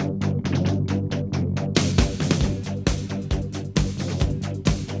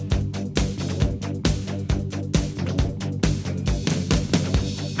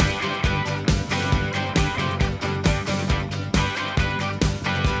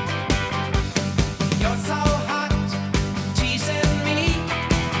 You're so hot, teasing me.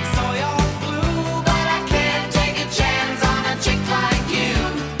 So you're blue, but I can't take a chance on a chick like you.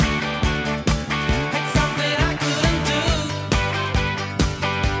 It's something I couldn't do.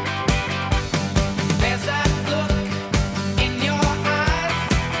 There's that look in your eyes.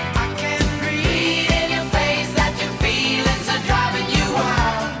 I can read in your face that your feelings are driving you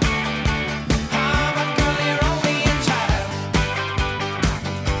wild. But girl, you're only a child.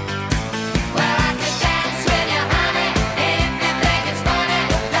 Well, I could dance with you, honey, if you think it's funny.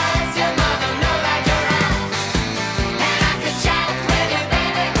 Does your mother know that you're out? And I could chat with you,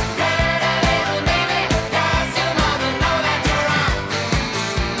 baby, pretty little baby. Does your mother know that you're out?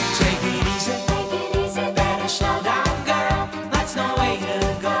 Take it easy, better slow down, girl. That's no way to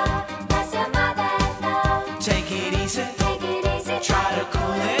go. Does your mother know? Take it easy, try to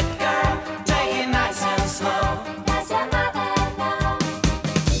cool it, girl. Take it nice and slow. Does your mother know?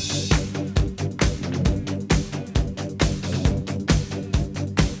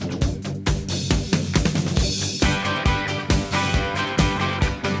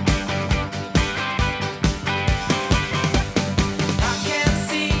 I can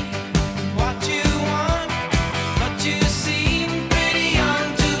see what you want, but you seem pretty young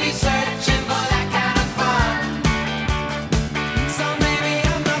to be searching for that kind of fun. So maybe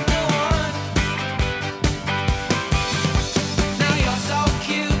I'm not the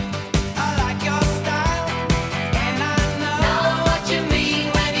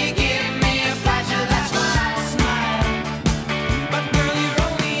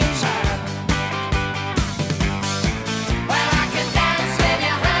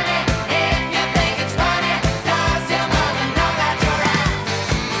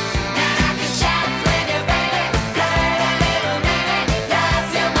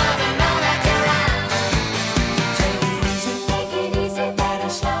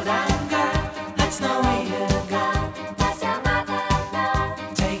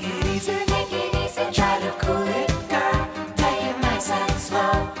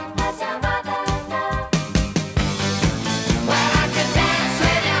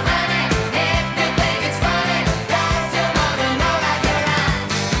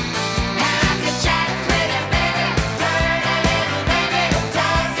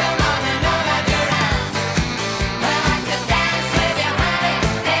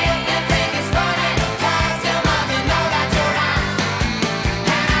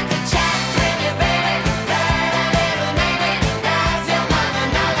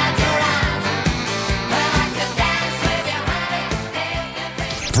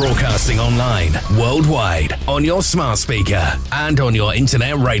Broadcasting online, worldwide, on your smart speaker and on your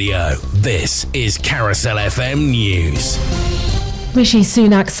internet radio. This is Carousel FM News. Rishi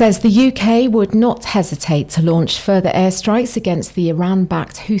Sunak says the UK would not hesitate to launch further airstrikes against the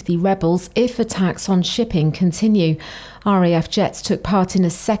Iran-backed Houthi rebels if attacks on shipping continue. RAF jets took part in a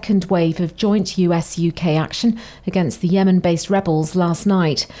second wave of joint US-UK action against the Yemen-based rebels last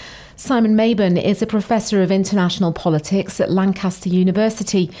night. Simon Mabon is a professor of international politics at Lancaster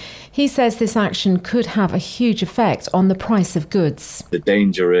University. He says this action could have a huge effect on the price of goods. The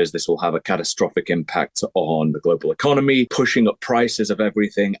danger is this will have a catastrophic impact on the global economy, pushing up prices of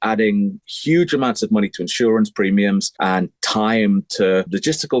everything, adding huge amounts of money to insurance premiums and time to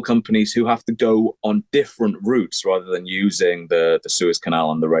logistical companies who have to go on different routes rather than using the Suez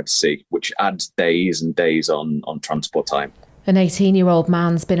Canal and the Red Sea, which adds days and days on transport time. An 18-year-old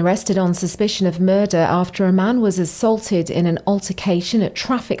man's been arrested on suspicion of murder after a man was assaulted in an altercation at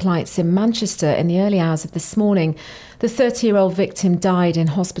traffic lights in Manchester in the early hours of this morning. The 30-year-old victim died in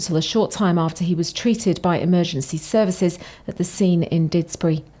hospital a short time after he was treated by emergency services at the scene in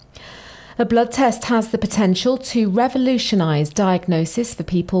Didsbury. A blood test has the potential to revolutionise diagnosis for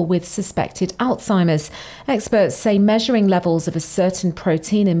people with suspected Alzheimer's. Experts say measuring levels of a certain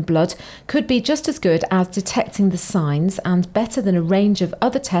protein in blood could be just as good as detecting the signs and better than a range of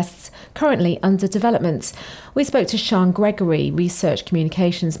other tests currently under development. We spoke to Sian Gregory, Research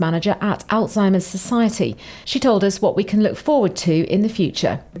Communications Manager at Alzheimer's Society. She told us what we can look forward to in the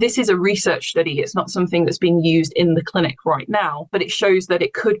future. This is a research study. It's not something that's being used in the clinic right now, but it shows that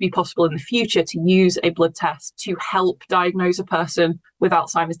it could be possible in the future to use a blood test to help diagnose a person with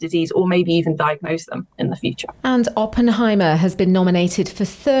Alzheimer's disease or maybe even diagnose them in the future. And Oppenheimer has been nominated for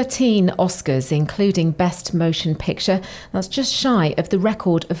 13 Oscars, including Best Motion Picture. That's just shy of the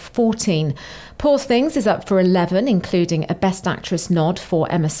record of 14. Poor Things is up for 11, including a Best Actress nod for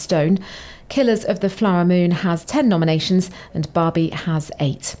Emma Stone. Killers of the Flower Moon has 10 nominations and Barbie has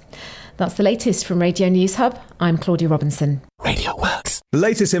 8. That's the latest from Radio News Hub. I'm Claudia Robinson. Radio Works. The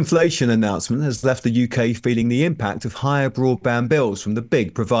latest inflation announcement has left the UK feeling the impact of higher broadband bills from the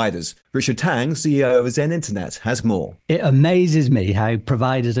big providers. Richard Tang, CEO of Zen Internet, has more. It amazes me how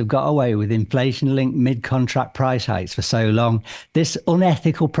providers have got away with inflation-linked mid-contract price hikes for so long. This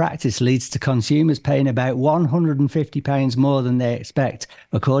unethical practice leads to consumers paying about £150 more than they expect,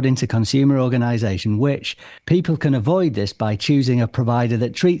 according to Consumer Organisation, which people can avoid this by choosing a provider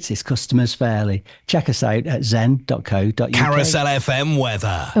that treats its customers fairly. Check us out at zen.co.uk. Carousel FM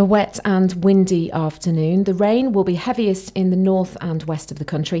weather. A wet and windy afternoon. The rain will be heaviest in the north and west of the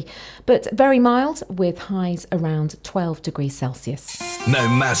country, but very mild with highs around 12 degrees Celsius. No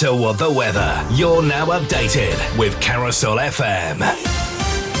matter what the weather, you're now updated with Carousel FM.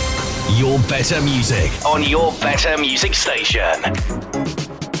 Your better music on your better music station.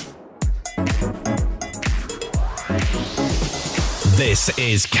 This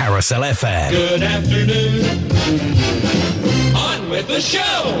is Carousel FM. Good afternoon. On with the show.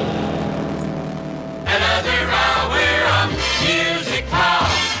 Another hour of music power.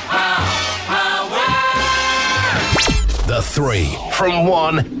 The 3 from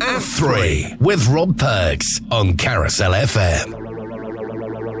 1 at 3 with Rob Perks on Carousel FM.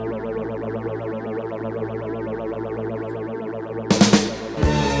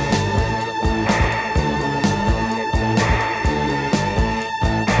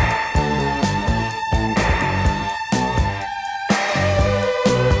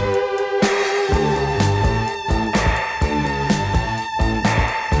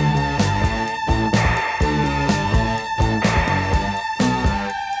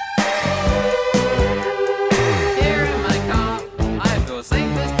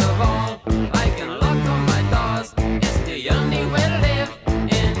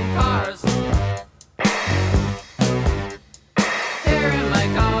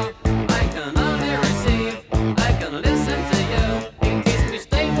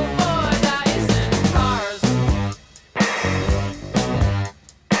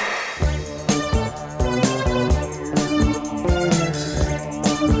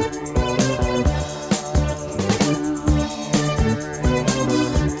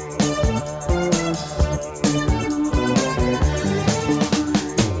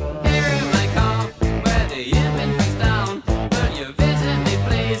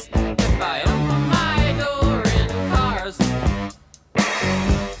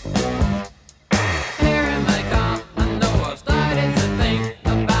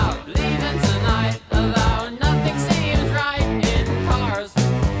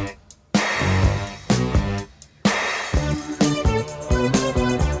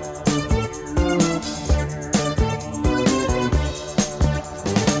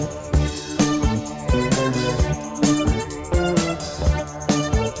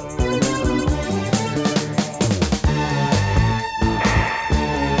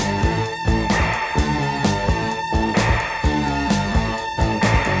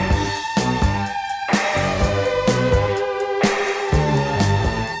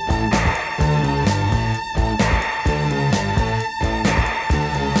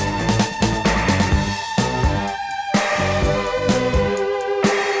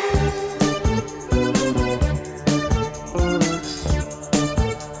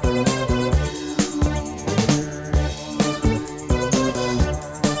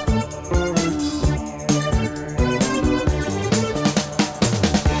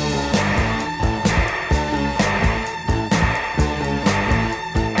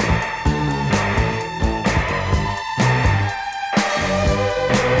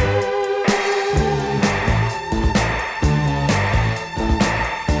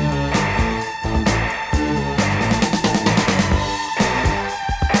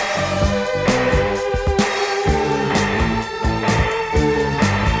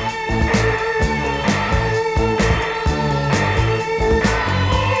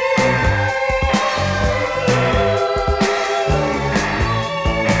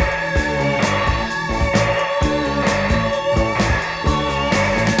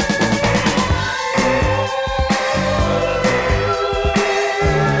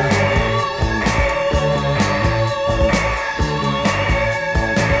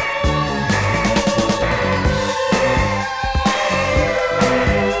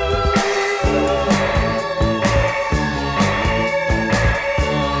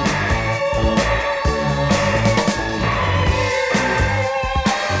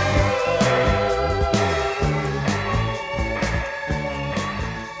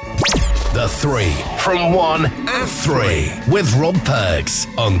 The 3 from 1 at 3 with Rob Perks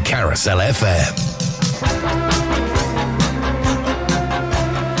on Carousel FM.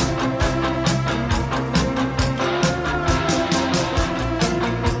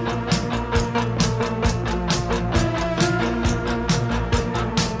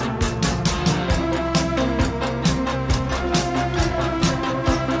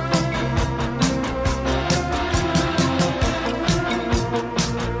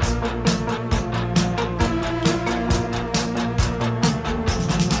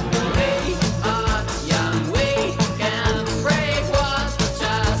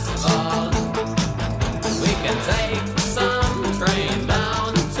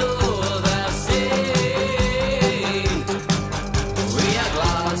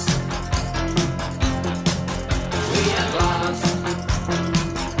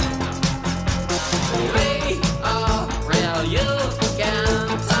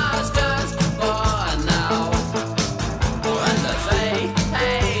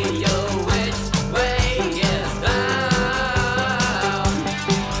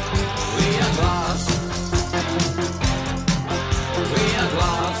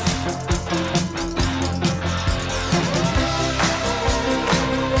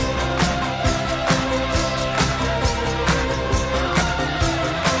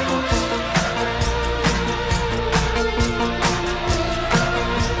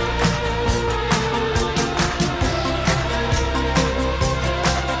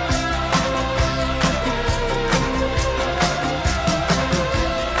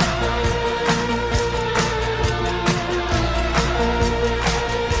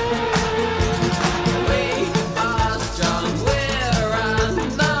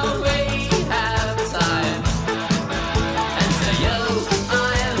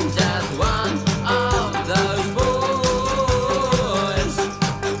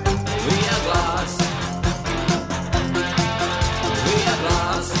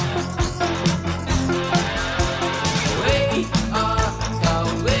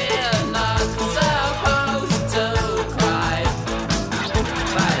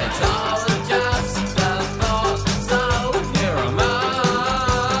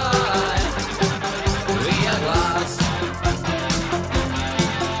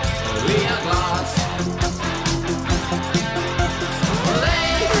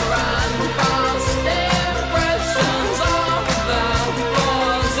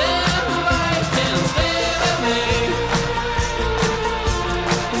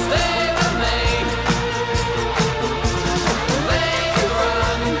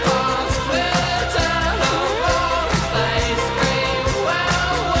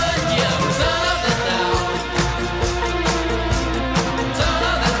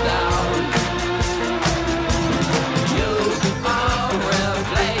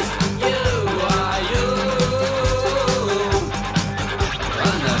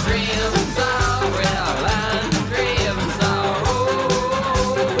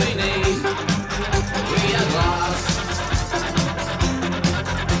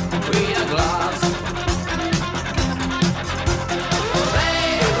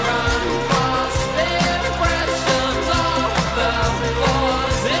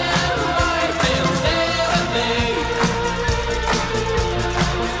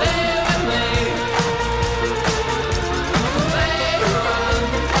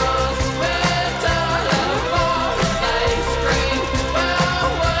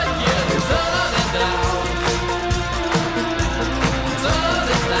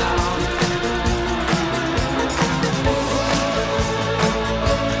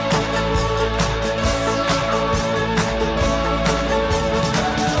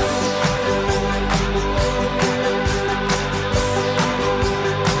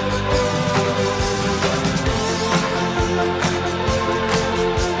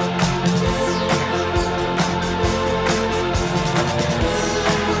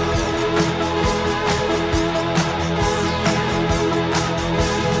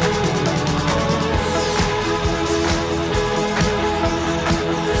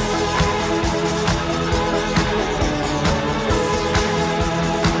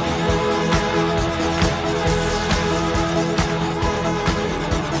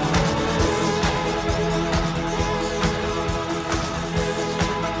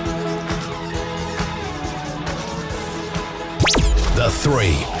 The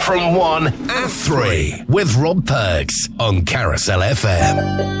 3 from 1 at 3 with Rob Perks on Carousel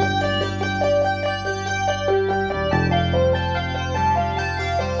FM.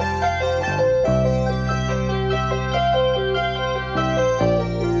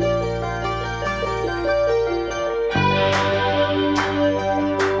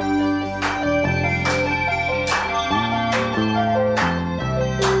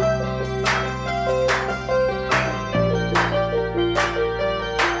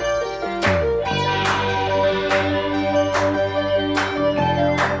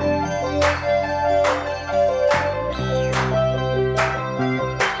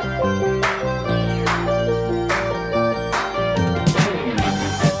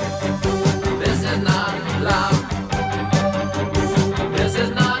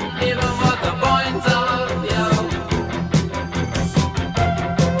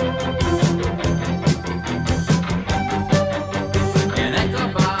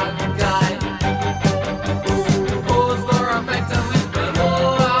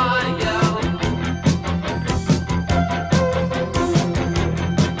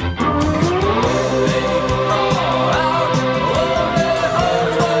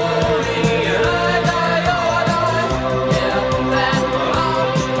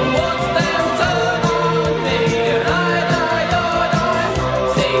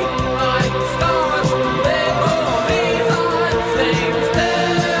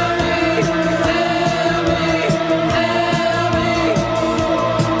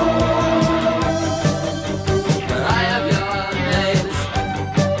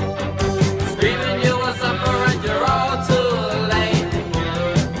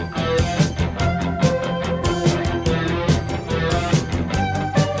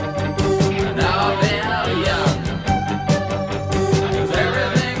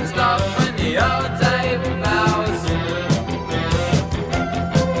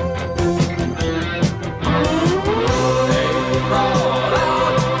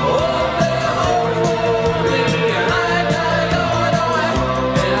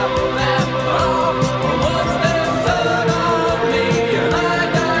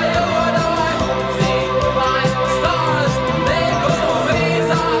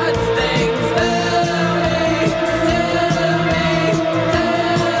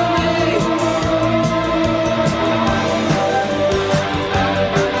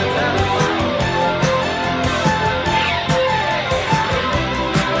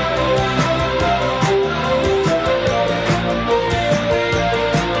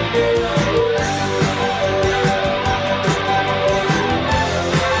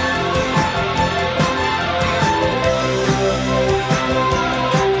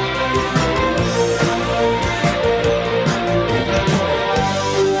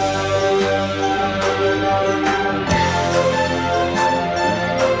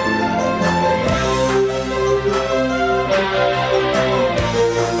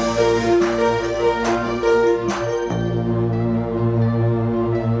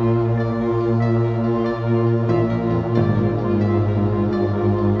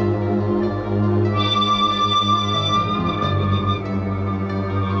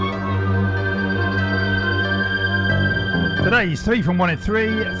 Today's 3 from 1 at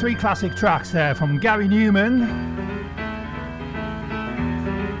 3, 3 classic tracks there from Gary Newman.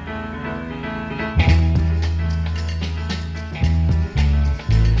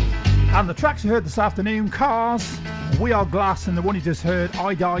 And the tracks you heard this afternoon, Cars, We Are Glass, and the one you just heard,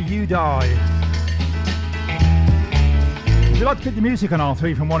 I Die, You Die. We like to pick the music on our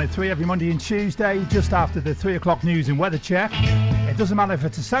 3 from 1 at 3 every Monday and Tuesday, just after the 3 o'clock news and weather check. It doesn't matter if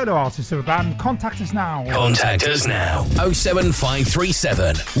it's a solo artist or a band, contact us now. Contact us now,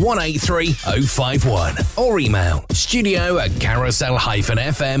 07537 183 051, or email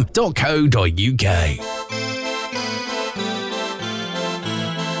studio@carousel-fm.co.uk.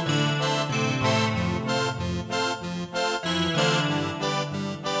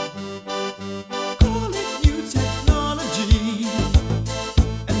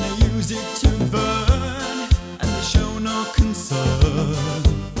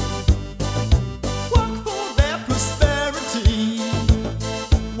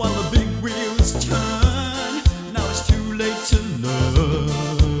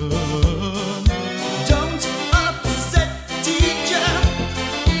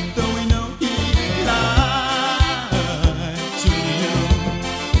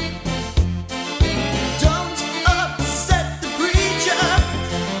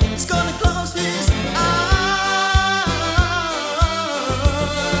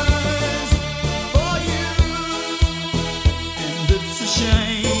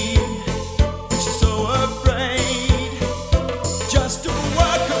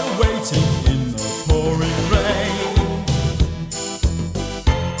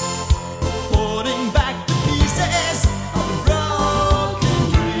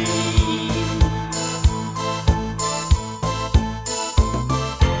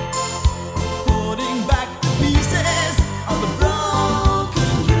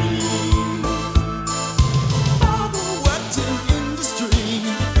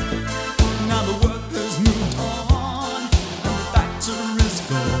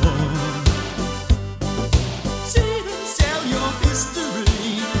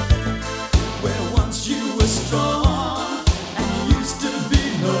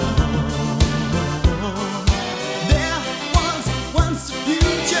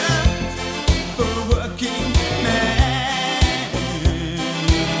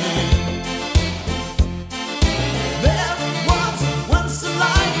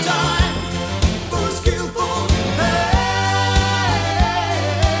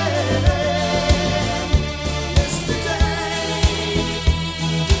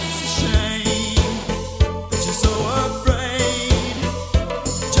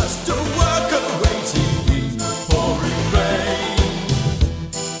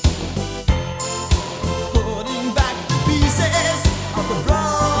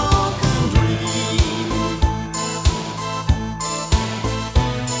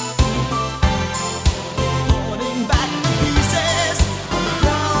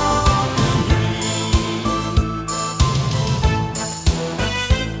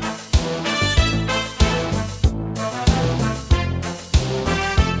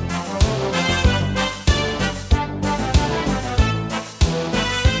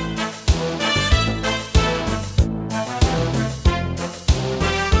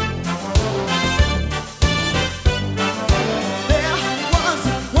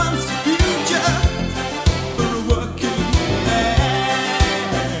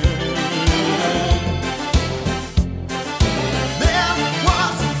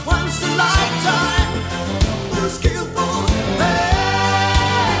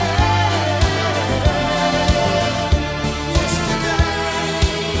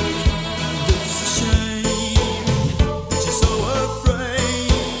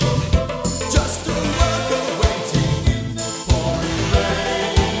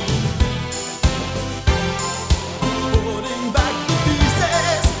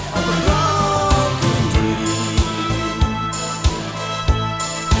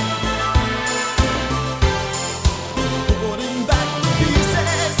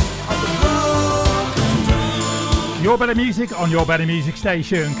 Your Better Music on Your Better Music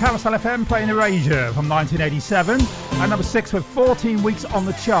station. Carousel FM playing Erasure from 1987. At number 6 with 14 weeks on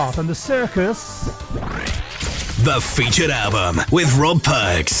the chart. And The Circus. The featured album with Rob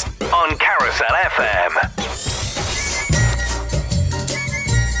Perks on Carousel FM.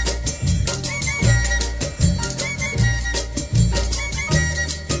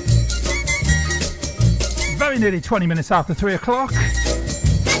 Very nearly 20 minutes after 3 o'clock.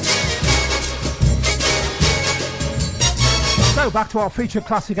 So back to our featured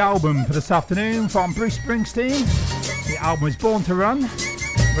classic album for this afternoon from Bruce Springsteen. The album is Born to Run.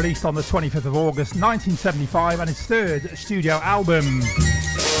 Released on the 25th of August 1975 and his third studio album.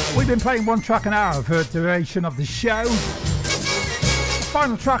 We've been playing one track an hour for the duration of the show.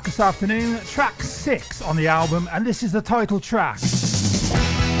 Final track this afternoon, track 6 on the album, and this is the title track.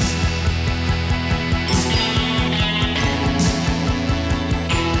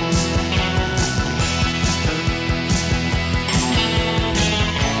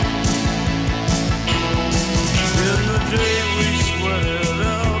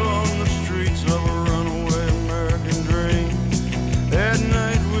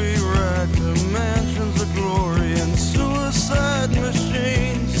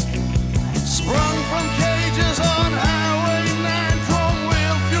 Sprung from cages on Highway 9, chrome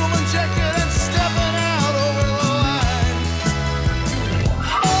wheel, fuel injected and stepping out over the line.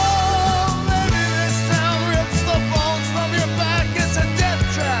 Oh, maybe this town rips the bones from your back. It's a death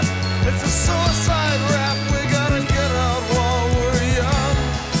trap, it's a suicide rap. We gotta get out while we're young,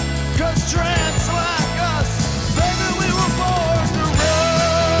 'cause tramps like us, baby, we were born to run.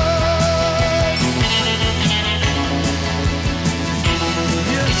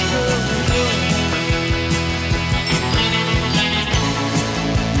 Yes, girl, we were.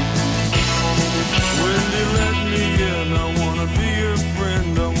 Wendy, let me in. I wanna be your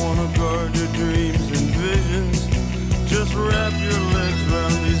friend. I wanna guard your dreams and visions. Just wrap your legs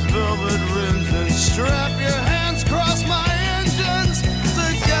around these velvet rims and strap your hands across my engines.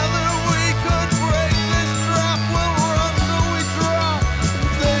 Together we could break this trap. We'll run till we drop.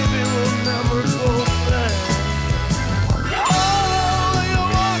 Baby, we'll never go back. Oh, you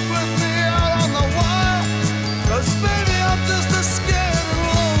walk with me out on the wire. 'Cause baby, I'm just a scared and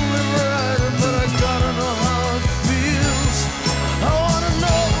lonely rider, but I gotta know how it feels. I wanna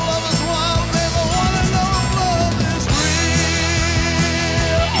know if love is wild, babe. I wanna know if love is real.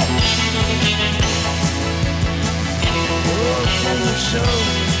 Oh, can you show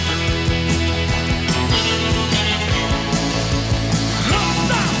me?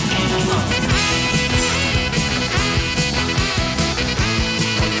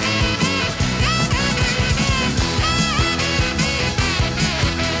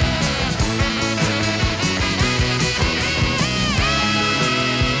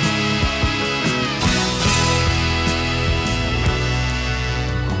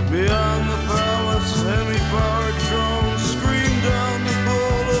 Beyond the palace, semi-powered drones scream down the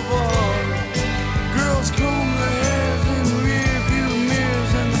boulevard. Girls comb their hair in rearview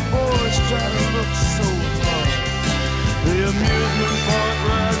mirrors, and the boys try to look so hard. The amusement park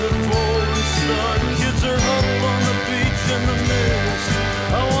ride and bowling start. Kids are huddled on the beach in the mirrors.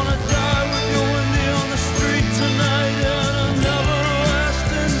 I wanna die with you, Wendy, on the street tonight, and an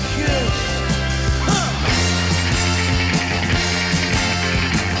everlasting kiss.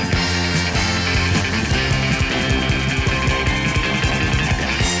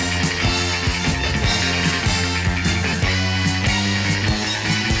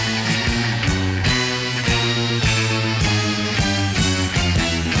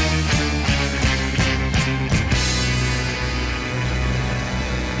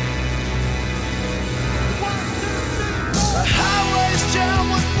 The highway's jammed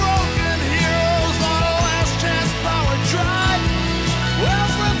with broken heroes on a last chance power drive. Well,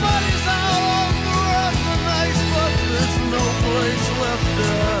 everybody's out on the run tonight, but there's no place left to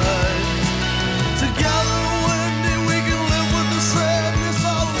hide. Together, Wendy, we can live with the sadness.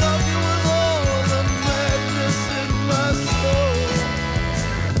 I'll love you with all the madness in my soul.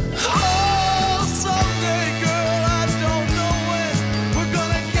 Oh, someday, girl, I don't know when we're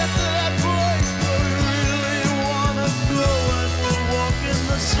gonna get to that place where we really wanna go, and we'll walk in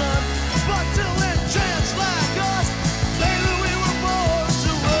the sun. But till then, tramps like us, baby, we were born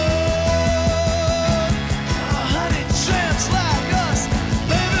to run. Oh, honey, tramps like us,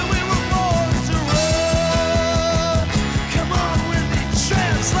 baby, we were born to run. Come on, Wendy,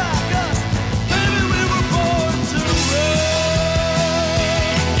 tramps like us, baby, we were born to run.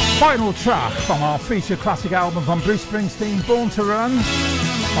 Final track from our feature classic album from Bruce Springsteen, Born to Run,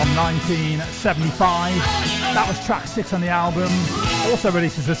 from 1975. That was track 6 on the album. Also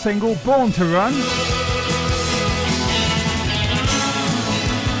released as a single, Born to Run.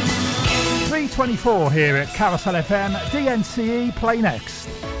 3:24 here at Carousel FM. DNCE, play next.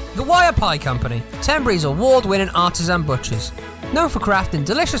 The Wire Pie Company, Tenbury's award-winning artisan butchers. Known for crafting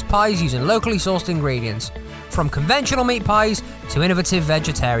delicious pies using locally sourced ingredients. From conventional meat pies to innovative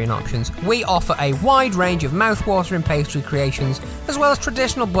vegetarian options, we offer a wide range of mouth-watering pastry creations, as well as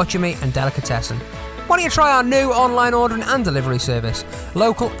traditional butcher meat and delicatessen. Why don't you try our new online ordering and delivery service?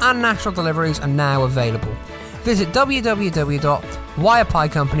 Local and national deliveries are now available. visit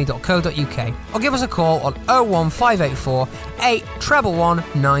www.whyapplycompany.co.uk or give us a call on 01584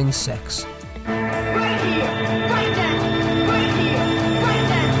 81196.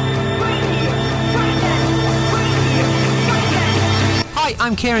 Hi,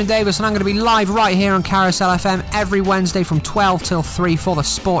 I'm Kieran Davis and I'm going to be live right here on Carousel FM every Wednesday from 12 till 3 for the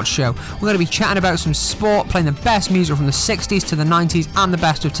Sports Show. We're going to be chatting about some sport, playing the best music from the 60s to the 90s and the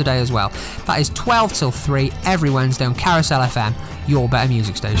best of today as well. That is 12 till 3 every Wednesday on Carousel FM, your better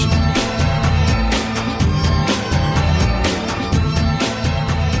music station.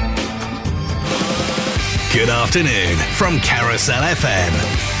 Good afternoon from Carousel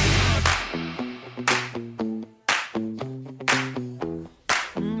FM.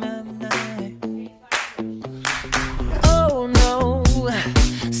 Oh no,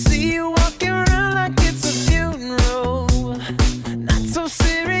 see you walking around like it's a funeral. Not so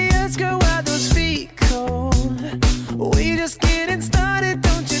serious, girl, why those feet cold? We just getting started,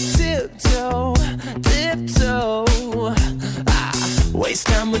 don't you tiptoe, tiptoe. Waste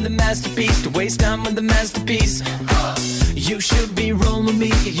time with the masterpiece, to waste time with the masterpiece. You should be rolling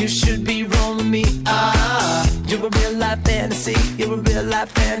me, you should be rolling me. You're a real life fantasy, you're a real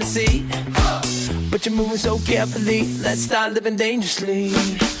life fantasy. But you're moving so carefully, let's start living dangerously.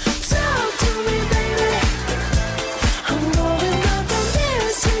 Talk to me, baby. I'm rolling up on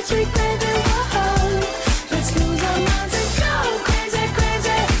this sweet, sweet baby. Whoa. Let's lose our minds and go crazy,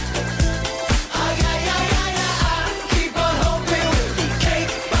 crazy. Keep on hoping we'll be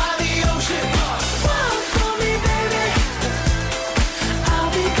cake by the ocean. Walk for me, baby.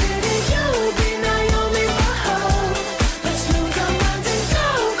 I'll be pretty, you'll be Naomi. Whoa. Let's lose our minds and go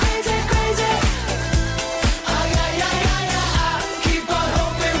crazy, crazy. Keep on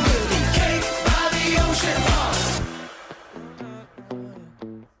hoping we'll be cake by the ocean.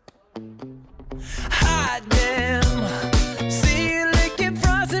 Hot damn. See you licking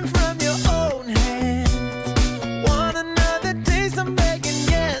frosting from your own hands. Want another taste? I'm begging,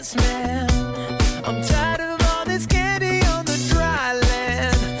 yes, ma'am. I'm tired of all this candy on the dry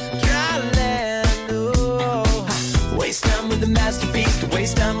land, dry land. Oh, waste time with the masterpiece, to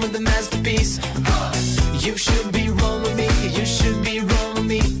waste time with the masterpiece. You should be rolling me, you should be rolling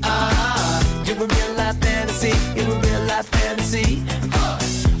me. You're a real life fantasy, you're a real life fantasy.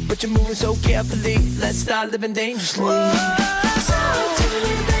 But you're moving so carefully, let's start living dangerously. Talk to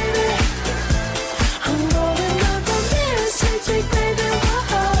me, baby. I'm rolling up on this sweet, sweet baby.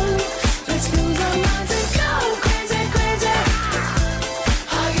 Whoa. Let's lose our minds and go crazy, crazy.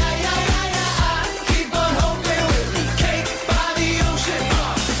 Keep on hoping we'll be cake by the ocean.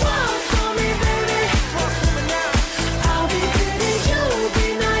 Walk for me, baby. I'll be pretty, you'll be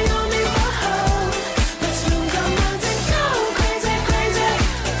Naomi. Whoa. Let's lose our minds and go crazy, crazy.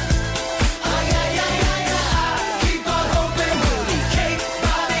 Keep on hoping we'll be cake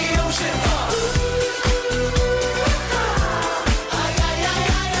by the ocean. Keep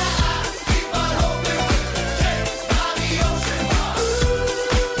on hoping we'll be cake by the ocean.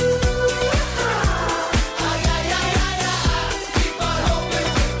 Keep on hoping we'll be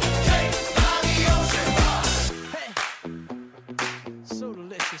cake by the ocean. So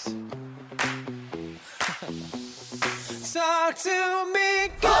delicious. Talk to me,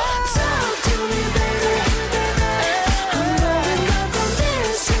 girl. Talk to me, baby. I'm rolling up on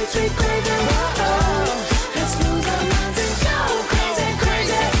this sweet, sweet baby. Whoa. Let's lose our minds and go crazy,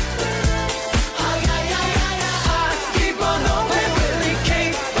 crazy. Keep on hoping we'll be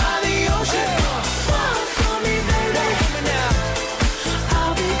cake by the ocean. Walk for me, baby.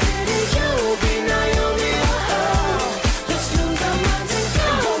 I'll be pretty, you'll be Naomi. Whoa. Let's lose our minds and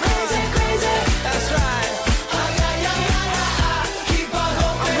go crazy, crazy. That's right. Keep on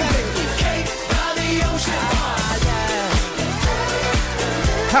hoping we'll be cake by the ocean.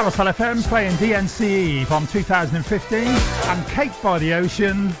 Carousel FM playing DNCE from 2015 and Cake by the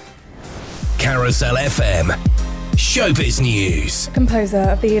Ocean. Carousel FM. Showbiz News. Composer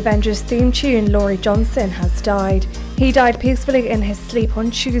of the Avengers theme tune, Laurie Johnson, has died. He died peacefully in his sleep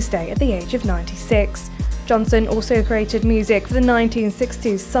on Tuesday at the age of 96. Johnson also created music for the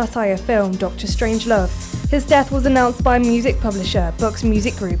 1960s satire film Dr. Strangelove. His death was announced by music publisher Bucks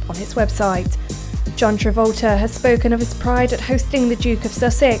Music Group on its website. John Travolta has spoken of his pride at hosting the Duke of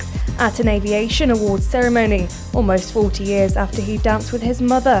Sussex at an aviation awards ceremony almost 40 years after he danced with his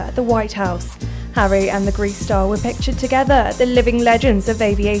mother at the White House. Harry and the Grease star were pictured together at the Living Legends of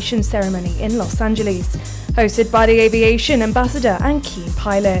Aviation ceremony in Los Angeles, hosted by the aviation ambassador and keen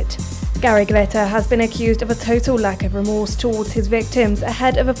pilot. Gary Glitter has been accused of a total lack of remorse towards his victims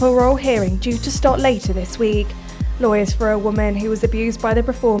ahead of a parole hearing due to start later this week. Lawyers for a woman who was abused by the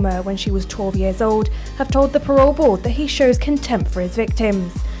performer when she was 12 years old have told the parole board that he shows contempt for his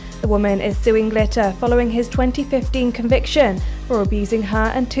victims. The woman is suing Glitter following his 2015 conviction for abusing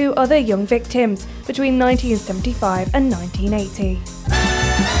her and 2 other young victims between 1975 and 1980.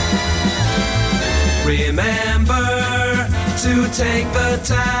 Remember to take the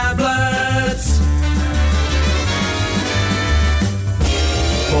tablets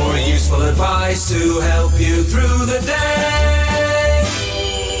for useful advice to help you through the day.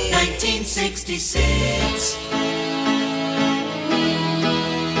 1966.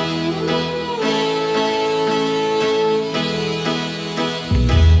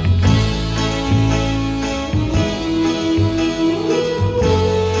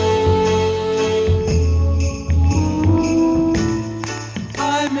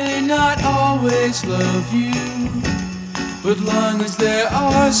 Always love you, but long as there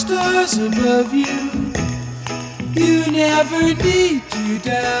are stars above you, you never need to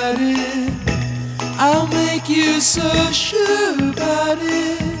doubt it. I'll make you so sure about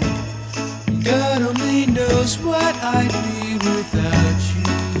it. God only knows what I'd be without you.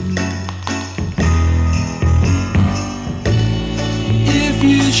 If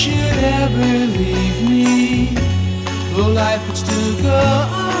you should ever leave me, well, life would still go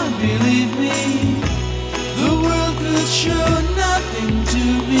on, believe me. The world could show nothing to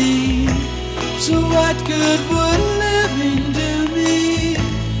me. So what good would living do me?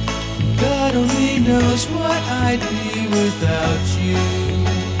 God only knows what I'd be without you.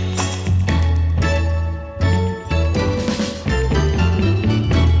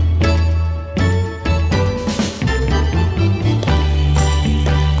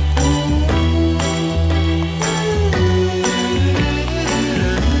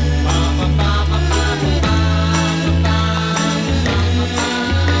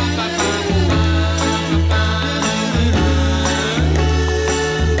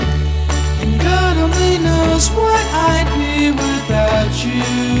 What I'd be without you.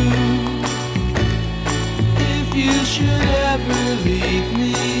 If you should ever leave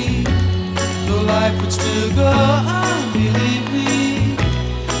me, the life would still go on, believe me.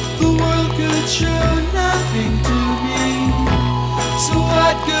 The world could show nothing to me. So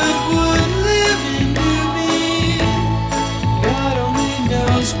what good would living do me? God only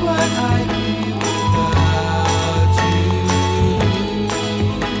knows what I'd be without you.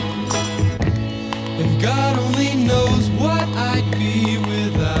 And God only knows what I'd be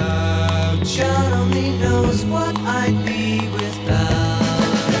without you. God only knows what I'd be without.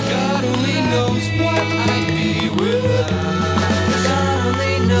 God only knows what I'd be without. God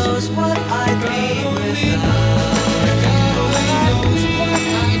only knows what I'd be without. God only knows what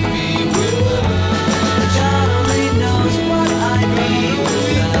I'd be without. God only knows what I'd be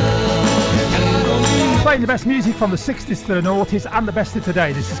without. Playing the best music from the 60s to the noughties and the best of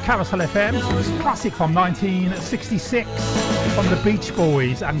today. This is Carousel FM, classic from 1966 from the Beach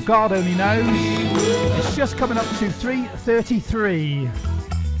Boys, and God Only Knows. It's just coming up to 3:33.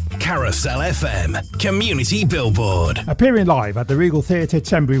 Carousel FM, Community Billboard. Appearing live at the Regal Theatre,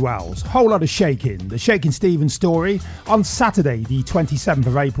 Tenbury Wells. Whole lot of shaking. The Shaking Stevens story on Saturday, the 27th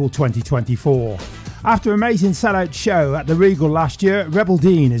of April 2024. After an amazing sellout show at the Regal last year, Rebel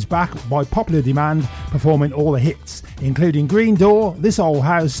Dean is back by popular demand, performing all the hits, including Green Door, This Old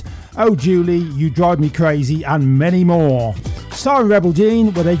House, Oh Julie, You Drive Me Crazy, and many more. Starring Rebel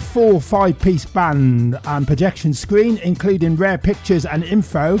Dean with a full 5-piece band and projection screen, including rare pictures and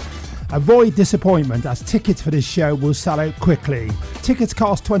info. Avoid disappointment, as tickets for this show will sell out quickly. Tickets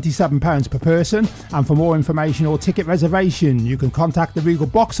cost £27 per person, and for more information or ticket reservation you can contact the Regal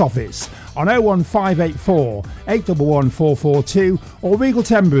box office on 01584 811 442 or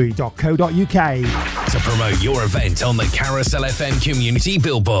regaltenbury.co.uk. To promote your event on the Carousel FM Community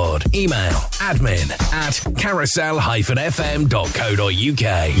Billboard, email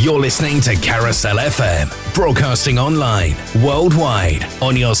admin@carousel-fm.co.uk. You're listening to Carousel FM, broadcasting online, worldwide,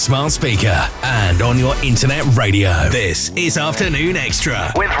 on your smart speaker and on your internet radio. This is Afternoon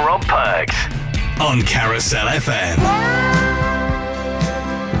Extra with Rob Perks on Carousel FM.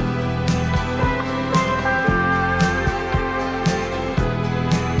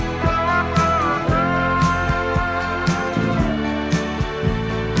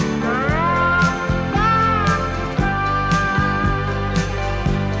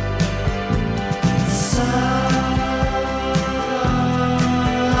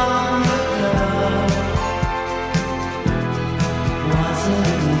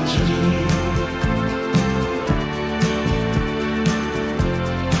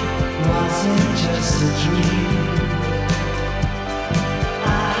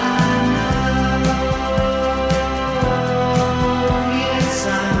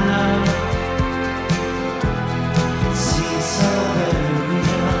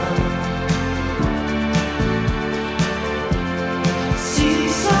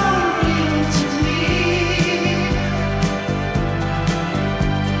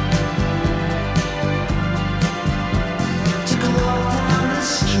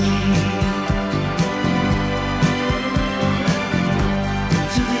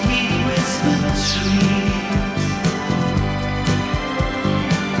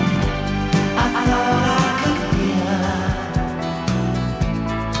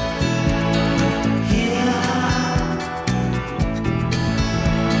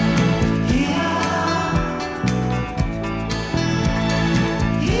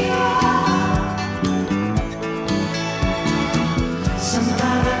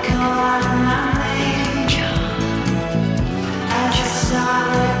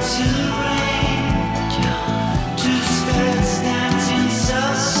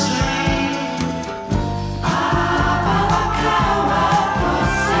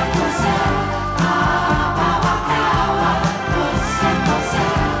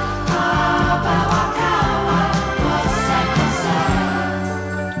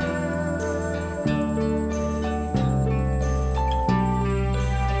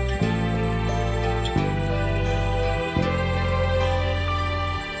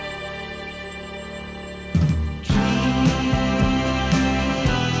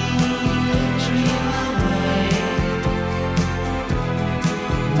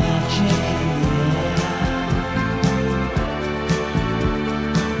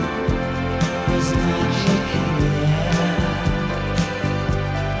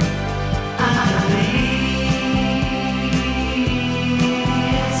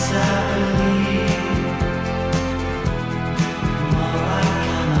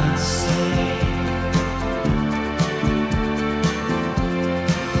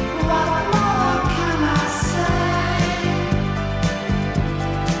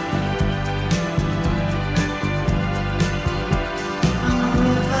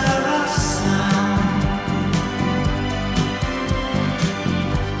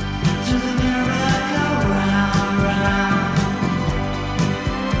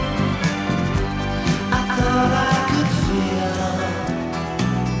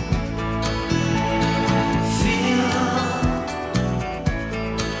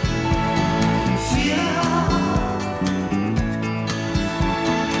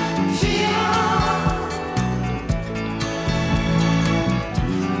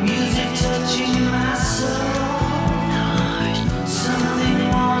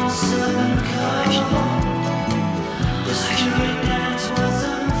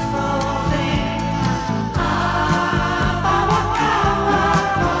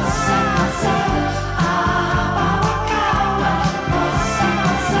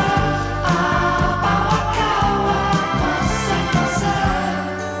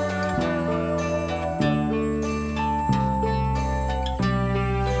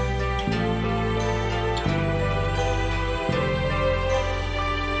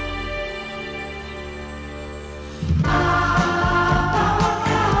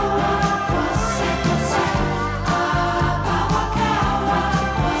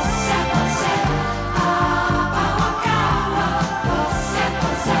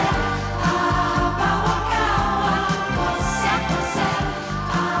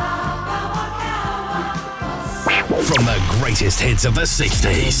 From the greatest hits of the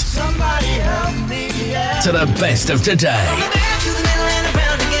 60s Somebody help me, yeah. to the best of today.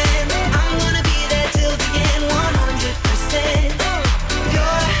 I'm gonna be there till the end, 100%.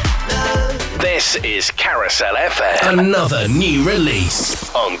 Your love. This is Carousel FM. Another new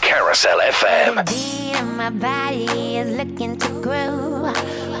release on Carousel FM. The beat of my body is looking to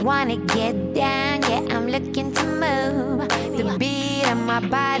groove. Wanna get down, yeah, I'm looking to move. The beat of my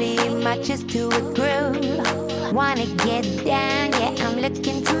body matches to a groove. Wanna get down, yeah, I'm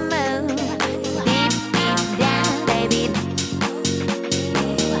looking to move. Deep, deep down, baby.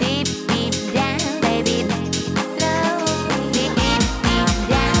 Deep, deep down, baby. Low. Deep, deep, deep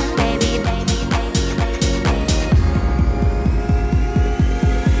down, baby.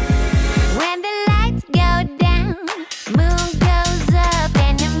 When the lights go down, moon goes up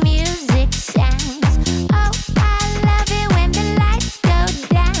and the music sounds. Oh, I love it when the lights go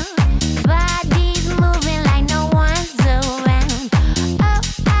down. Bodies moving like no one's around. Oh,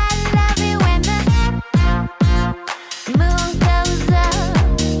 I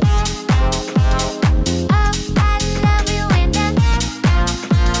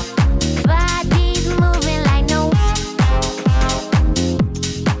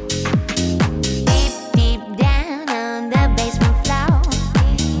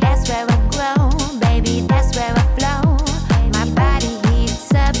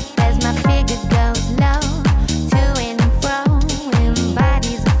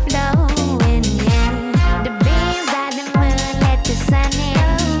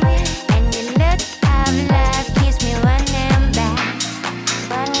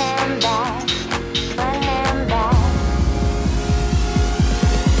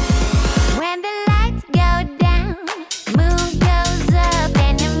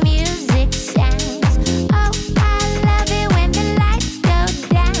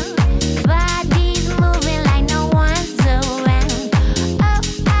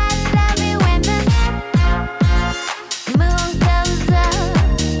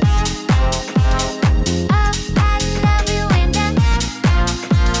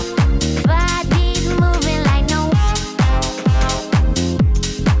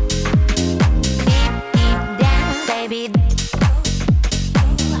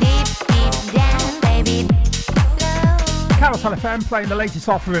Carousel FM playing the latest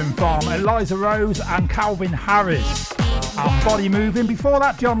offering from Eliza Rose and Calvin Harris. And Body Moving. Before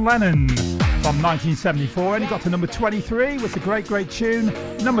that, John Lennon from 1974. And he got to number 23 with the great tune,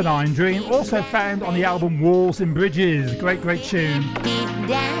 Number 9 Dream. Also found on the album Walls and Bridges. Great tune.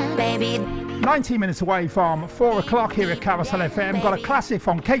 19 minutes away from 4 o'clock here at Carousel FM. Got a classic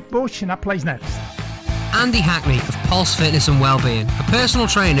from Kate Bush, and that plays next. Andy Hackney of Pulse Fitness and Wellbeing, a personal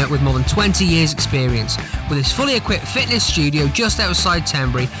trainer with more than 20 years experience, with his fully equipped fitness studio just outside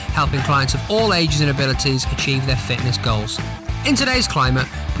Tenbury, helping clients of all ages and abilities achieve their fitness goals. In today's climate,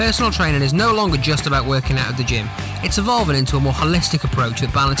 personal training is no longer just about working out at the gym. It's evolving into a more holistic approach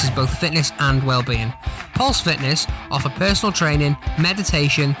that balances both fitness and well-being. Pulse Fitness offer personal training,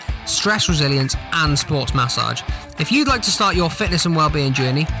 meditation, stress resilience and sports massage. If you'd like to start your fitness and well-being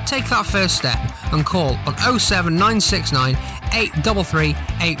journey, take that first step and call on 07969 833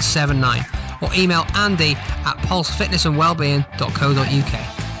 879 or email Andy at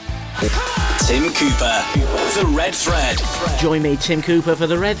pulsefitnessandwellbeing.co.uk. Tim Cooper, The Red Thread. Join me, Tim Cooper, for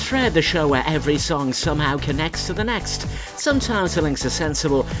The Red Thread, the show where every song somehow connects to the next. Sometimes the links are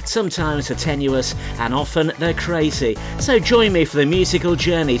sensible, sometimes they're tenuous, and often they're crazy. So join me for the musical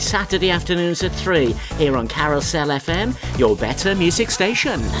journey Saturday afternoons at 3 here on Carousel FM, your better music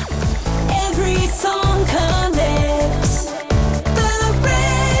station. Every song connects. The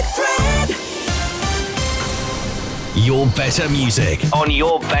Red Thread. Your better music on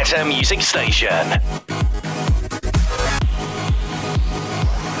your better music station.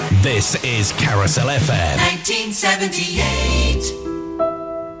 This is Carousel FM. 1978.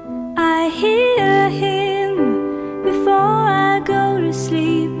 I hear him before I go to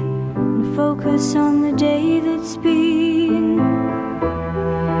sleep and focus on the day that's been.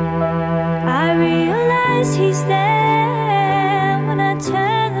 I realize he's there when I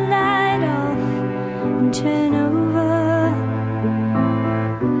turn the light off and turn over.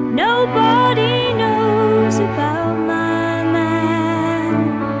 Nobody knows about my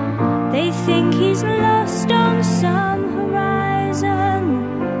man. They think he's lost on some horizon,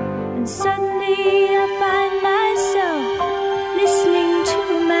 and suddenly I find myself listening to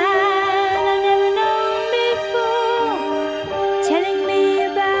a man I've never known before, telling me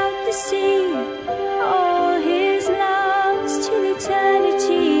about the sea, all his loves till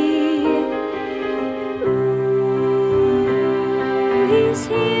eternity. Ooh, he's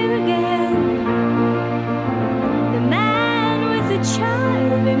here again, the man with the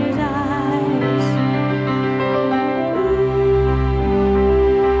child in his eyes.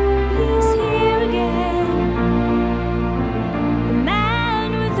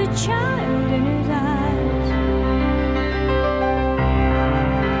 Child in his eyes.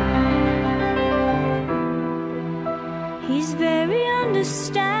 He's very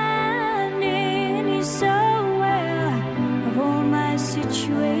understanding. He's so aware of all my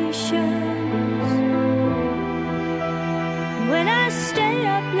situations. When I stay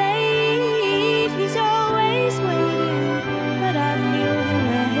up late, he's always waiting, but I feel him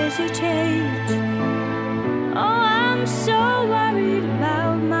hesitate. Oh, I'm so worried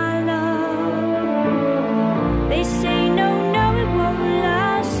about my love. They say no, it won't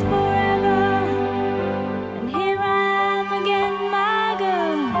last forever. And here I am again, my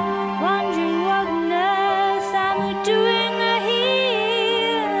girl, wondering what on earth I'm doing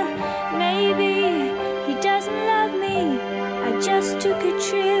here. Maybe he doesn't love me. I just took a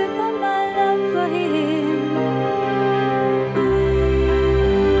trip on my love for him.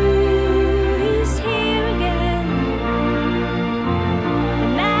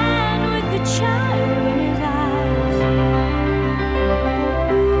 Child in his eyes.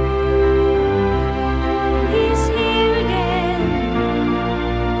 Ooh, he's here again,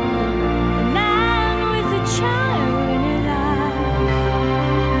 the man with the child in his eyes.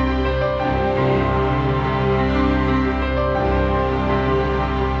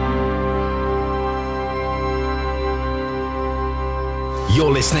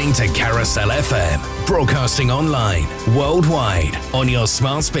 You're listening to Carousel FM, broadcasting online, worldwide, on your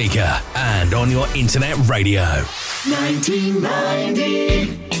smart speaker and on your internet radio.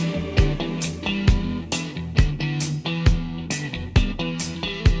 1990.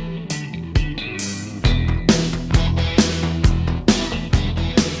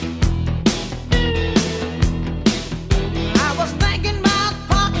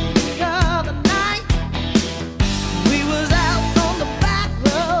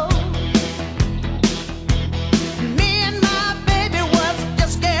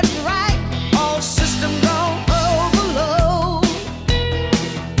 System gone overload.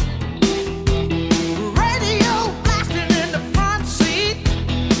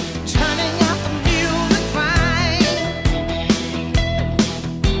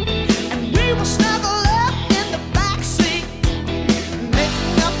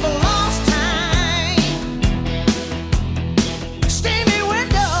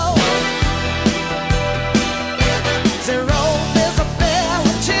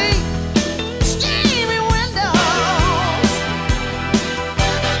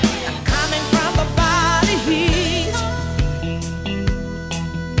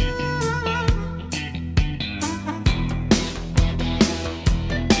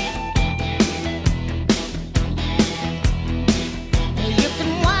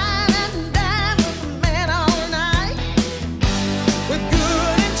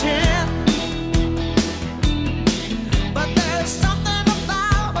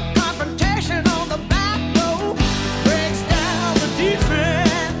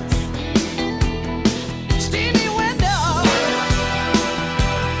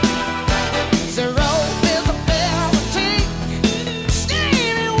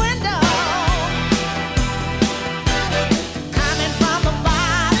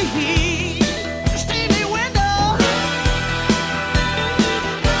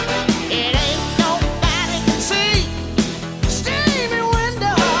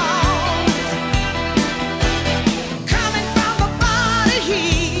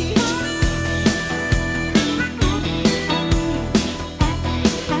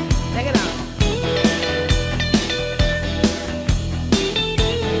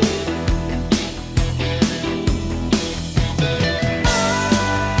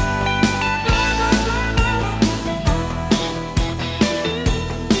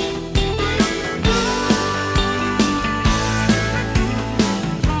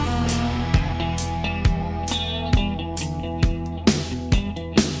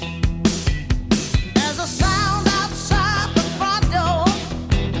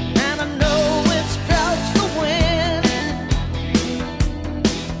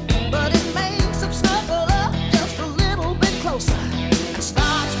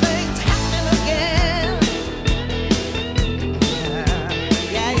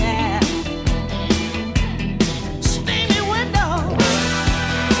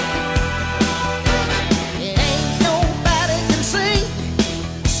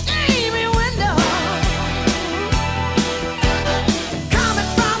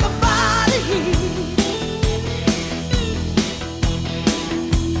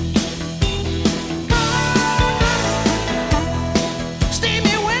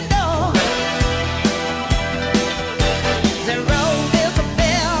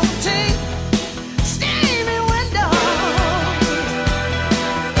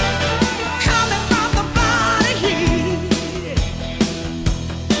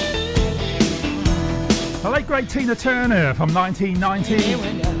 late great Tina Turner from 1990.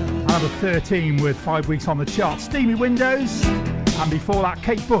 Number 13 with 5 weeks on the chart. Steamy Windows. And before that,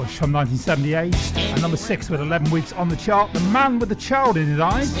 Kate Bush from 1978. And number 6 with 11 weeks on the chart. The Man with the Child in His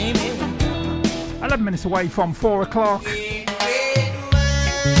Eyes. 11 minutes away from 4 o'clock.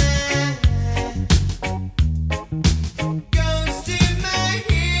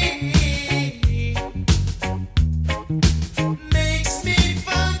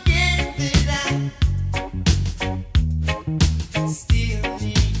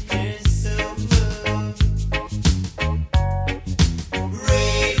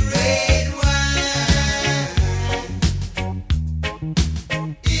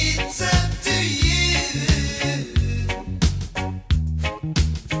 It's up to you.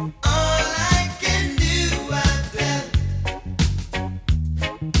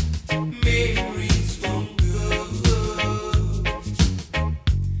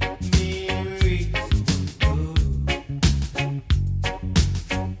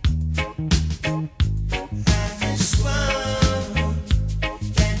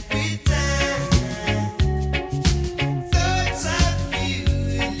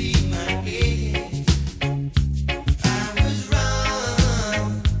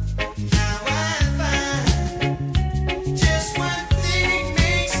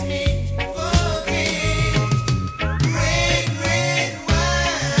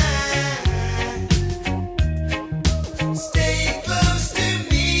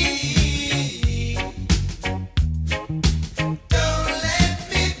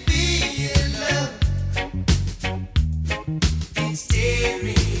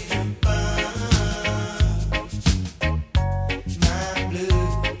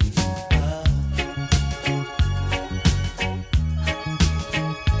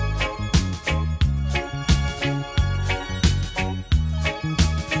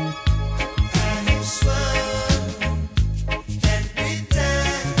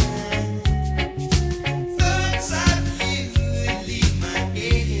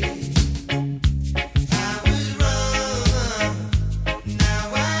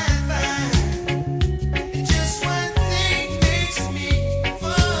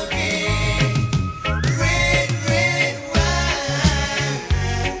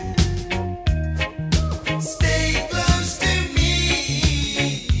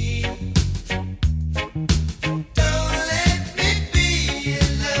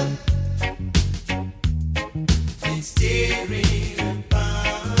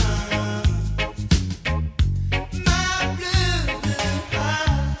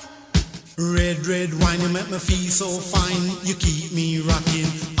 Red wine, you make me feel so fine. You keep me rocking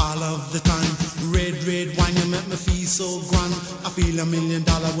all of the time. Red wine, you make me feel so grand. I feel $1 million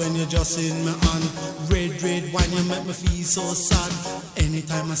when you're just in my hand. Red wine, you make me feel so sad.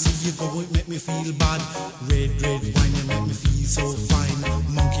 Anytime I see you go, it make me feel bad. Red wine, you make me feel so fine.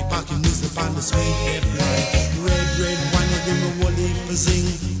 Monkey packing music on the sweet head line. Red wine, you give me olive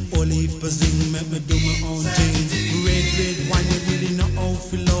zing, make me do my own thing. Red wine, you really know how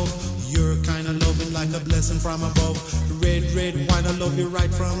to love. You're kind of loving like a blessing from above. Red wine, I love you right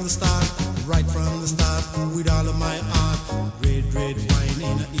from the start. Right from the start, with all of my heart. Red wine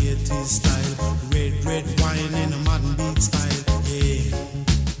in a 80s style. Red wine in a modern beat style. Yeah.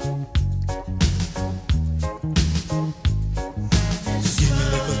 Give me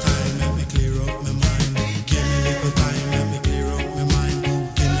a little time, let me clear up my mind. Give me a little time, let me clear up my mind.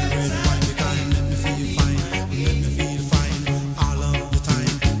 Give me red wine, the kind, let me feel fine. Let me feel fine all of the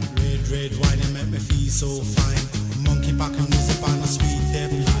time. Red wine, it make me feel so fine. Monkey back and music on a sweet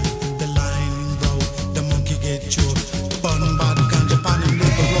dead line. The line bro, the monkey get choked. Bun bad ganja pan and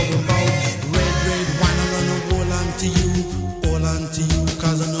make a rubber bow. Red wine, I run a hold on to you,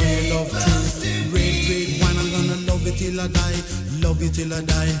 cause I know you love truth. Red wine, I'm gonna love it till I die. Love you till I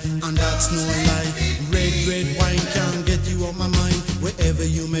die, and that's no lie. Red wine can't get you off my mind. Wherever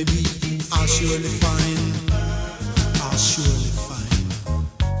you may be, I'll surely find. I'll surely find.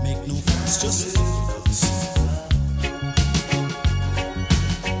 Make no fuss, just give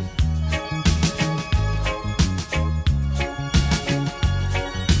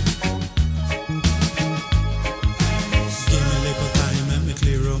me a little time, let me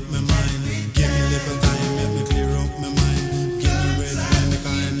clear up my mind. Give me a little time, let me clear up my mind. Give me red wine, the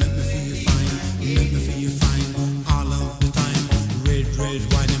kind, let me feel fine. Let me feel fine all of the time. Red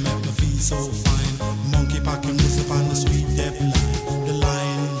wine, you make me feel so fine. Monkey packing music on the sweet death line. The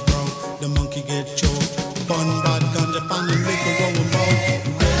line broke, the monkey get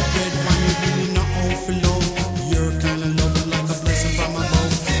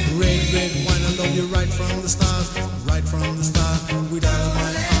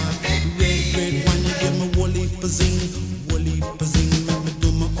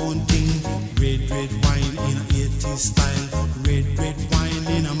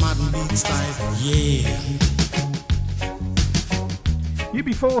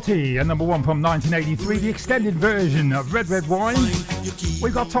UB40 and number 1 from 1983, the extended version of Red Red Wine.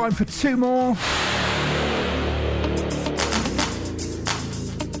 We've got time for 2 more.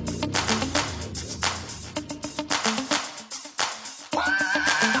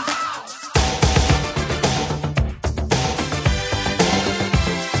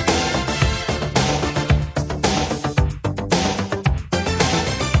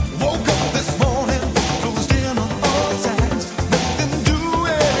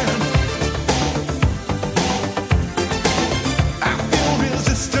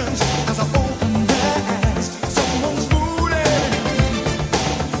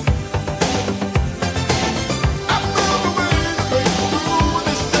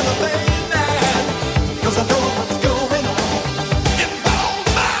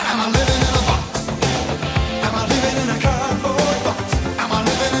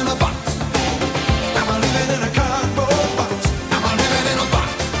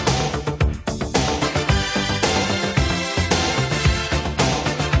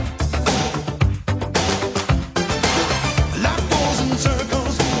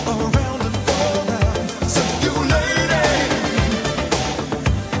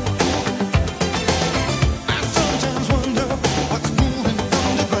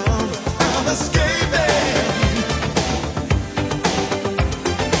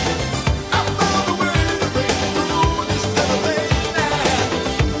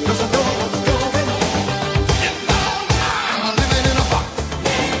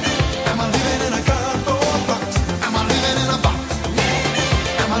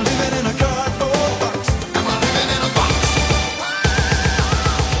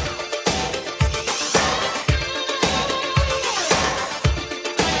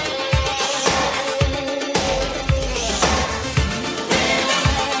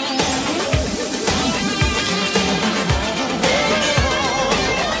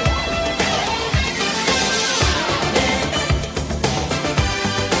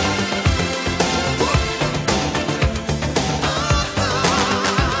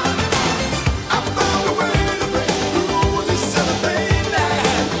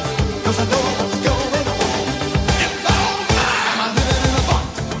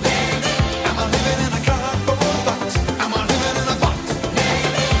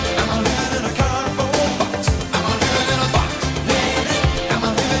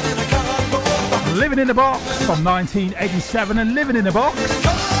 In a Box from 1987 and Living in a Box.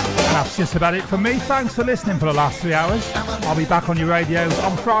 And that's just about it from me. Thanks for listening for the last 3 hours. I'll be back on your radios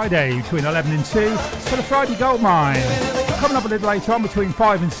on Friday between 11 and 2 for the Friday Goldmine. Coming up a little later on between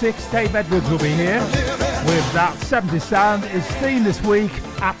 5 and 6, Dave Edwards will be here with that 70s sound. His theme this week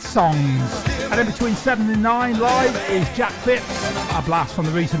at Songs. And then between 7 and 9 live is Jack Phipps, a blast from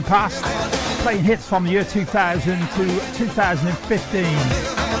the recent past, playing hits from the year 2000 to 2015.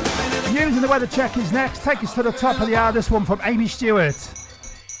 News and the weather check is next. Take us to the top of the hour. This one from Amy Stewart.